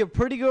 see a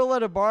pretty girl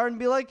at a bar, and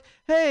be like,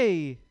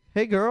 hey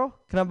girl,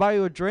 can I buy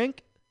you a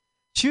drink?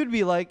 She would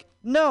be like,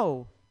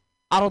 no,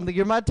 I don't think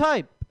you're my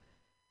type.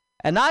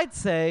 And I'd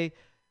say,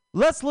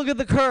 let's look at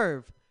the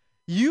curve.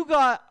 You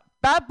got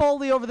Fat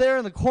Baldy over there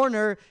in the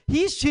corner.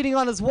 He's cheating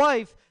on his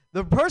wife.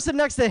 The person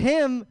next to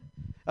him,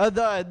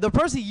 the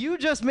person you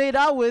just made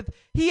out with,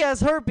 he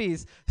has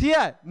herpes. So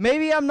yeah,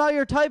 maybe I'm not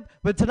your type,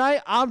 but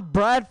tonight I'm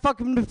Brad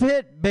fucking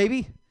Pitt,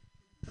 baby.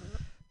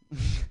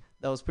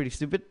 That was pretty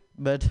stupid,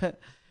 but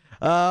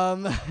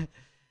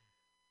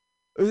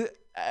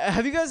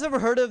have you guys ever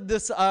heard of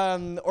this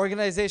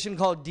organization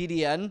called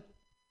DDN?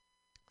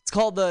 It's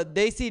called the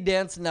Desi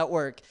Dance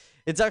Network.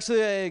 It's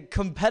actually a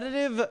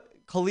competitive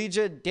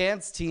collegiate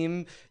dance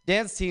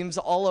teams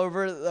all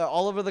over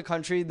the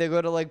country. They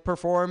go to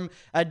perform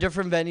at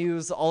different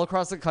venues all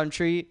across the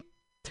country.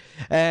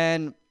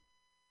 And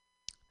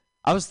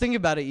I was thinking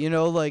about it,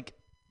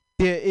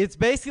 it's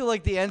basically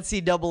like the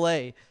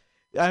NCAA.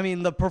 I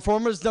mean, the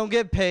performers don't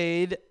get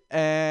paid,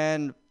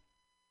 and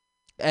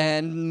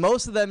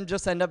most of them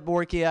just end up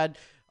working at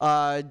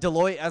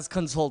Deloitte as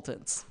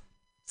consultants.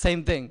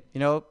 Same thing,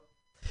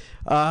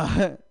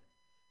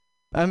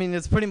 I mean,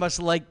 it's pretty much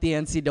like the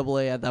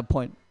NCAA at that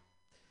point.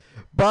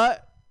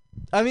 But,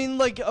 I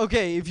mean,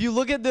 okay, if you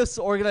look at this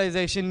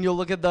organization, you'll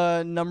look at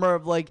the number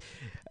of,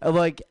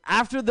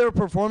 after their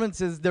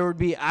performances, there would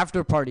be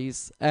after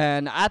parties.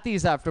 And at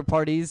these after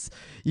parties,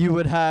 you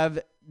would have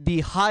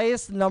the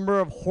highest number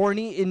of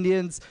horny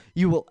Indians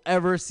you will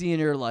ever see in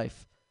your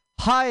life.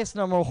 Highest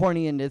number of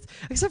horny Indians.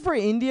 Except for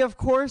India, of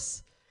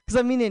course. Because,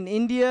 I mean, in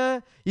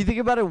India, you think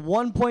about it,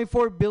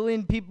 1.4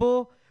 billion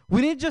people.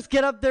 We need to just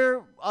get up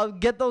there,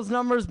 get those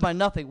numbers by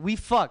nothing. We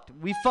fucked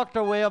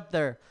our way up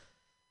there.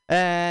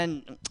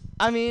 And,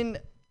 I mean,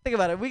 think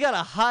about it. We got a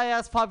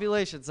high-ass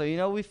population,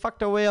 so, we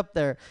fucked our way up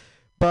there.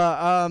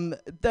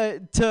 But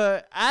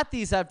at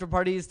these after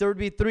parties, there would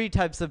be 3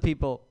 types of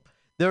people.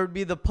 There would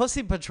be the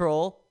pussy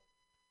patrol.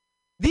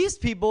 These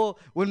people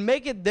would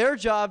make it their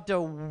job to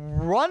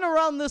run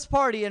around this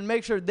party and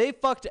make sure they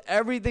fucked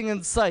everything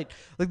in sight.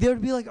 Like they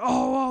would be like,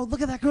 "Oh,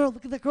 look at that girl!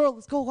 Look at that girl!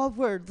 Let's go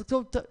upward! Let's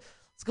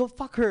go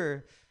fuck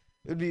her."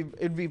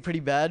 It'd be pretty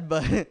bad,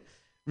 but it'd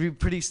be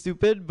pretty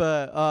stupid.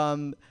 But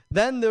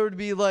then there would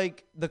be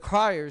like the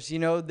criers. You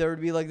know, there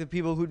would be like the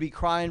people who'd be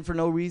crying for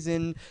no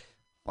reason,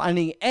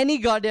 finding any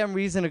goddamn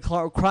reason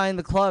to cry in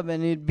the club,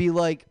 and it'd be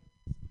like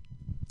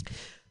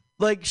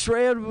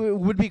Shreya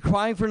would be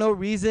crying for no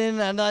reason,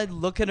 and I'd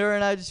look at her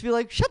and I'd just be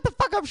like, "Shut the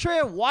fuck up,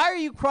 Shreya. Why are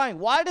you crying?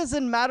 Why does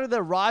it matter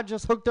that Rod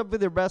just hooked up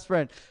with your best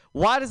friend?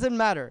 Why does it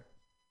matter?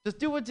 Just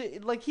do what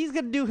he's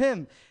gonna do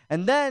him."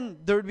 And then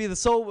there would be the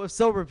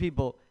sober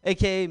people,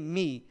 aka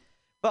me.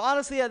 But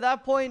honestly, at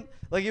that point,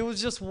 like it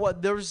was just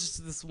there was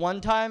just this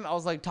one time I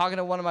was like talking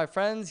to one of my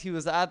friends. He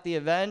was at the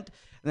event,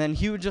 and then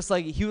he was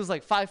like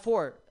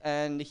 5'4",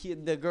 and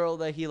the girl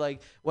that he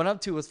like went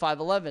up to was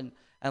 5'11".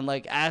 And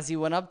like as he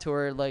went up to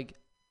her, like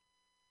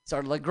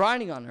started like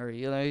grinding on her,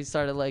 you know, he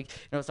started like,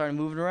 you know, started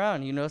moving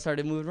around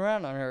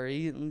on her.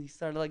 He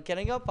started like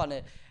getting up on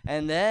it.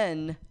 And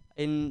then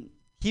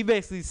he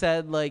basically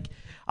said like,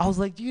 I was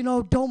like, you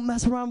know, don't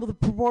mess around with the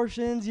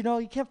proportions, you know,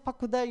 you can't fuck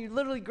with that. You're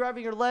literally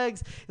grabbing her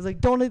legs. He's like,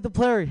 don't hate the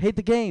player, hate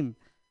the game.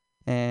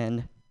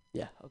 And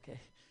yeah, okay.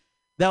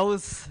 That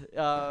was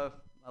my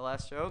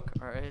last joke.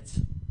 All right.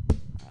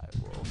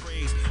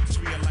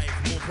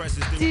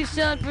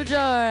 T-Sean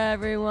Fajar,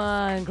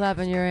 everyone.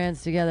 Clapping your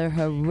hands together.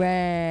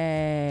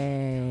 Hooray.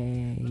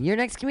 Your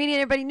next comedian,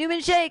 everybody.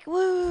 Newman Shake.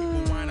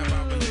 Woo.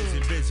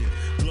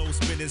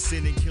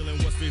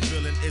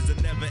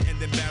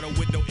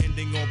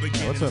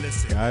 What's up,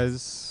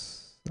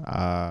 guys?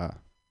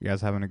 You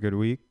guys having a good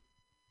week?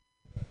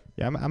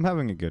 Yeah, I'm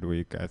having a good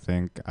week, I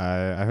think.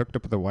 I hooked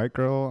up with a white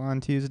girl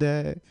on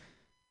Tuesday,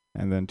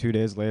 and then 2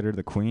 days later,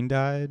 the queen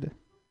died.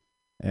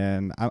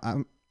 And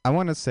I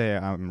want to say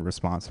I'm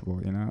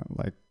responsible, you know?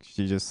 Like,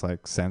 she just,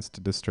 like, sensed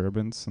a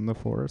disturbance in the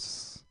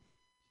force.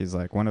 She's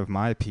like, one of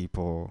my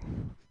people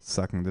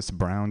sucking this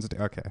Brown's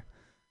okay.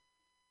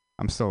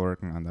 I'm still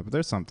working on that, but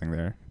there's something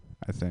there,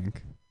 I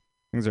think.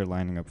 Things are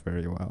lining up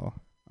very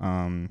well.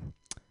 I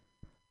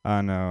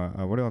don't know.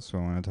 What else do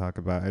I want to talk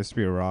about? I used to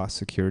be a raw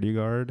security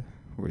guard,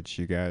 which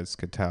you guys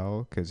could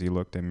tell because you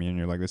looked at me and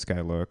you're like, this guy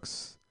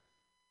looks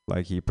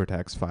like he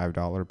protects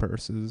 $5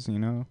 purses, you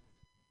know?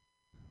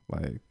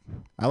 Like,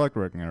 I liked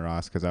working at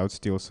Ross because I would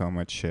steal so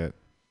much shit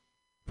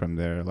from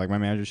there. Like, my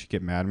manager, she'd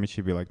get mad at me.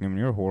 She'd be like, Newman,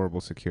 you're a horrible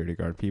security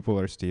guard. People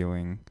are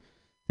stealing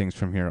things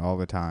from here all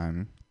the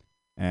time.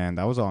 And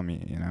that was all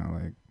me, you know?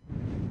 Like,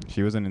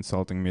 she wasn't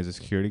insulting me as a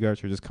security guard.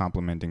 She was just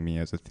complimenting me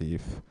as a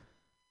thief.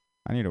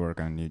 I need to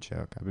work on a new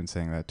joke. I've been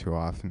saying that too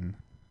often.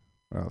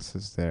 What else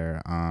is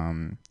there?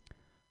 I'm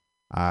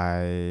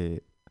trying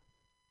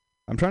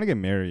to get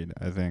married,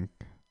 I think.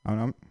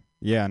 I've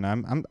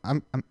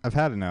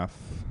had enough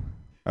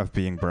of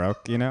being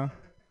broke, you know?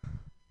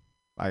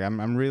 Like I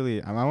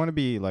want to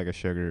be like a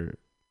sugar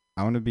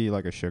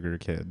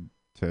kid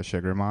to a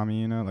sugar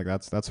mommy, you know? Like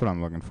that's what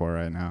I'm looking for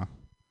right now.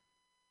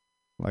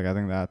 Like I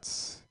think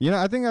that's, you know,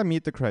 I think I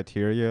meet the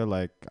criteria.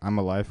 Like I'm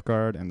a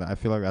lifeguard and I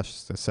feel like that's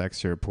just a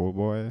sexier pool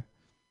boy.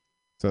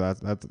 So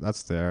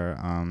that's there.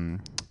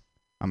 I'm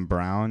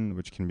brown,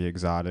 which can be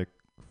exotic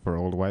for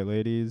old white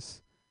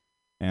ladies.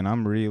 And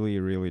I'm really,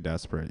 really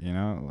desperate, you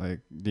know? Like,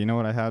 do you know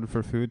what I had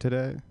for food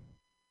today?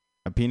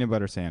 A peanut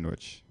butter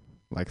sandwich,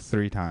 like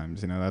 3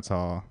 times, you know, that's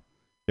all.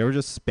 You ever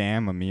just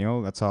spam a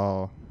meal? That's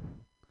all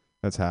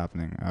that's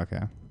happening.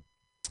 Okay.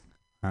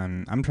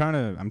 I'm trying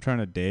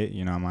to date,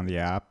 you know, I'm on the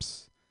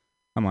apps.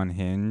 I'm on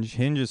Hinge.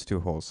 Hinge is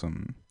too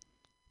wholesome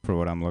for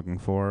what I'm looking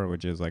for,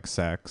 which is like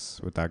sex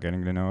without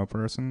getting to know a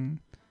person.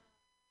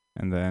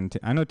 And then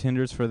I know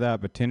Tinder's for that,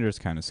 but Tinder's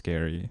kind of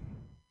scary.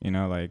 You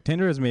know, like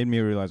Tinder has made me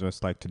realize what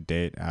it's like to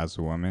date as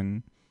a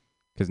woman.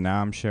 Because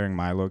now I'm sharing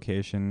my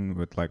location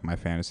with like my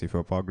fantasy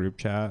football group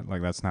chat.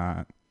 Like it's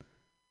not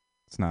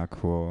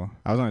cool.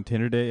 I was on a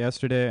Tinder date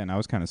yesterday and I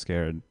was kind of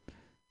scared.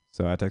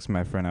 So I texted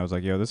my friend. I was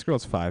like, yo, this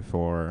girl's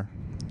 5'4",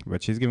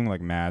 but she's giving like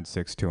mad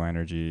 6'2"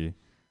 energy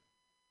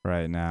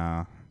right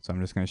now. So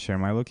I'm just going to share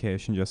my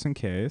location just in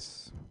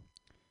case.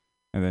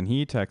 And then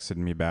he texted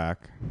me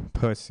back,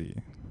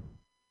 pussy.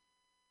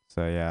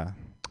 So yeah,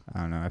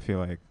 I don't know. I feel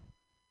like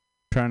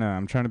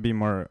I'm trying to be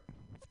more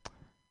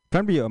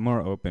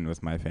open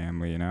with my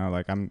family, you know?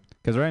 Like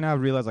because right now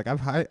I've realized like I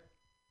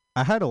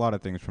hide a lot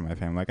of things from my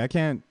family. Like I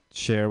can't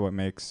share what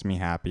makes me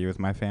happy with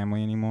my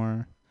family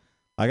anymore.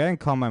 Like I can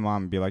call my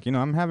mom and be like, you know,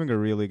 I'm having a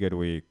really good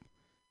week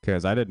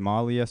because I did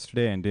Molly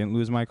yesterday and didn't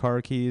lose my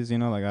car keys, you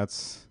know? Like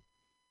that's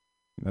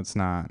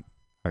not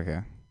okay.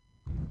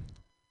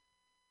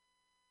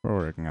 We're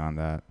working on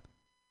that.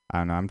 I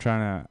don't know. I'm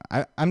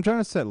trying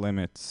to set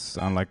limits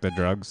on like the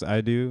drugs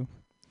I do.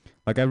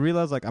 Like I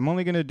realize like I'm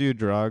only gonna do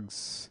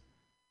drugs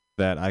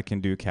that I can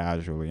do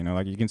casually. You know,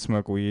 like you can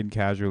smoke weed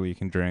casually, you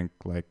can drink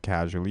like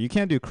casually. You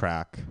can't do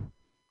crack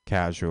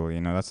casually.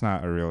 You know, that's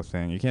not a real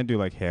thing. You can't do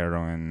like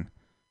heroin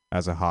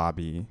as a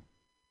hobby.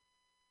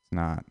 It's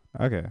not.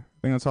 Okay.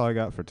 I think that's all I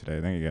got for today.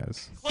 Thank you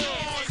guys.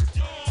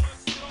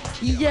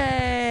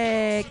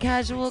 Yay!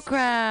 Casual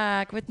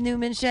crack with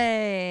Newman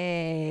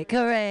Shake.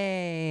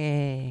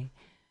 Hooray!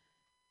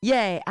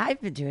 Yay!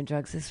 I've been doing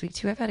drugs this week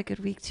too. I've had a good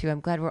week too.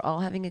 I'm glad we're all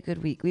having a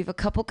good week. We have a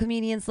couple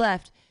comedians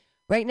left.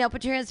 Right now,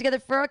 put your hands together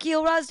for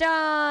Akil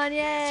Razdan.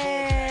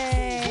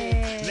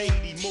 Yay!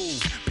 Lady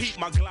move, peep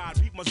my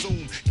glide, peep my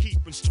zoom,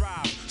 keep and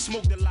strive,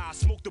 smoke the lie,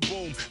 smoke the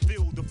boom,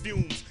 feel the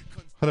fumes.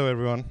 Hello,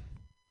 everyone.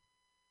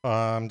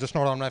 I'm just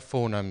not on my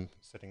phone. I'm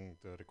setting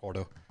the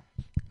recorder.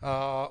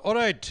 All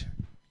right.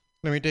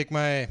 Let me take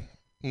my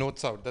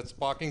notes out. That's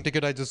parking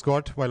ticket I just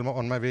got while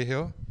on my way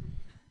here.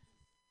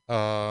 These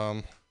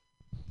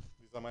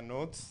are my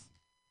notes.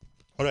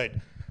 All right.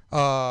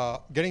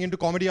 Getting into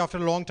comedy after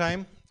a long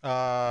time.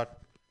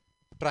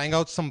 Trying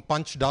out some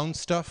punch down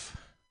stuff.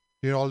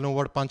 You all know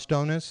what punch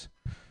down is?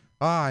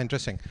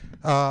 Interesting.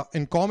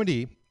 In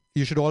comedy,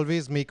 you should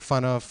always make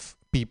fun of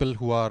people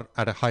who are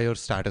at a higher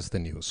status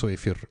than you. So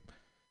if you're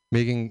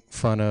making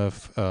fun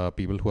of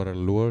people who are at a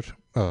lower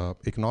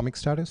economic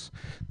status,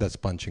 that's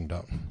punching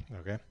down.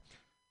 Okay,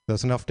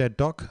 that's enough TED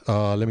talk.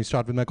 Let me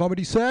start with my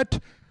comedy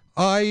set.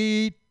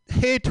 I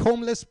hate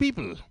homeless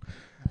people.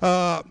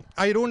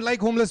 I don't like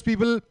homeless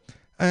people,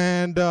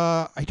 and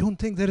I don't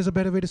think there is a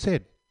better way to say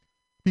it.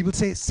 People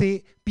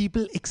say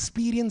people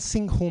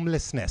experiencing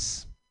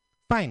homelessness.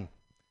 Fine.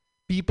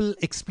 People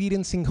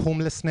experiencing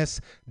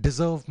homelessness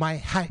deserve my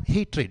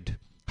hatred.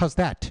 How's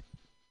that?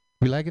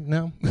 You like it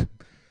now?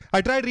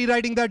 I tried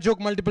rewriting that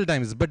joke multiple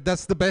times, but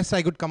that's the best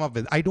I could come up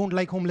with. I don't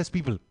like homeless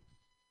people.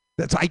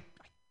 I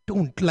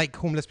don't like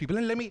homeless people.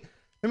 And let me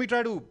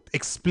try to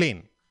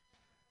explain.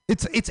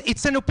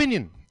 It's an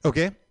opinion,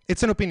 okay?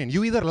 It's an opinion.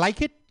 You either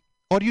like it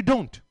or you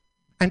don't.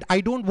 And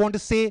I don't want to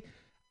say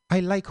I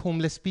like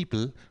homeless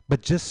people,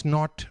 but just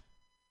not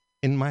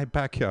in my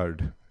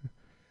backyard.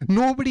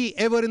 Nobody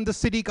ever in the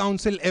city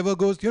council ever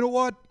goes, you know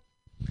what?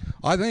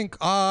 I think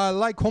I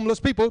like homeless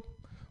people,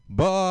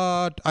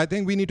 but I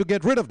think we need to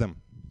get rid of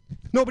them.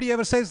 Nobody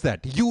ever says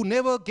that. You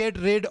never get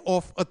rid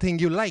of a thing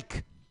you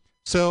like.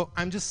 So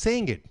I'm just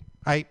saying it.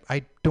 I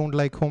don't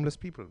like homeless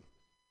people.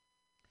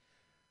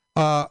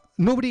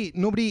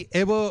 Nobody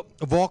ever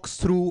walks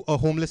through a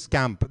homeless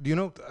camp. You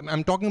know,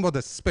 I'm talking about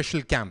the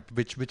special camp,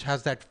 which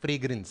has that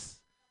fragrance.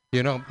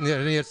 You know,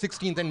 near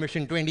 16th and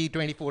Mission,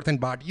 24th and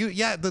Bart.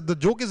 The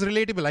joke is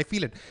relatable. I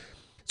feel it.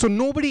 So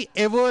nobody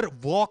ever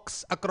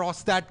walks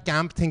across that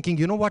camp thinking,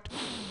 you know what?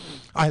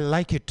 I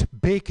like it.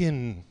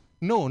 Bacon.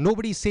 No,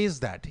 nobody says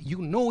that. You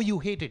know you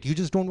hate it. You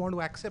just don't want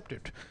to accept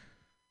it.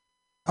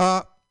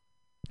 All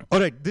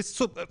right.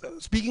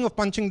 Speaking of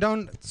punching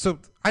down, so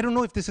I don't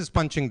know if this is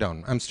punching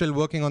down. I'm still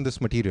working on this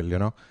material, you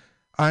know.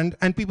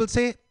 And people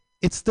say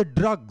it's the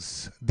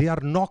drugs. They are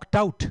knocked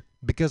out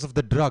because of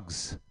the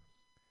drugs.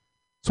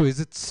 So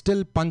is it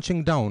still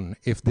punching down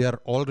if they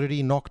are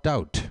already knocked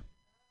out?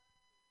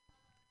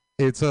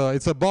 It's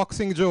a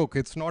boxing joke.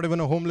 It's not even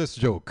a homeless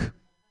joke.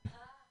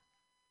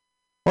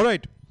 All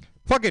right.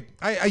 Fuck it.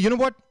 You know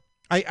what?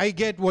 I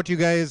get what you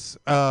guys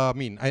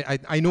mean.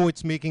 I know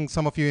it's making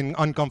some of you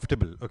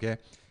uncomfortable, okay?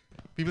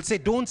 People say,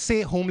 don't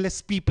say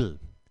homeless people.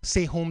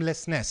 Say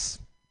homelessness,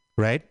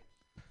 right?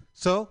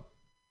 So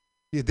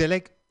they're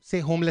like, say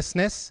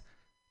homelessness.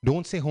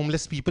 Don't say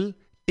homeless people.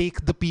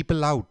 Take the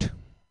people out.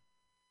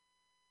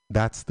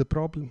 That's the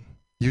problem.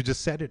 You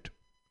just said it.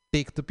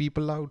 Take the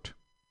people out.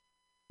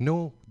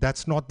 No,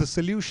 that's not the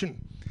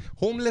solution.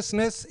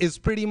 Homelessness is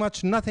pretty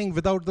much nothing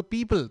without the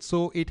people.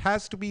 So it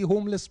has to be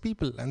homeless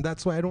people. And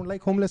that's why I don't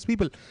like homeless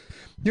people.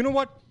 You know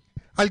what?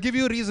 I'll give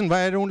you a reason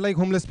why I don't like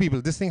homeless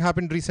people. This thing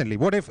happened recently.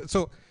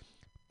 So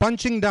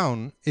punching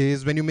down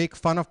is when you make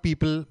fun of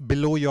people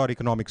below your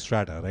economic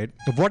strata, right?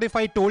 What if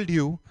I told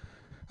you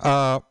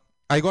I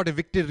got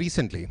evicted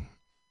recently?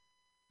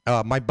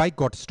 My bike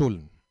got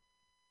stolen.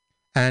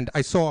 And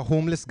I saw a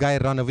homeless guy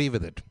run away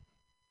with it.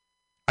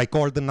 I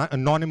called the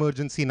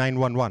non-emergency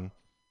 911.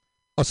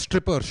 A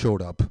stripper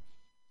showed up,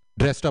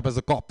 dressed up as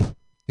a cop.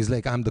 He's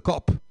like, I'm the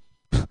cop.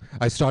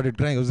 I started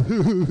crying. I was,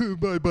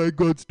 my bike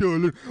got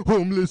stolen.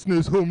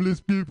 Homelessness, homeless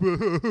people.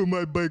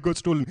 My bike got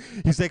stolen.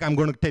 He's like, I'm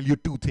going to tell you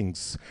two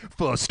things.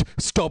 First,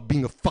 stop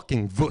being a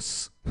fucking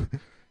wuss.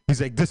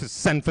 He's like, this is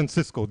San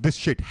Francisco. This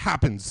shit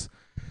happens.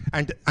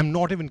 And I'm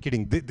not even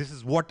kidding. This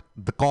is what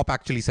the cop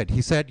actually said.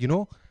 He said, you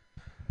know,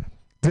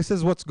 this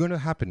is what's going to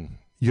happen.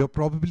 You're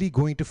probably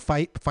going to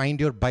find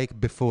your bike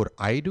before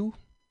I do.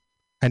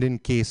 And in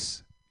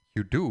case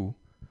you do,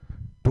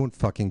 don't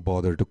fucking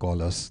bother to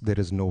call us. There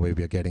is no way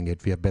we are getting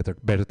it. We have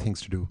better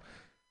things to do.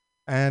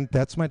 And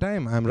that's my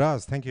time. I'm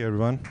Raz. Thank you,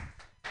 everyone.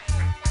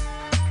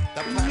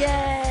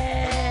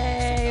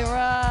 Yay,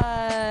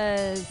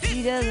 Raz.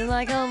 He doesn't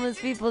like homeless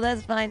people.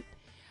 That's fine.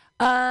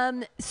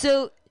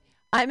 So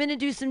I'm going to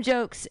do some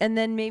jokes, and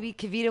then maybe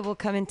Kavita will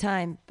come in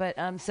time. But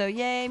so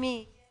yay,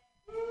 me.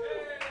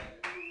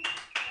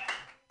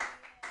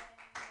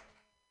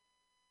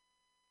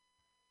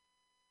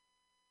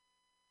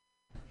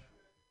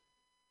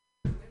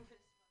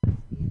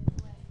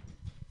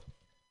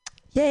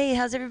 Yay,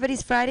 how's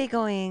everybody's Friday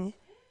going?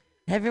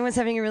 Everyone's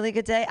having a really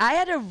good day. I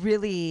had a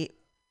really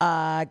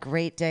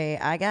great day.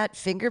 I got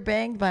finger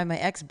banged by my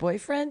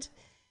ex-boyfriend.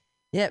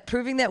 Yeah,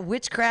 proving that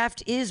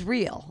witchcraft is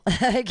real.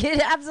 Like, it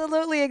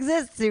absolutely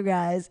exists, you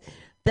guys.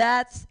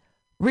 That's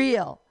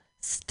real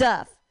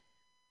stuff.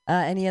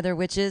 Any other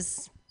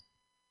witches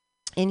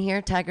in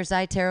here? Tiger's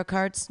Eye tarot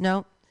cards?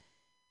 No.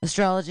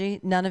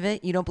 Astrology? None of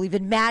it. You don't believe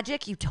in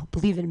magic? You don't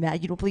believe in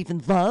magic? You don't believe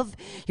in love?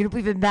 You don't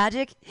believe in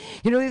magic?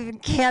 You don't believe in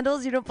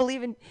candles? You don't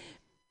believe in...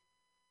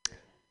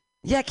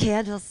 Yeah,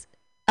 candles.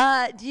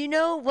 Do you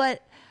know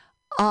what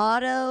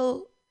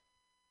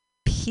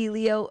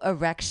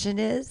autopeleo-erection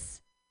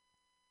is?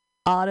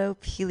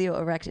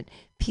 Autopeleo-erection.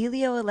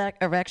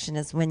 Peleo-erection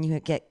is when you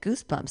get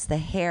goosebumps. The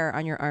hair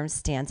on your arm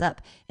stands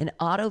up. And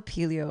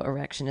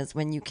autopeleo-erection is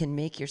when you can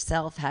make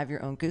yourself have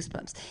your own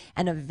goosebumps.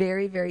 And a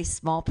very, very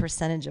small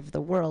percentage of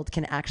the world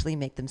can actually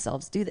make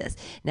themselves do this.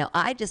 Now,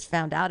 I just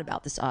found out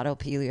about this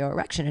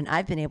autopeleo-erection, and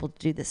I've been able to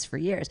do this for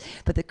years.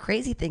 But the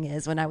crazy thing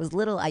is, when I was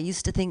little, I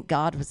used to think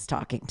God was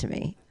talking to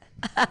me.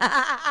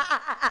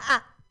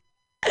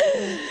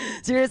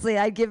 Seriously,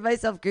 I'd give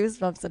myself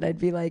goosebumps, and I'd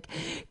be like,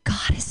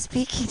 God is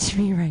speaking to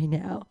me right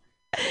now.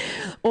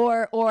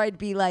 Or I'd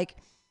be like,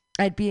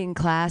 I'd be in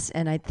class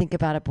and I'd think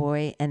about a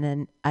boy, and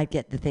then I'd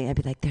get the thing, I'd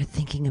be like, they're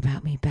thinking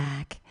about me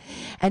back.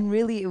 And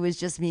really, it was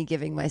just me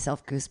giving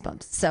myself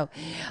goosebumps. So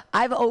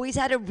I've always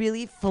had a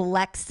really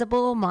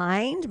flexible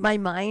mind. My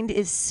mind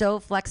is so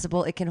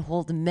flexible, it can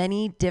hold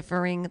many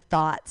differing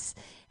thoughts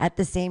at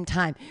the same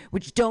time,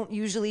 which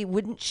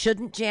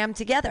shouldn't jam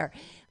together.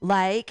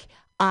 Like,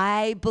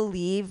 I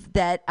believe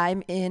that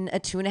I'm in a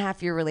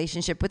 2.5-year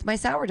relationship with my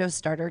sourdough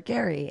starter,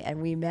 Gary,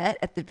 and we met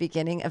at the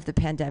beginning of the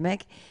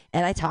pandemic,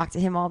 and I talk to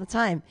him all the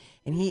time,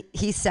 and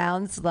he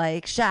sounds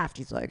like Shaft.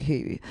 He's like,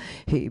 hey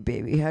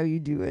baby, how you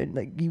doing?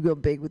 Like, you go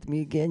bake with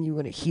me again? You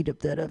want to heat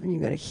up that oven?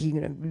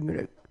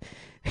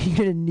 You're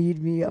gonna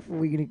need me up, and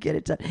we're gonna get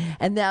it done.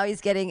 And now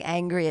he's getting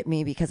angry at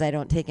me because I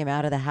don't take him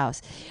out of the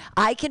house.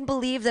 I can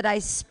believe that I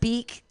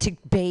speak to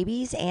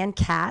babies and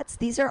cats.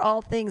 These are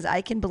all things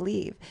I can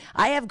believe.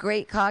 I have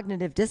great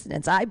cognitive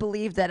dissonance. I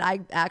believe that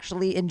I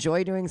actually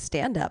enjoy doing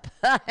stand-up.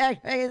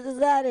 Does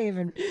that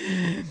even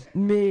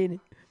mean?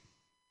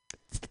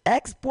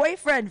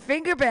 Ex-boyfriend,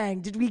 finger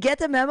bang. Did we get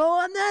the memo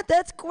on that?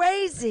 That's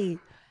crazy.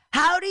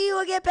 How do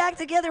you get back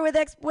together with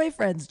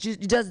ex-boyfriends? You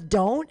just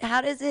don't?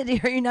 How does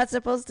it? Are you not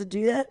supposed to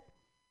do that?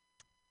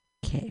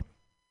 Okay.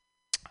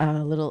 That's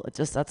a little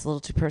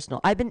too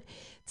personal.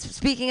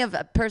 Speaking of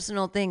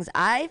personal things,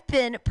 I've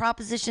been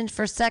propositioned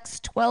for sex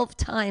 12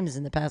 times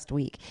in the past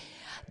week.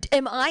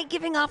 Am I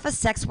giving off a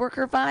sex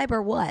worker vibe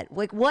or what?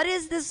 Like, what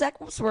is this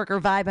sex worker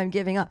vibe I'm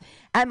giving off?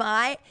 Am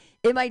I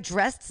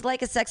dressed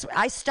like a sex?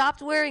 I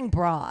stopped wearing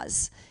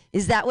bras.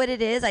 Is that what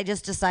it is? I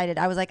just decided.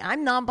 I was like,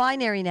 I'm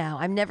non-binary now.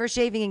 I'm never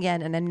shaving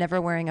again, and I'm never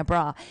wearing a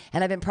bra.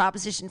 And I've been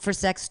propositioned for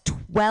sex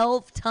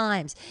 12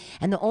 times.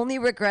 And the only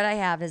regret I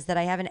have is that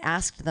I haven't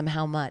asked them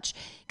how much,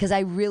 because I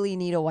really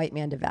need a white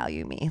man to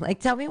value me. Like,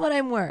 tell me what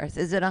I'm worth.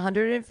 Is it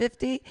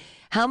 150?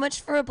 How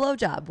much for a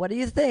blowjob? What do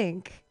you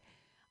think?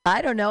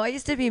 I don't know. I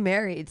used to be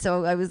married,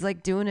 so I was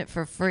like doing it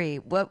for free.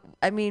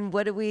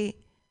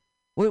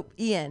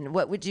 Ian,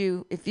 what would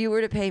you, if you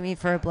were to pay me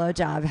for a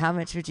blowjob, how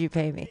much would you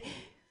pay me?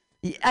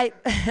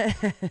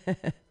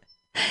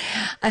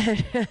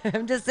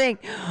 I'm just saying,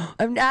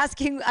 I'm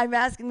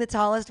asking the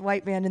tallest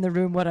white man in the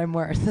room what I'm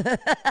worth.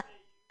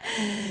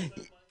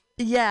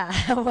 Yeah.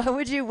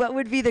 What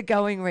would be the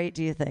going rate,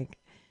 do you think?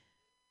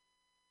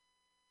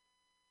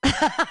 But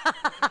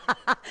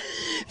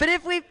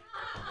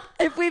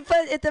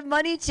if the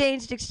money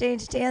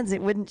exchanged hands,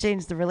 it wouldn't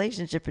change the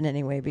relationship in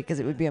any way, because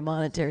it would be a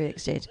monetary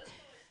exchange.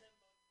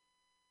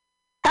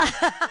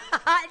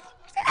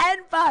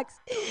 $10.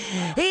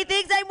 He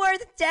thinks I'm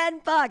worth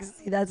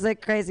 $10. That's the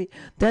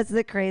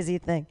crazy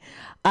thing.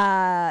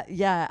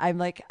 Yeah, I'm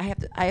like, I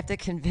have to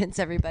convince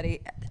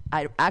everybody.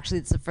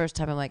 It's the first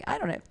time I'm like, I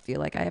don't feel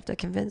like I have to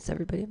convince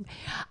everybody.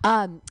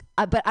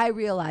 But I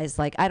realize,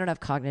 like, I don't have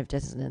cognitive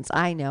dissonance.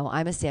 I know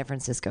I'm a San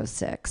Francisco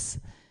 6.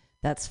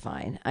 That's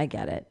fine. I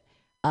get it.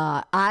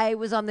 I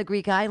was on the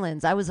Greek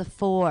islands. I was a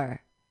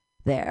 4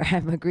 there.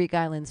 I'm a Greek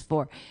islands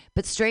 4,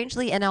 but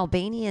strangely an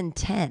Albanian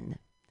 10.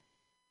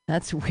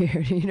 That's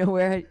weird. You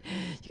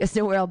guys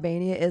know where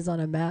Albania is on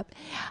a map?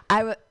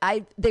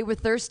 They were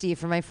thirsty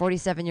for my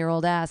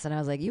 47-year-old ass, and I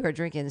was like, you are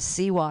drinking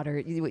seawater.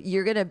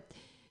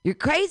 You're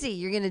crazy.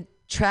 You're gonna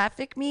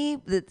traffic me.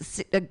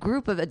 A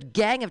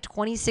gang of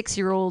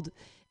 26-year-old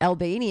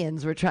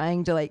Albanians were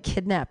trying to like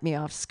kidnap me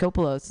off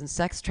Skopelos and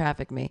sex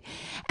traffic me.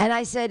 And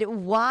I said,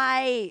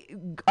 why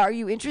are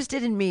you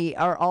interested in me?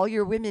 Are all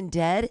your women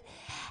dead?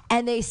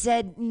 And they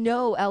said,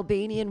 no,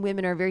 Albanian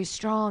women are very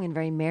strong and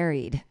very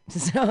married.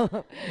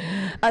 So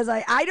I was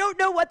like, I don't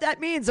know what that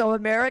means. So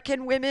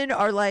American women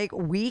are like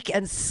weak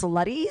and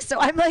slutty. So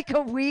I'm like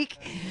a weak,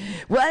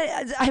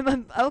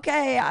 I'm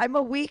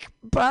a weak,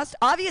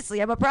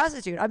 obviously I'm a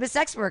prostitute. I'm a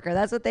sex worker.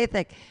 That's what they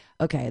think.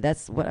 Okay,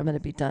 that's what I'm going to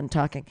be done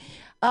talking.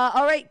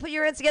 All right, put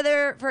your hands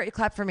together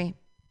clap for me.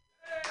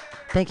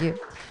 Thank you.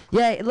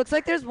 Yeah, it looks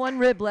like there's one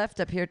rib left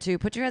up here too.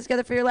 Put your hands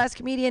together for your last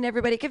comedian,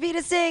 everybody.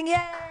 Kavita Singh, yay!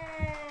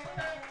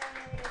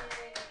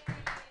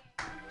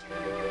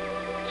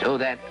 So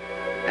that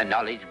the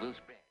knowledge will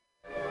spread.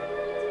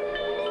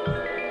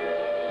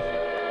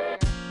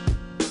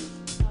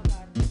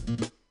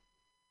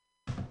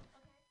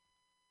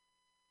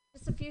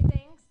 Just a few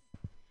things.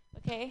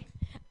 Okay.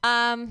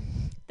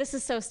 This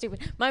is so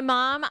stupid.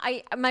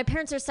 My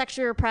parents are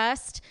sexually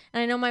repressed,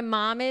 and I know my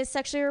mom is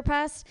sexually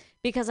repressed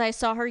because I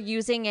saw her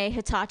using a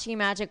Hitachi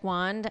magic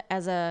wand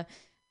as a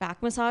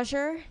back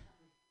massager.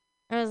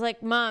 I was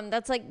like, Mom,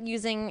 that's like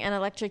using an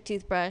electric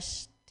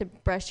toothbrush to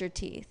brush your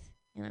teeth,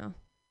 you know?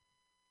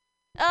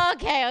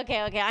 Okay.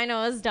 I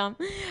know it was dumb.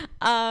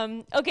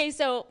 Okay,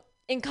 so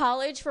in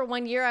college for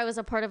 1 year, I was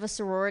a part of a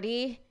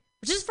sorority,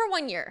 just for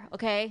 1 year,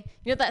 okay?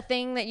 You know that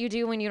thing that you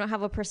do when you don't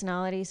have a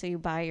personality, so you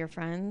buy your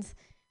friends?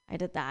 I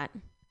did that.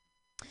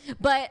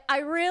 But I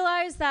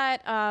realized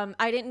that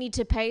I didn't need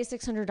to pay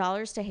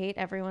 $600 to hate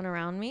everyone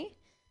around me.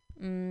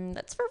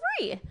 That's for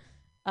free.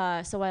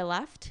 So I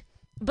left.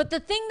 But the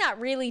thing that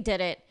really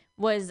did it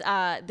was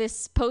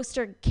this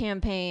poster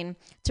campaign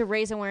to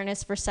raise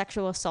awareness for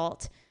sexual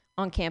assault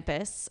on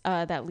campus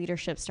that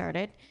leadership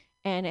started.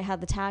 And it had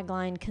the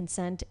tagline,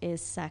 "Consent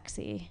is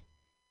sexy."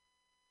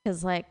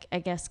 Because, like, I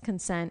guess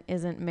consent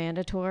isn't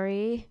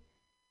mandatory,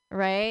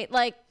 right?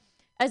 Like,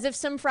 as if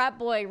some frat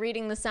boy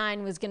reading the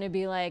sign was going to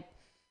be like,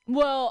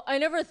 well, I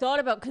never thought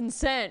about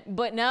consent,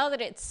 but now that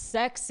it's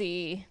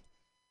sexy,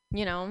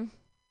 you know?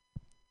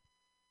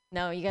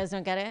 No, you guys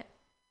don't get it?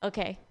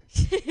 Okay.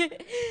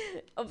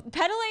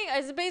 Peddling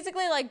is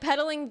basically like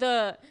peddling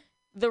the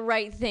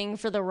right thing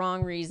for the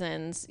wrong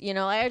reasons. You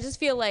know, I just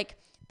feel like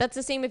that's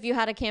the same if you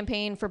had a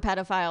campaign for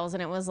pedophiles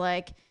and it was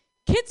like,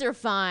 kids are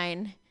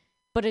fine,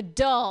 but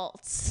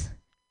adults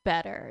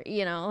better,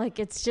 you know? Like,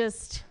 it's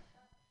just,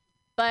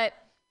 but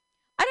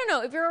I don't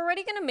know. If you're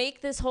already going to make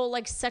this whole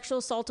like sexual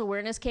assault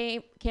awareness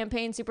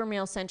campaign super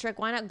male centric,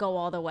 why not go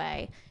all the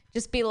way?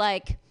 Just be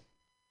like,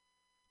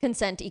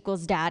 consent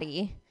equals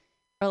daddy,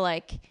 or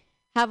like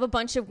have a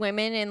bunch of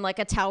women in like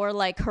a tower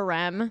like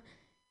harem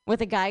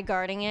with a guy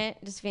guarding it,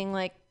 just being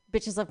like,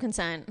 bitches love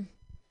consent.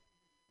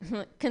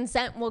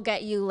 Consent will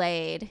get you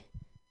laid.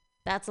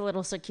 That's a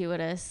little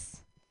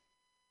circuitous.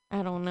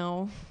 I don't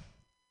know.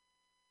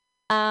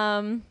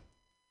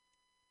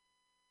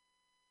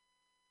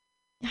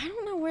 I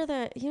don't know where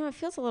it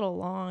feels a little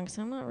long,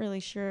 so I'm not really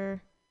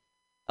sure.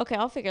 Okay,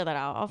 I'll figure that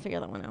out. I'll figure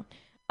that one out.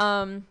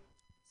 So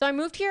I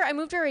moved here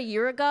a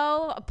year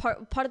ago.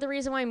 Part of the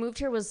reason why I moved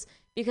here was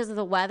because of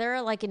the weather.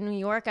 Like in New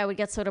York, I would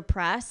get so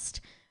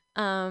depressed.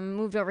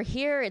 Moved over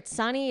here. It's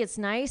sunny. It's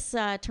nice.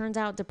 Turns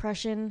out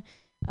depression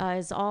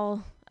is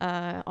all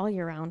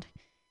year round.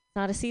 It's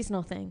not a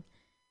seasonal thing.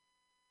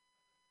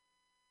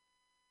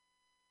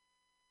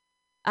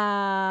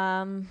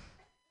 Oh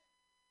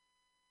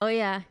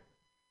yeah.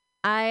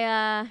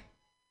 Oh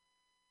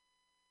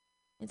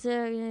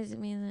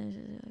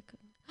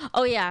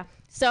yeah.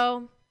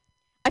 So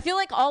I feel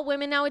like all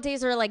women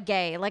nowadays are like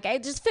gay. Like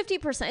just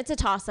 50%. It's a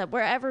toss up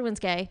where everyone's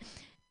gay.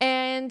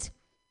 And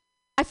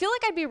I feel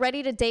like I'd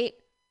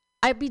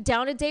be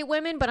down to date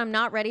women, but I'm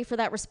not ready for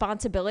that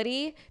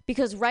responsibility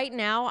because right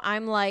now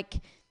I'm like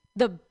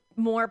the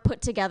more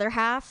put together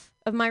half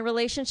of my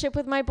relationship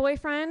with my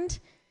boyfriend,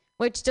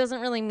 which doesn't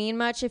really mean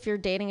much if you're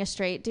dating a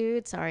straight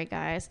dude. Sorry,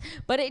 guys.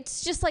 But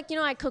it's just like,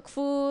 I cook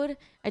food.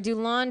 I do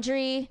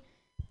laundry.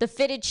 The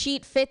fitted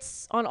sheet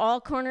fits on all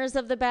corners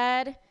of the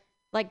bed.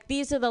 Like,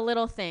 these are the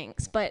little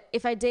things. But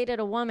if I dated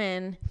a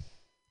woman,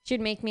 she'd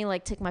make me,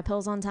 like, take my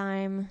pills on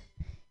time.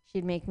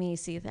 She'd make me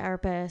see a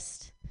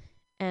therapist.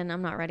 And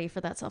I'm not ready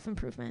for that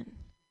self-improvement.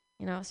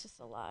 It's just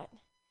a lot.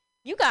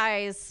 You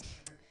guys,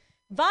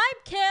 vibe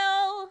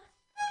kill.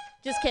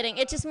 Just kidding.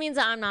 It just means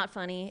that I'm not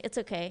funny. It's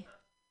okay.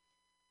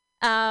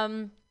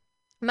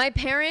 My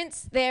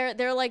parents,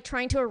 they're like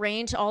trying to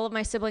arrange all of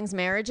my siblings'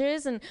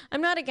 marriages, and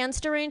I'm not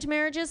against arranged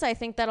marriages. I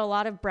think that a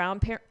lot of brown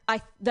parents,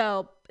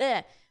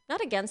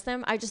 not against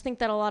them. I just think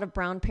that a lot of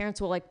brown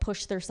parents will like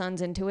push their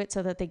sons into it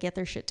so that they get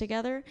their shit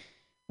together,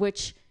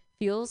 which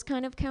feels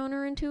kind of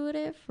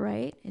counterintuitive,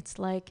 right? It's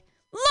like,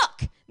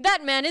 look,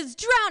 that man is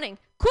drowning.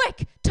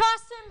 Quick,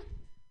 toss him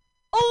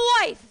a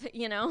wife,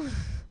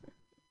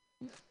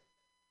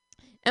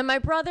 And my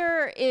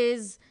brother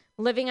is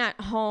living at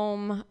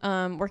home,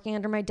 working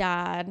under my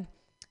dad.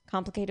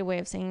 Complicated way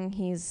of saying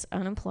he's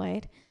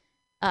unemployed.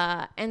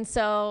 And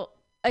so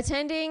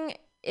attending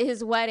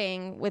his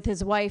wedding with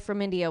his wife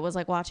from India was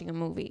like watching a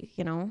movie,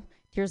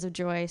 tears of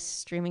joy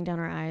streaming down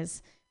her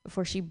eyes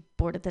before she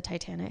boarded the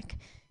Titanic.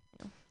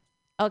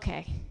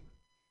 Okay.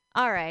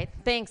 All right.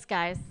 Thanks,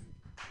 guys.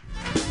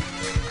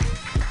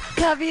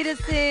 Kavita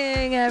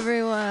Singh,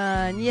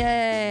 everyone.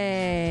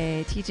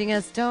 Yay. Teaching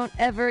us don't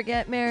ever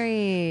get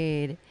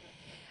married.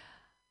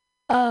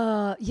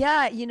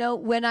 Yeah,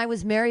 when I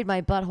was married,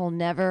 my butthole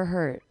never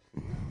hurt.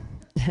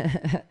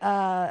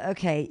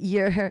 Okay,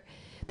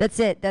 that's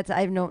it.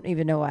 I don't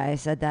even know why I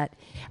said that.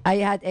 I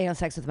had anal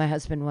sex with my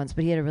husband once,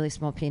 but he had a really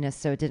small penis,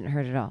 so it didn't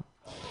hurt at all.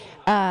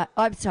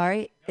 I'm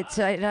sorry. It's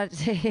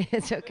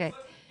okay.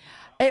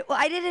 Well,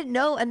 I didn't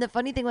know, and the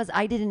funny thing was,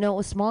 I didn't know it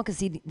was small because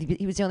he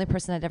was the only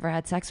person I'd ever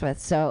had sex with.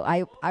 So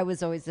I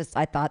was always just,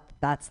 I thought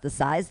that's the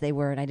size they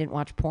were, and I didn't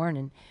watch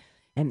porn,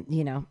 and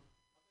you know,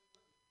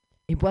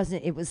 it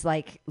wasn't. It was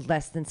like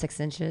less than 6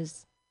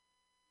 inches.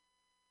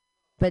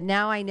 But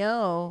now I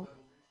know,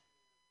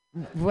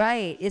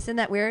 right? Isn't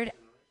that weird?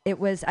 It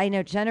was. I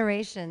know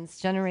generations.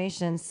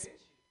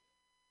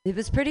 It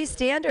was pretty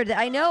standard.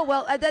 I know.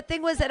 Well, the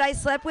thing was that I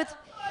slept with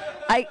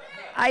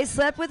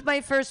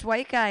my first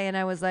white guy, and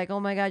I was like,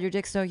 oh my God, your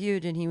dick's so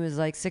huge. And he was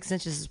like, 6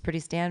 inches is pretty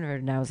standard.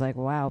 And I was like,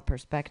 wow,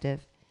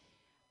 perspective.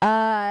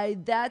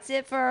 That's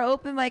it for our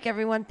open mic,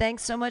 everyone.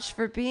 Thanks so much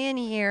for being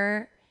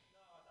here.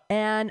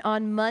 And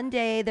on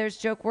Monday, there's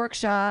Joke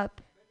Workshop.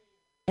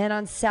 And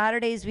on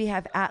Saturdays, we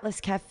have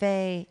Atlas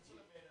Cafe.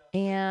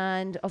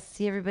 And I'll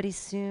see everybody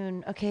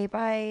soon. Okay,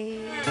 bye.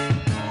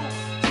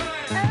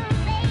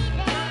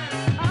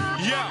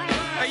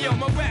 Hey yo,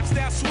 my rap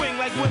style swing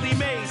like Willie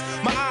Mays.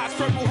 My eyes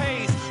purple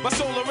haze. My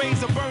solar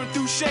rays are burned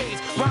through shades.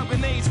 Rhyme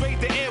grenades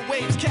raid the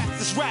airwaves. Cast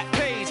this rap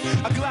page.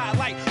 I glide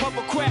like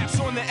hovercrafts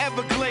on the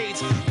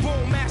Everglades.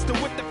 Bull master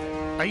with the.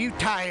 Are you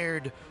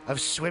tired of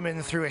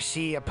swimming through a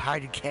sea of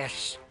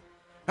podcasts?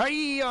 Are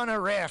ye on a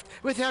raft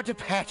without a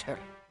paddle?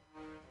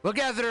 Well,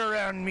 gather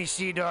around me,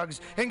 sea dogs,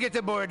 and get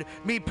aboard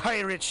me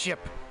pirate ship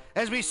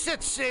as we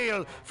set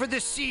sail for the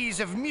seas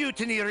of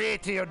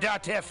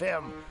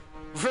MutinyRadio.fm.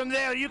 From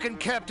there, you can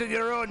captain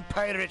your own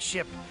pirate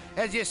ship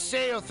as you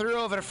sail through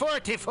over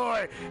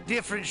 44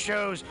 different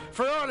shows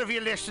for all of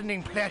your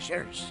listening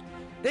pleasures.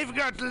 They've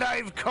got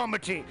live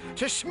comedy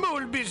to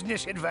small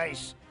business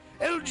advice,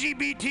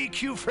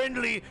 LGBTQ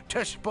friendly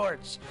to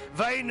sports,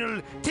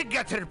 vinyl to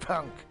gutter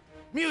punk.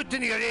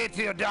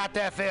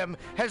 MutinyRadio.fm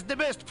has the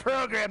best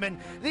programming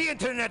the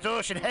internet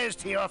ocean has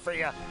to offer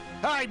you.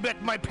 I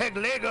bet my peg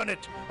leg on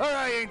it, or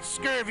I ain't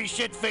scurvy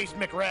shit-faced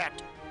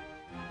McRat.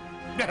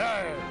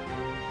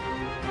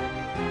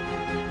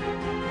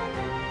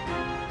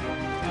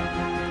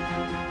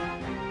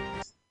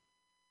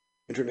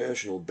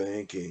 International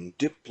banking,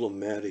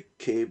 diplomatic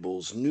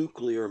cables,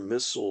 nuclear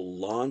missile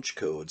launch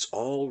codes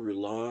all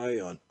rely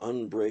on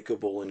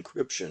unbreakable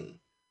encryption.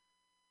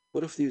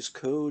 What if these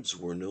codes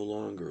were no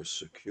longer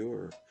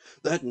secure?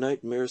 That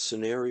nightmare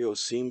scenario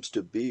seems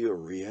to be a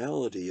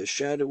reality. A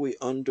shadowy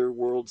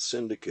underworld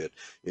syndicate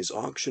is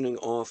auctioning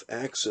off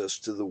access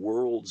to the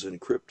world's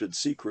encrypted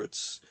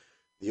secrets.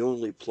 The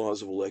only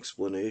plausible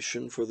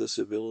explanation for this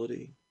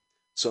ability?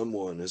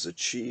 Someone has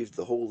achieved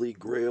the holy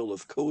grail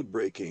of code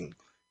breaking,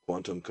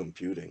 quantum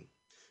computing.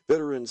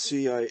 Veteran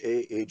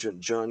CIA agent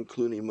John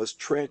Clooney must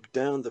track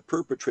down the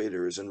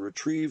perpetrators and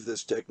retrieve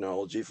this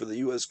technology for the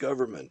U.S.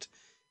 government.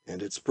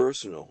 And it's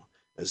personal,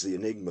 as the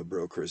Enigma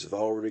brokers have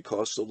already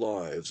cost the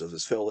lives of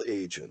his fellow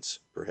agents,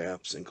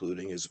 perhaps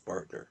including his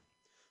partner.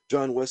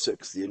 John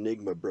Wessex, The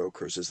Enigma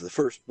Brokers, is the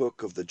first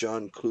book of the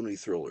John Clooney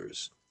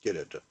thrillers. Get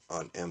it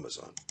on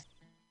Amazon.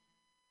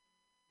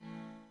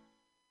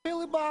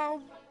 Billy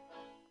Bob,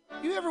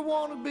 you ever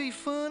want to be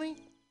funny?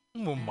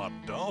 Well, my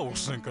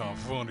dogs think I'm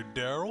funny,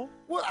 Daryl.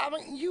 Well, I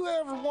mean, you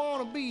ever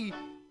want to be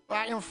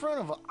like in front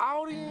of an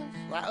audience,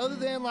 like other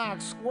than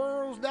like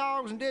squirrels,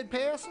 dogs, and dead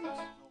peasants?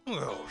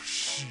 Oh,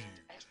 shit.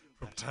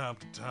 From time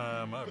to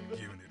time, I've been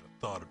giving it a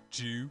thought or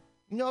two.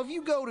 You know, if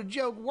you go to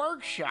Joke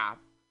Workshop,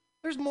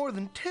 there's more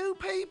than 2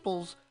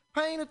 peoples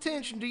paying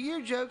attention to your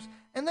jokes,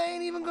 and they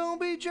ain't even gonna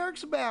be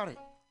jerks about it.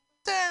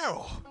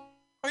 Daryl,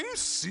 are you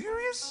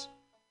serious?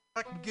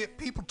 I can get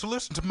people to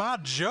listen to my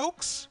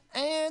jokes?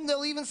 And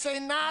they'll even say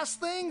nice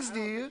things,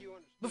 dude,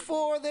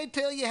 before they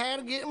tell you how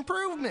to get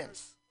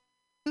improvements.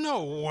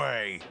 No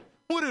way.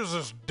 What is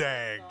this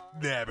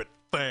dag-nabbit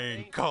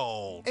thing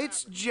called?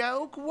 It's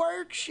Joke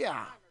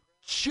Workshop.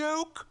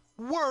 Joke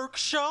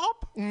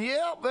Workshop?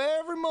 Yep,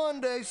 every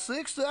Monday,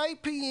 6 to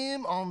 8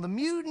 p.m. on the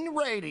Mutiny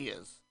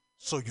Radios.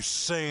 So you're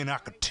saying I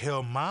could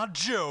tell my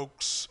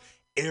jokes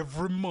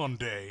every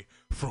Monday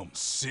from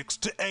 6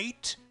 to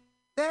 8?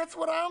 That's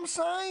what I'm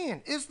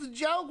saying. It's the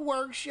Joke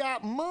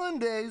Workshop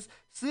Mondays,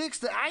 6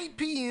 to 8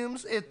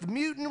 p.m.s at the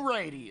Mutiny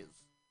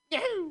Radios.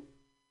 Yahoo!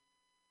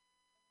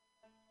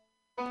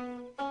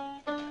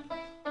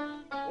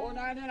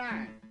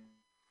 $4.99.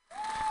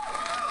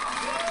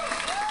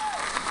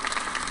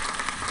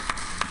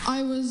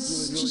 I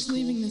was just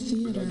leaving the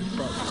theater.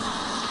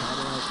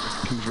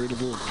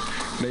 Convertible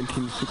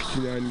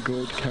 1969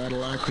 gold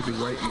Cadillac with the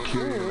white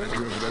interior. I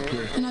drove it up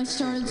here. And I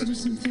started to do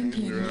some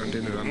thinking. Around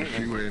in it on the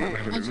freeway, and I'm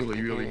having a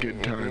really, really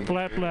good time.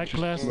 Flat black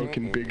plastic.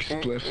 Smoking big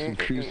spliffs and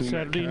cruising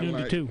Saturday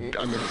noon to 2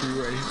 on the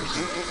freeway.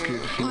 It's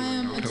good feeling. I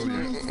am a I'll tell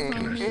you. total What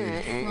can I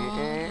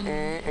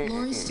say? fraud.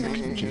 Lori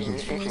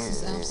Stone's voice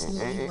is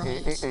absolutely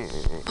right.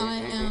 I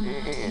am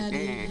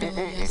petty,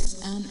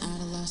 rebellious, and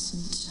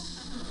adolescent.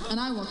 And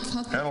I will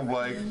cut the Hello,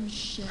 Blake.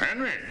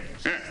 Henry.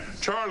 Yeah,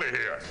 Charlie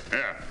here.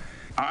 Yeah.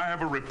 I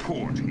have a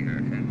report here,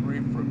 Henry,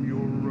 from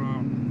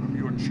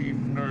your chief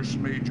nurse,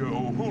 Major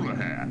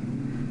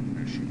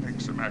O'Houlihan. She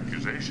makes some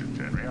accusations,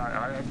 Henry,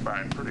 I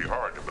find pretty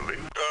hard to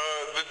believe.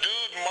 The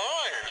dude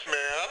minds,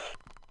 man.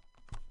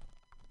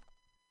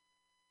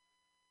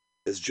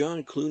 Has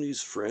John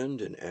Clooney's friend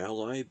and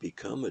ally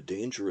become a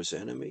dangerous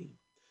enemy?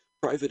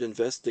 Private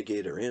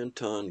investigator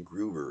Anton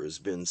Gruber has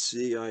been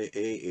CIA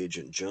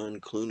agent John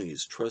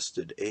Clooney's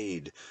trusted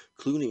aide.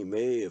 Clooney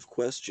may have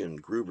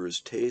questioned Gruber's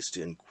taste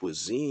in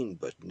cuisine,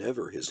 but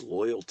never his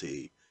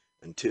loyalty,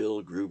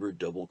 until Gruber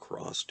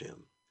double-crossed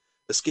him.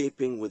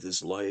 Escaping with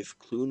his life,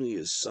 Clooney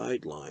is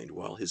sidelined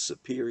while his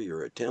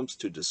superior attempts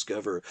to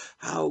discover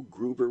how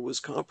Gruber was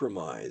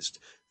compromised.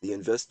 The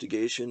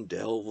investigation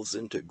delves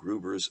into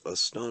Gruber's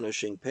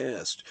astonishing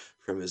past,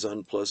 from his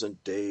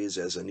unpleasant days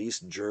as an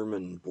East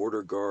German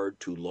border guard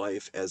to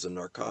life as a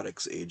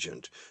narcotics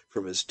agent,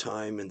 from his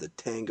time in the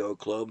tango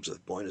clubs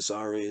of Buenos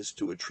Aires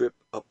to a trip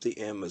up the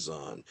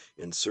Amazon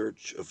in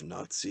search of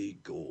Nazi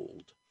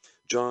gold.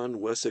 John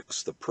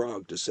Wessex' The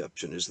Prague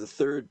Deception is the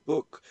third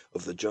book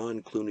of the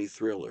John Clooney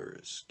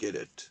thrillers. Get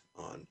it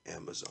on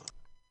Amazon.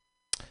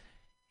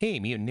 Hey,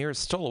 Mutineers,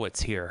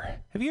 Stolowitz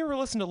here. Have you ever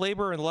listened to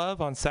Labor and Love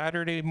on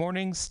Saturday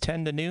mornings,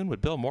 10 to noon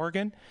with Bill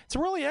Morgan? It's a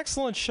really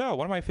excellent show,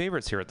 one of my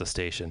favorites here at the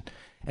station.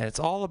 And it's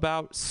all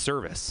about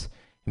service.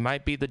 It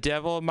might be the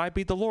devil, it might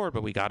be the Lord,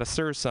 but we got to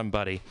serve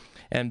somebody.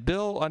 And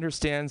Bill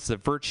understands the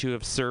virtue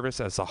of service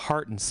as the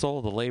heart and soul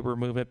of the labor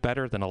movement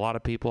better than a lot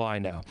of people I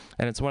know.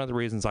 And it's one of the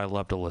reasons I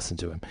love to listen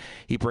to him.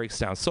 He breaks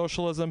down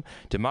socialism,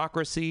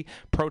 democracy,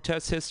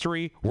 protest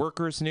history,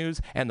 workers'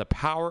 news, and the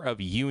power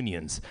of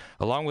unions.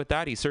 Along with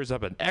that, he serves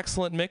up an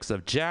excellent mix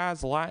of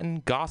jazz,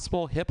 Latin,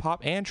 gospel,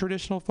 hip-hop, and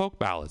traditional folk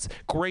ballads.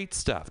 Great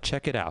stuff.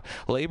 Check it out.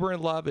 Labor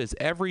and Love is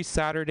every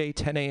Saturday,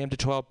 10 a.m. to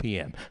 12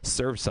 p.m.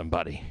 Serve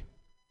somebody.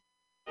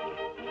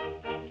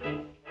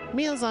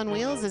 Meals on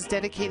Wheels is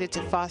dedicated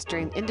to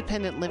fostering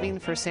independent living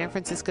for San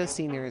Francisco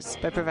seniors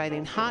by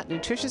providing hot,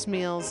 nutritious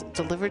meals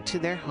delivered to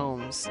their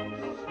homes.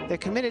 They're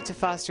committed to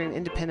fostering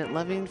independent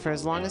living for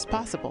as long as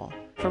possible.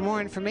 For more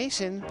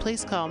information,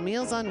 please call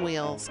Meals on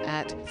Wheels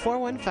at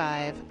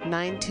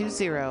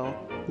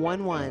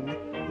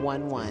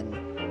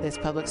 415-920-1111. This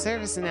public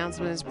service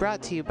announcement is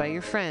brought to you by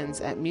your friends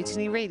at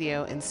Mutiny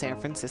Radio in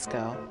San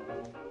Francisco.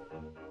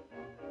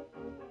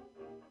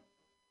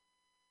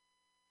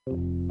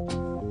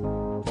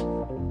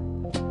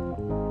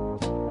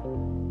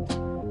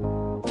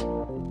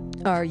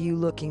 Are you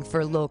looking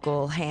for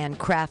local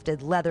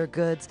handcrafted leather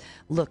goods?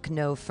 Look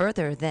no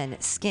further than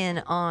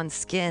Skin on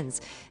Skins,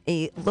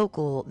 a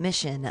local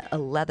Mission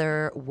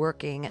leather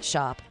working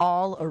shop.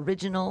 All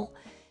original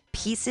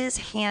pieces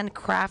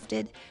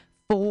handcrafted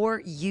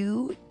for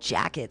you.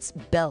 Jackets,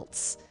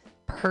 belts,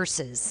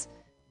 purses,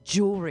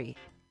 jewelry,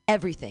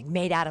 everything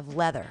made out of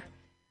leather.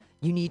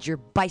 You need your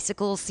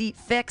bicycle seat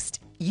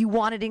fixed? You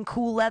want it in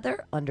cool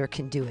leather? Under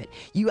can do it.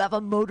 You have a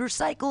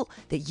motorcycle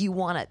that you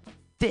want to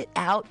fit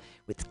out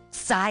with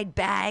side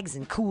bags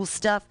and cool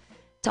stuff?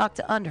 Talk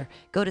to Under.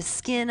 Go to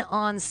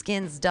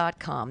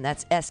skinonskins.com.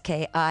 That's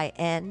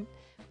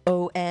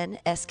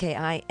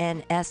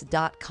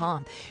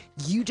SKINONSKINS.com.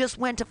 You just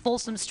went to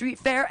Folsom Street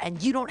Fair and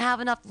you don't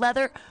have enough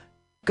leather?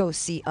 Go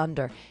see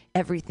Under.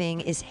 Everything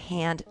is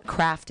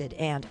handcrafted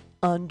and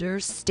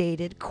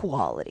understated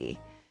quality.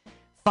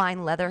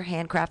 Fine leather,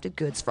 handcrafted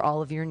goods for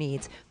all of your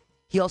needs.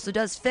 He also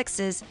does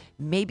fixes.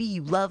 Maybe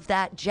you love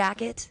that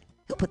jacket.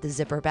 He'll put the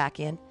zipper back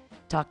in.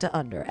 Talk to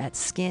Under at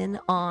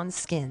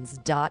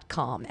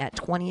skinonskins.com at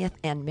 20th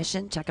and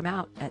Mission. Check them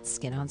out at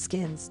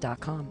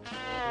skinonskins.com.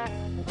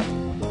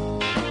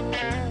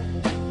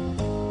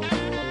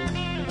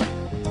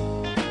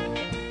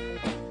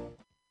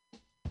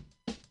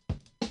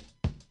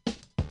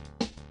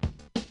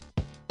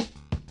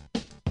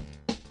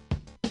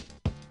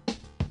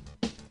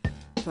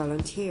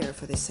 Volunteer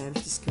for the San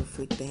Francisco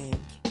Food Bank.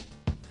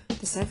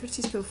 The San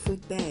Francisco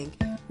Food Bank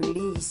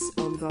relies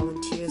on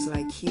volunteers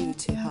like you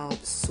to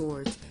help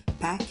sort,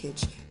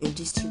 package, and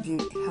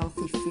distribute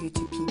healthy food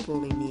to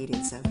people in need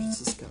in San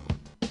Francisco.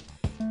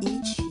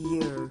 Each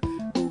year,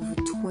 over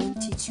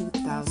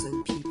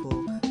 22,000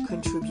 people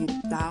contribute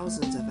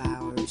thousands of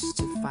hours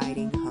to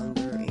fighting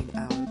hunger in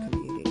our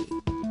community.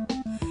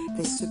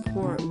 This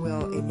support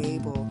will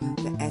enable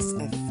the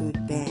SF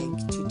Food Bank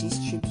to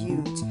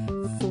distribute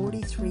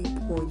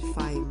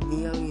 43.5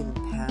 million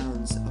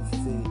pounds of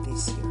food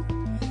this year,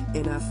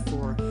 enough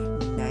for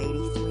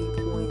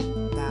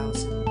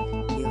 93,000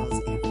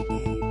 meals every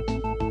day.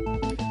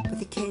 But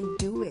they can't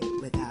do it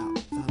without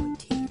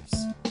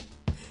volunteers.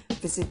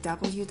 Visit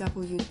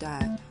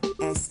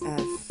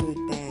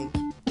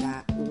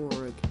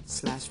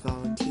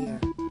www.sffoodbank.org/volunteer.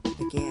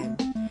 Again,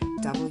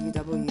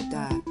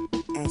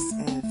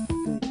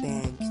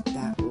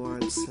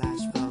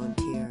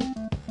 www.sffoodbank.org/volunteer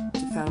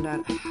to find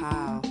out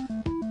how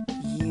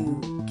you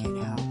can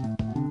help.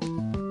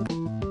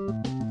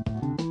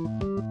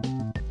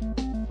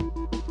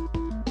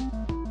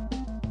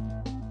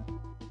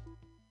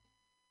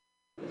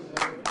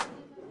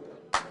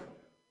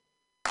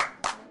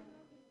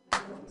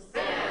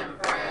 San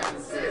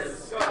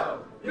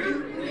Francisco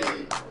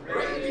Mutiny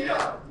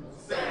Radio.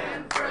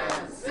 San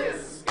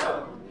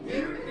Francisco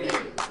Mutiny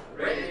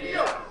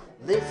Radio.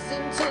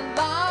 Listen to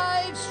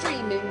live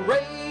streaming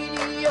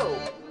radio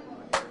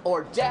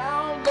or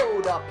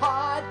download a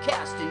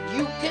podcast to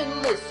you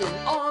can listen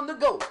on the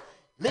go.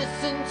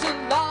 Listen to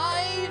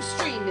live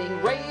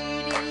streaming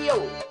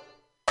radio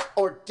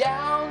or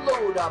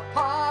download a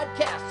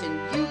podcast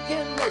and you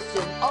can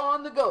listen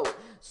on the go.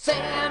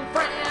 San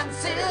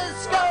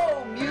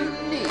Francisco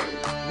Mutiny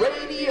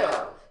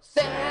Radio.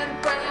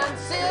 San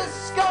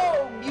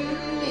Francisco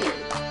Mutiny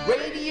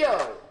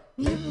Radio.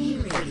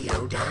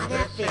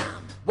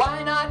 MutinyRadio.fm.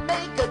 Why not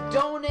make a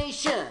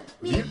donation?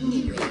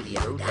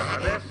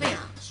 MutinyRadio.fm.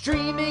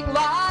 Streaming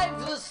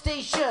live the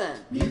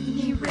station.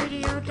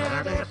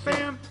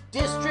 MutinyRadio.fm.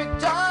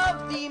 District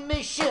of the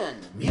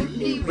Mission.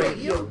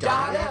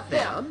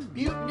 MutinyRadio.fm.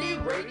 Mutiny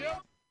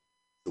Radio.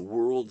 The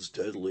world's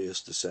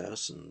deadliest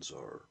assassins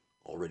are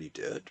already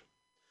dead.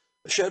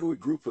 A shadowy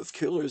group of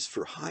killers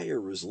for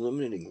hire is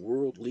eliminating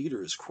world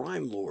leaders,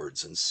 crime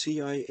lords, and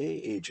CIA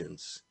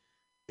agents.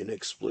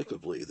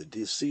 Inexplicably, the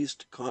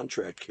deceased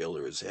contract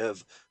killers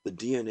have the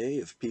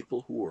DNA of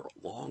people who are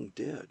long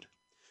dead.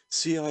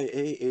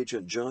 CIA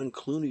agent John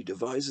Clooney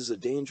devises a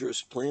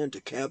dangerous plan to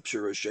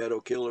capture a shadow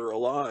killer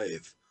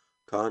alive.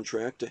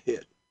 Contract a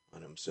hit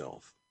on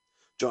himself.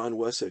 John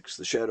Wessex,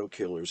 The Shadow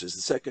Killers, is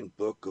the second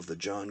book of the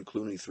John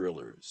Clooney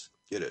thrillers.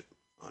 Get it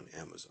on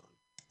Amazon.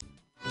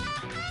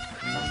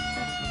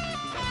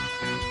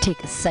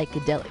 Take a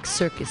psychedelic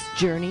circus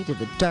journey to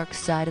the dark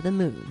side of the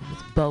moon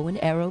with Bow and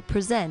Arrow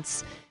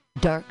presents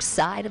Dark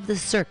Side of the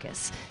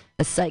Circus,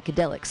 a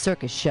psychedelic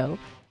circus show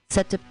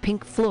set to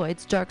Pink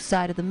Floyd's Dark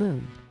Side of the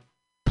Moon.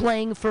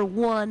 Playing for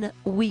 1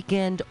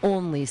 weekend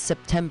only,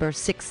 September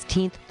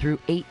 16th through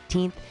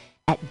 18th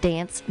at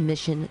Dance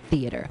Mission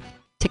Theater.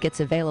 Tickets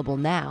available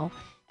now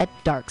at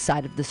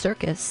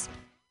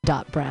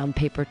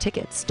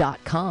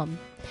darksideofthecircus.brownpapertickets.com.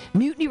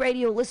 Mutiny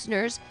Radio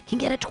listeners can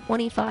get a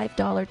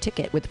 $25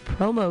 ticket with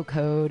promo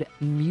code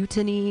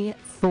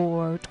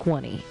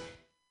MUTINY420.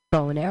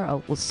 Bow and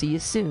Arrow will see you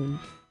soon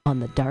on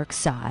the dark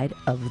side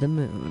of the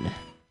moon.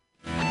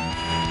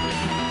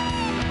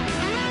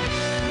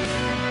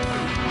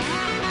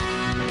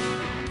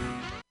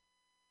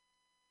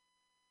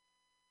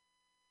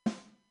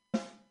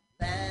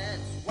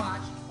 Let's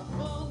watch a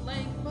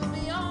full-length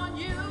movie on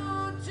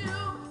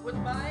YouTube with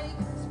Mike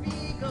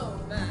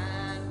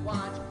Spiegelman.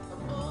 Watch a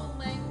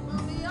full-length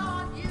movie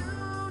on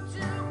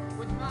YouTube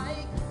with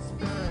Mike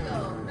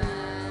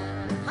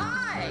Spiegelman.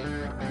 Hi,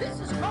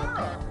 this is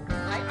Carl.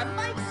 I'm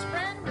Mike's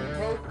friend who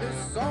wrote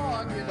this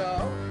song, you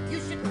know. You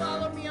should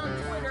follow me on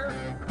Twitter.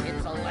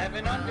 It's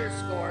 11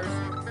 underscores.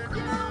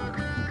 You know,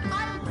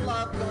 I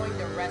love going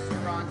to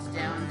restaurants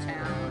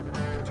downtown,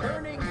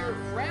 turning your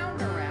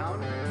frown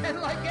around, and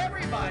like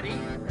everybody,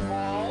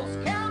 Paul's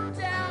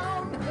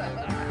Countdown.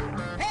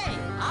 Hey,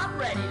 I'm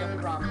ready to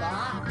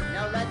crumba.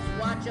 Now let's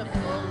watch a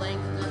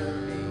full-length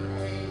movie.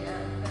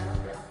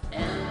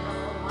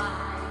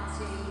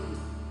 M-O-I-T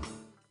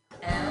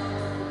L-W-A-F-M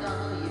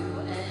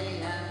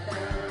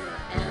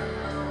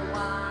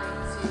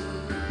M-O-I-T.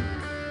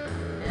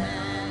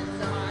 Let's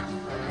watch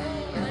a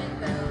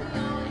full-length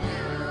movie on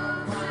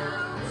YouTube.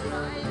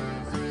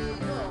 Mike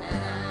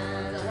Spiegelman.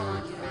 Let's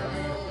watch a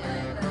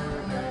full-length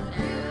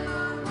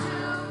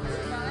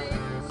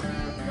movie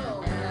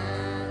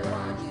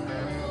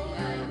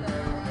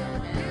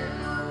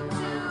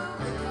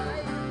on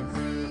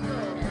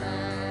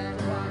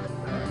YouTube.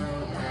 Mike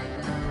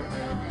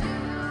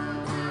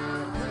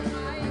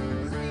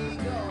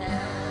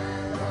Spiegelman.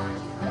 Watch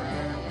a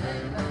full-length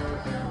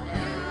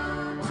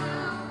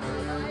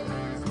movie on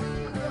YouTube.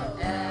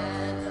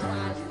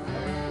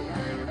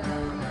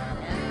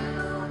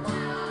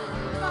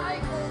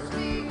 Mike Spiegelman. Watch a full-length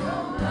movie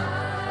on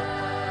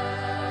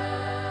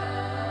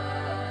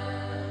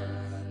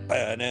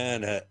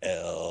Banana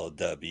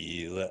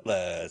LW.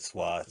 Let's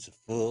watch a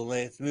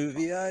full-length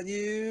movie on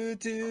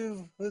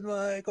YouTube with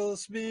Michael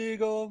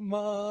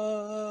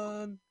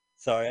Spiegelman.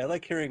 Sorry, I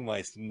like hearing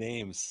my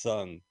name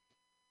sung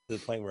to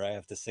the point where I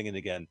have to sing it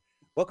again.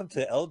 Welcome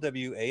to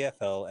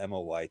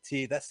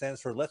LWAFLMOYT. That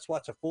stands for Let's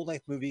Watch a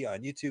Full-Length Movie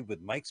on YouTube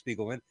with Mike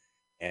Spiegelman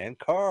and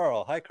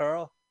Carl. Hi,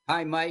 Carl.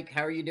 Hi, Mike.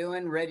 How are you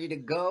doing? Ready to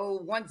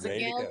go once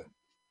Ready again? to go.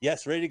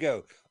 Yes, ready to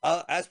go.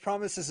 As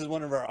promised, this is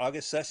one of our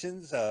August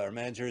sessions. Our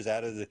manager is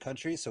out of the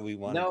country, so we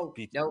want to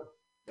be... Nope.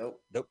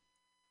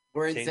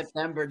 We're in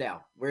September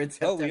now. We're in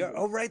September. Oh, we are.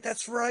 Oh, right.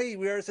 That's right.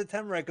 We are in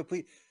September.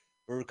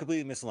 We're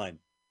completely misaligned.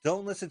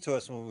 Don't listen to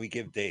us when we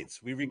give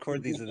dates. We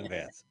record these in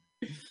advance.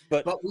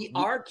 But we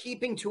are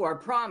keeping to our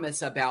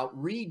promise about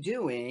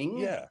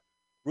redoing. Yeah.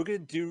 We're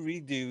going to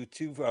redo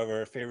two of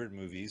our favorite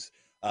movies.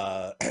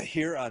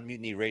 Here on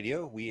Mutiny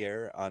Radio, we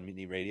air on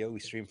Mutiny Radio. We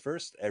stream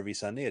first every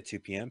Sunday at 2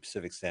 p.m.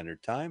 Pacific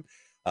Standard Time.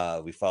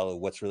 We follow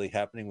what's really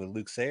happening with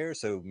Luke Sayer,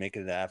 so make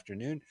it an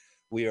afternoon.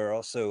 We are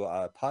also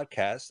a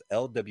podcast,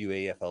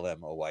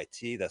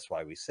 LWAFLMOYT. That's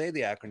why we say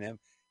the acronym.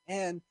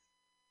 And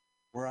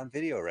we're on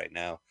video right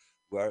now.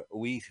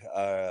 We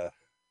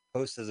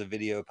post as a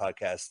video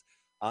podcast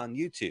on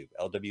YouTube,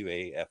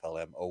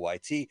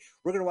 LWAFLMOYT.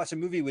 We're going to watch a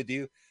movie with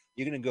you.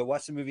 You're going to go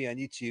watch the movie on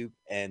YouTube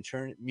and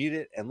mute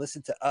it and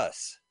listen to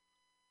us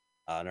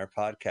on our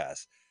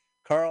podcast.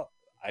 Carl,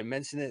 I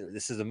mentioned it.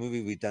 This is a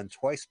movie we've done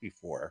twice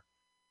before.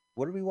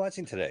 What are we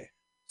watching today?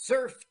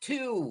 Surf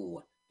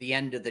 2, the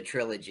end of the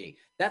trilogy.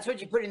 That's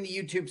what you put in the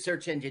YouTube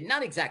search engine.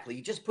 Not exactly.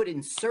 You just put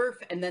in surf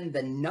and then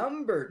the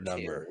number 2.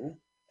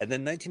 And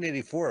then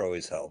 1984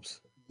 always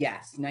helps.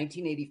 Yes,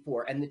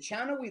 1984. And the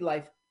channel we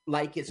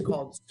like is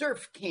called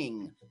Surf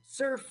King.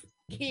 Surf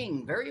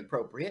King. Very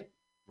appropriate.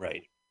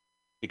 Right.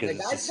 Because the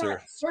it's guy's a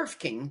not Surf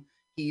King.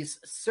 He's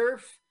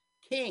Surf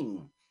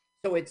King.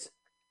 So it's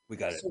we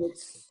got it. So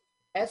it's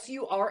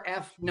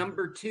SURF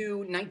number 2,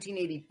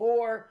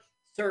 1984,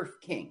 Surf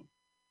King.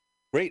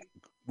 Great.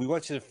 We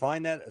want you to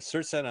find that,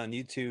 search that on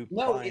YouTube.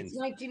 No, it's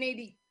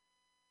 1980.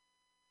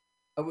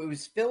 Oh, it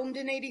was filmed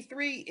in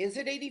 83. Is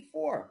it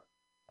 84?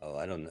 Oh,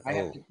 I don't know. I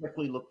have to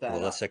quickly look that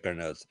Well, let's up. check our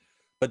notes.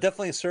 But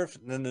definitely surf.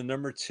 Then the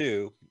number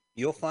 2,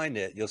 you'll find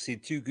it. You'll see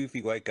 2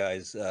 goofy white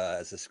guys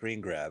as a screen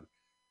grab.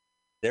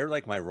 They're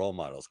like my role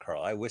models,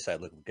 Carl. I wish I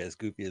looked as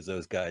goofy as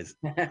those guys.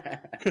 You're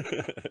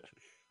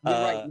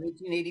right,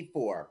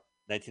 1984.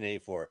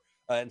 1984.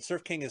 And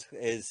Surf King is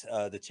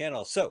the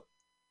channel. So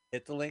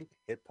hit the link,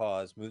 hit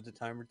pause, move the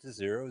timer to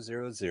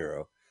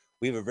 000.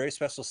 We have a very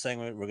special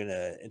segment. We're going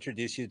to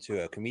introduce you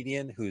to a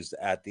comedian who's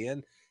at the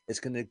end. It's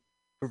going to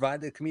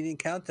provide the comedian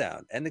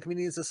countdown. And the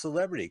comedian is a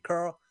celebrity,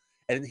 Carl.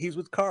 And he's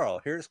with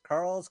Carl. Here's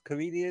Carl's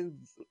comedian.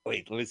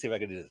 Wait, let me see if I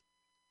can do this.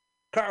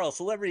 Carl,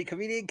 celebrity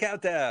comedian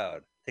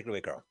countdown. Take it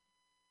away, Carl.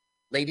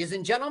 Ladies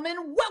and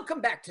gentlemen,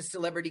 welcome back to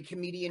Celebrity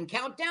Comedian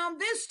Countdown,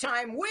 this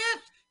time with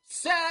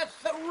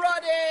Seth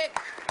Ruddick.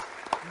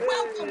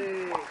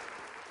 Welcome.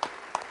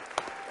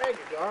 Thank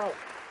you, Carl.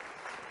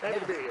 Happy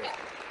to be here.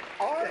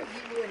 Are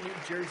you a New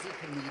Jersey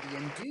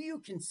comedian? Do you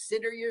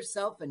consider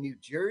yourself a New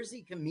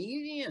Jersey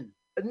comedian?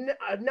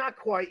 Not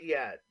quite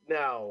yet.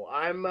 No,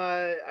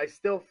 I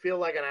still feel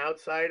like an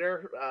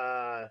outsider.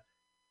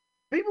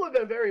 People have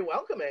been very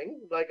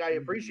welcoming. Like, I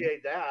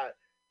appreciate that,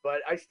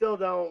 but I still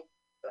don't.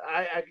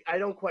 I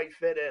don't quite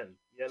fit in.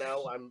 You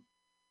know,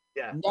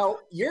 yeah. No,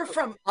 you're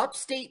from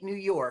upstate New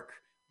York,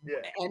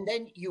 yeah. And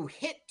then you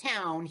hit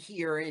town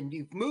here, and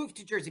you've moved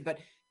to Jersey. But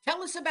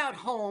tell us about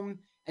home,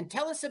 and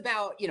tell us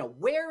about,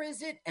 where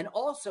is it, and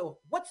also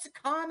what's the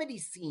comedy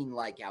scene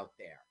like out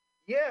there?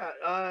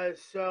 Yeah,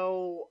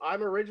 so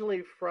I'm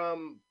originally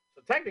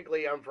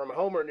technically I'm from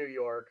Homer, New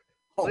York.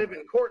 Live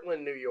in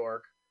Cortland, New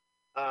York,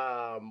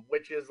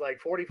 which is like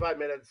 45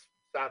 minutes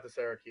south of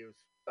Syracuse,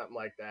 something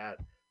like that.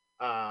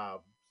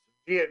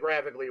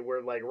 Geographically,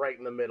 we're like right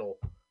in the middle.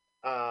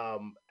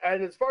 And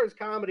as far as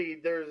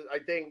comedy, there's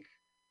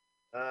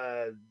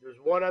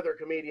one other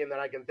comedian that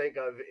I can think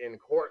of in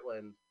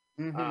Cortland.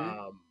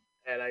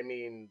 And I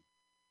mean,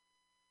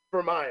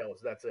 for miles,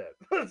 that's it.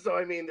 So,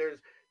 I mean, you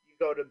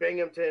go to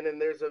Binghamton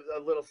and there's a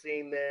little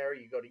scene there.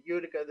 You go to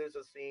Utica, there's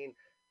a scene.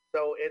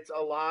 So it's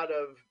a lot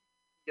of,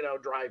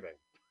 driving.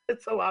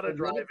 It's a lot of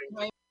driving.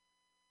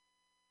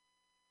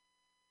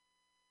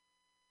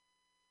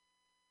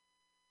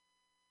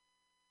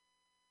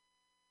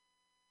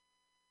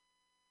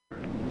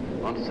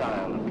 On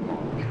silent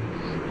porches.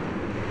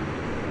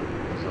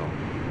 So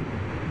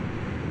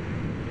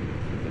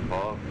the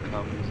fog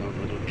comes on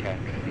little cat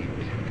feet.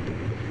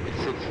 It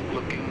sits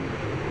looking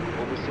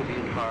over city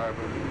and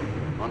harbor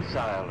on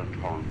silent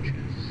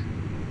haunches,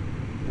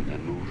 and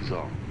then moves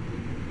on.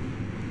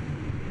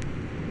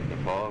 The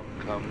fog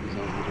comes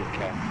on little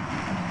cat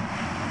feet.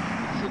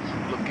 It sits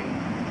looking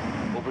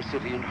over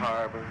city and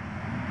harbor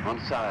on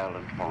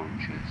silent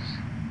haunches,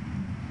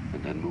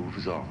 and then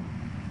moves on.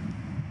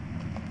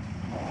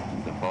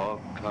 The fog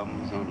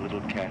comes on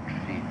little cat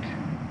feet.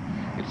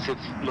 It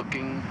sits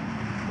looking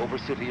over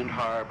city and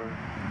harbor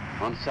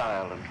on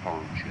silent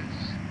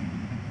haunches,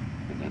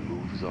 and then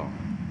moves on.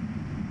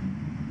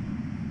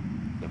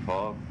 The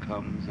fog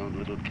comes on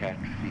little cat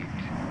feet.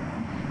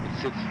 It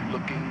sits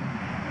looking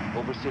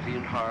over city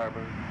and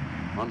harbor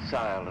on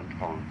silent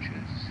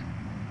haunches,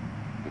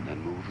 and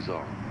then moves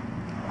on.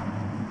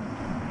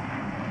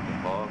 The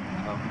fog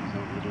comes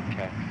on little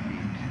cat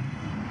feet.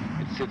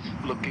 It sits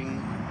looking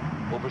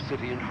over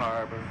city and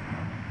harbor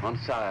on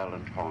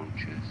silent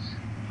haunches,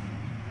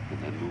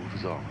 and then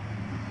moves on.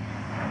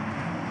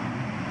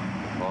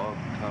 The fog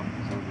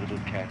comes on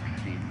little cat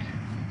feet.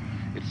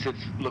 It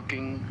sits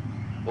looking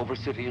over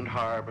city and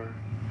harbor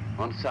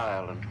on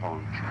silent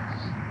haunches,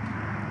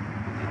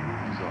 and then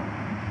moves on.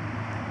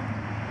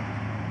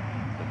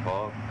 The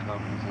fog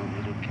comes on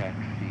little cat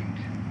feet.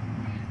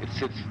 It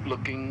sits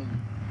looking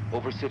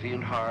over city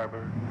and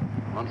harbor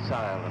on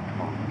silent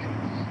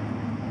haunches,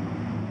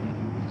 and then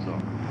moves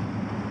on.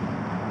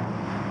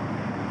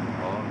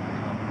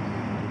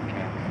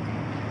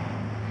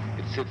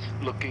 It sits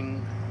looking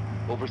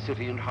over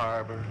city and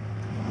harbor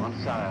on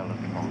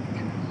silent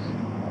haunches,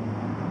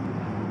 and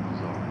then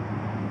moves on.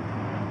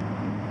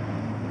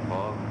 The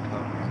fog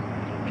comes on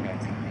little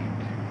cat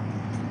feet.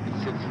 It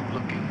sits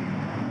looking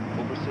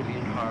over city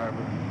and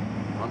harbor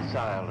on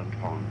silent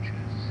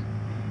haunches,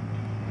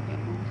 and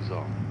then moves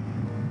on.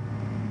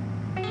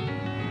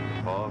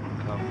 The fog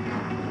comes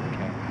on little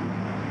cat feet.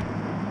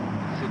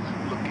 It sits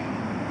looking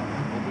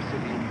over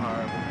city and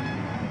harbor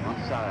on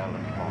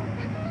silent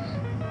haunches,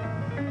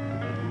 and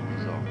then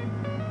moves on.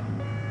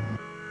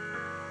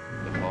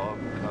 The fog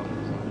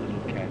comes on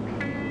little cat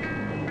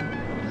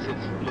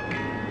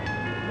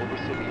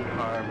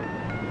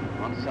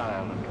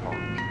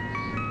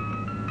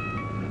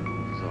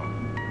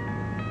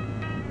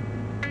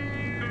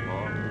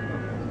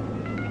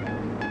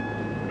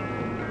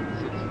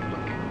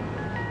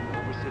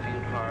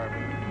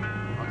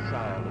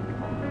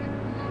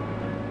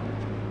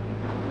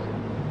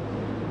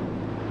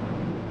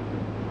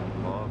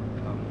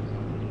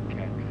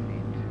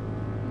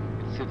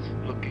sits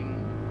looking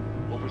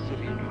over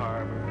city and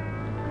harbor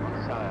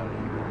on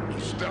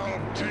silent.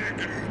 Stop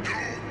taking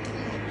dough.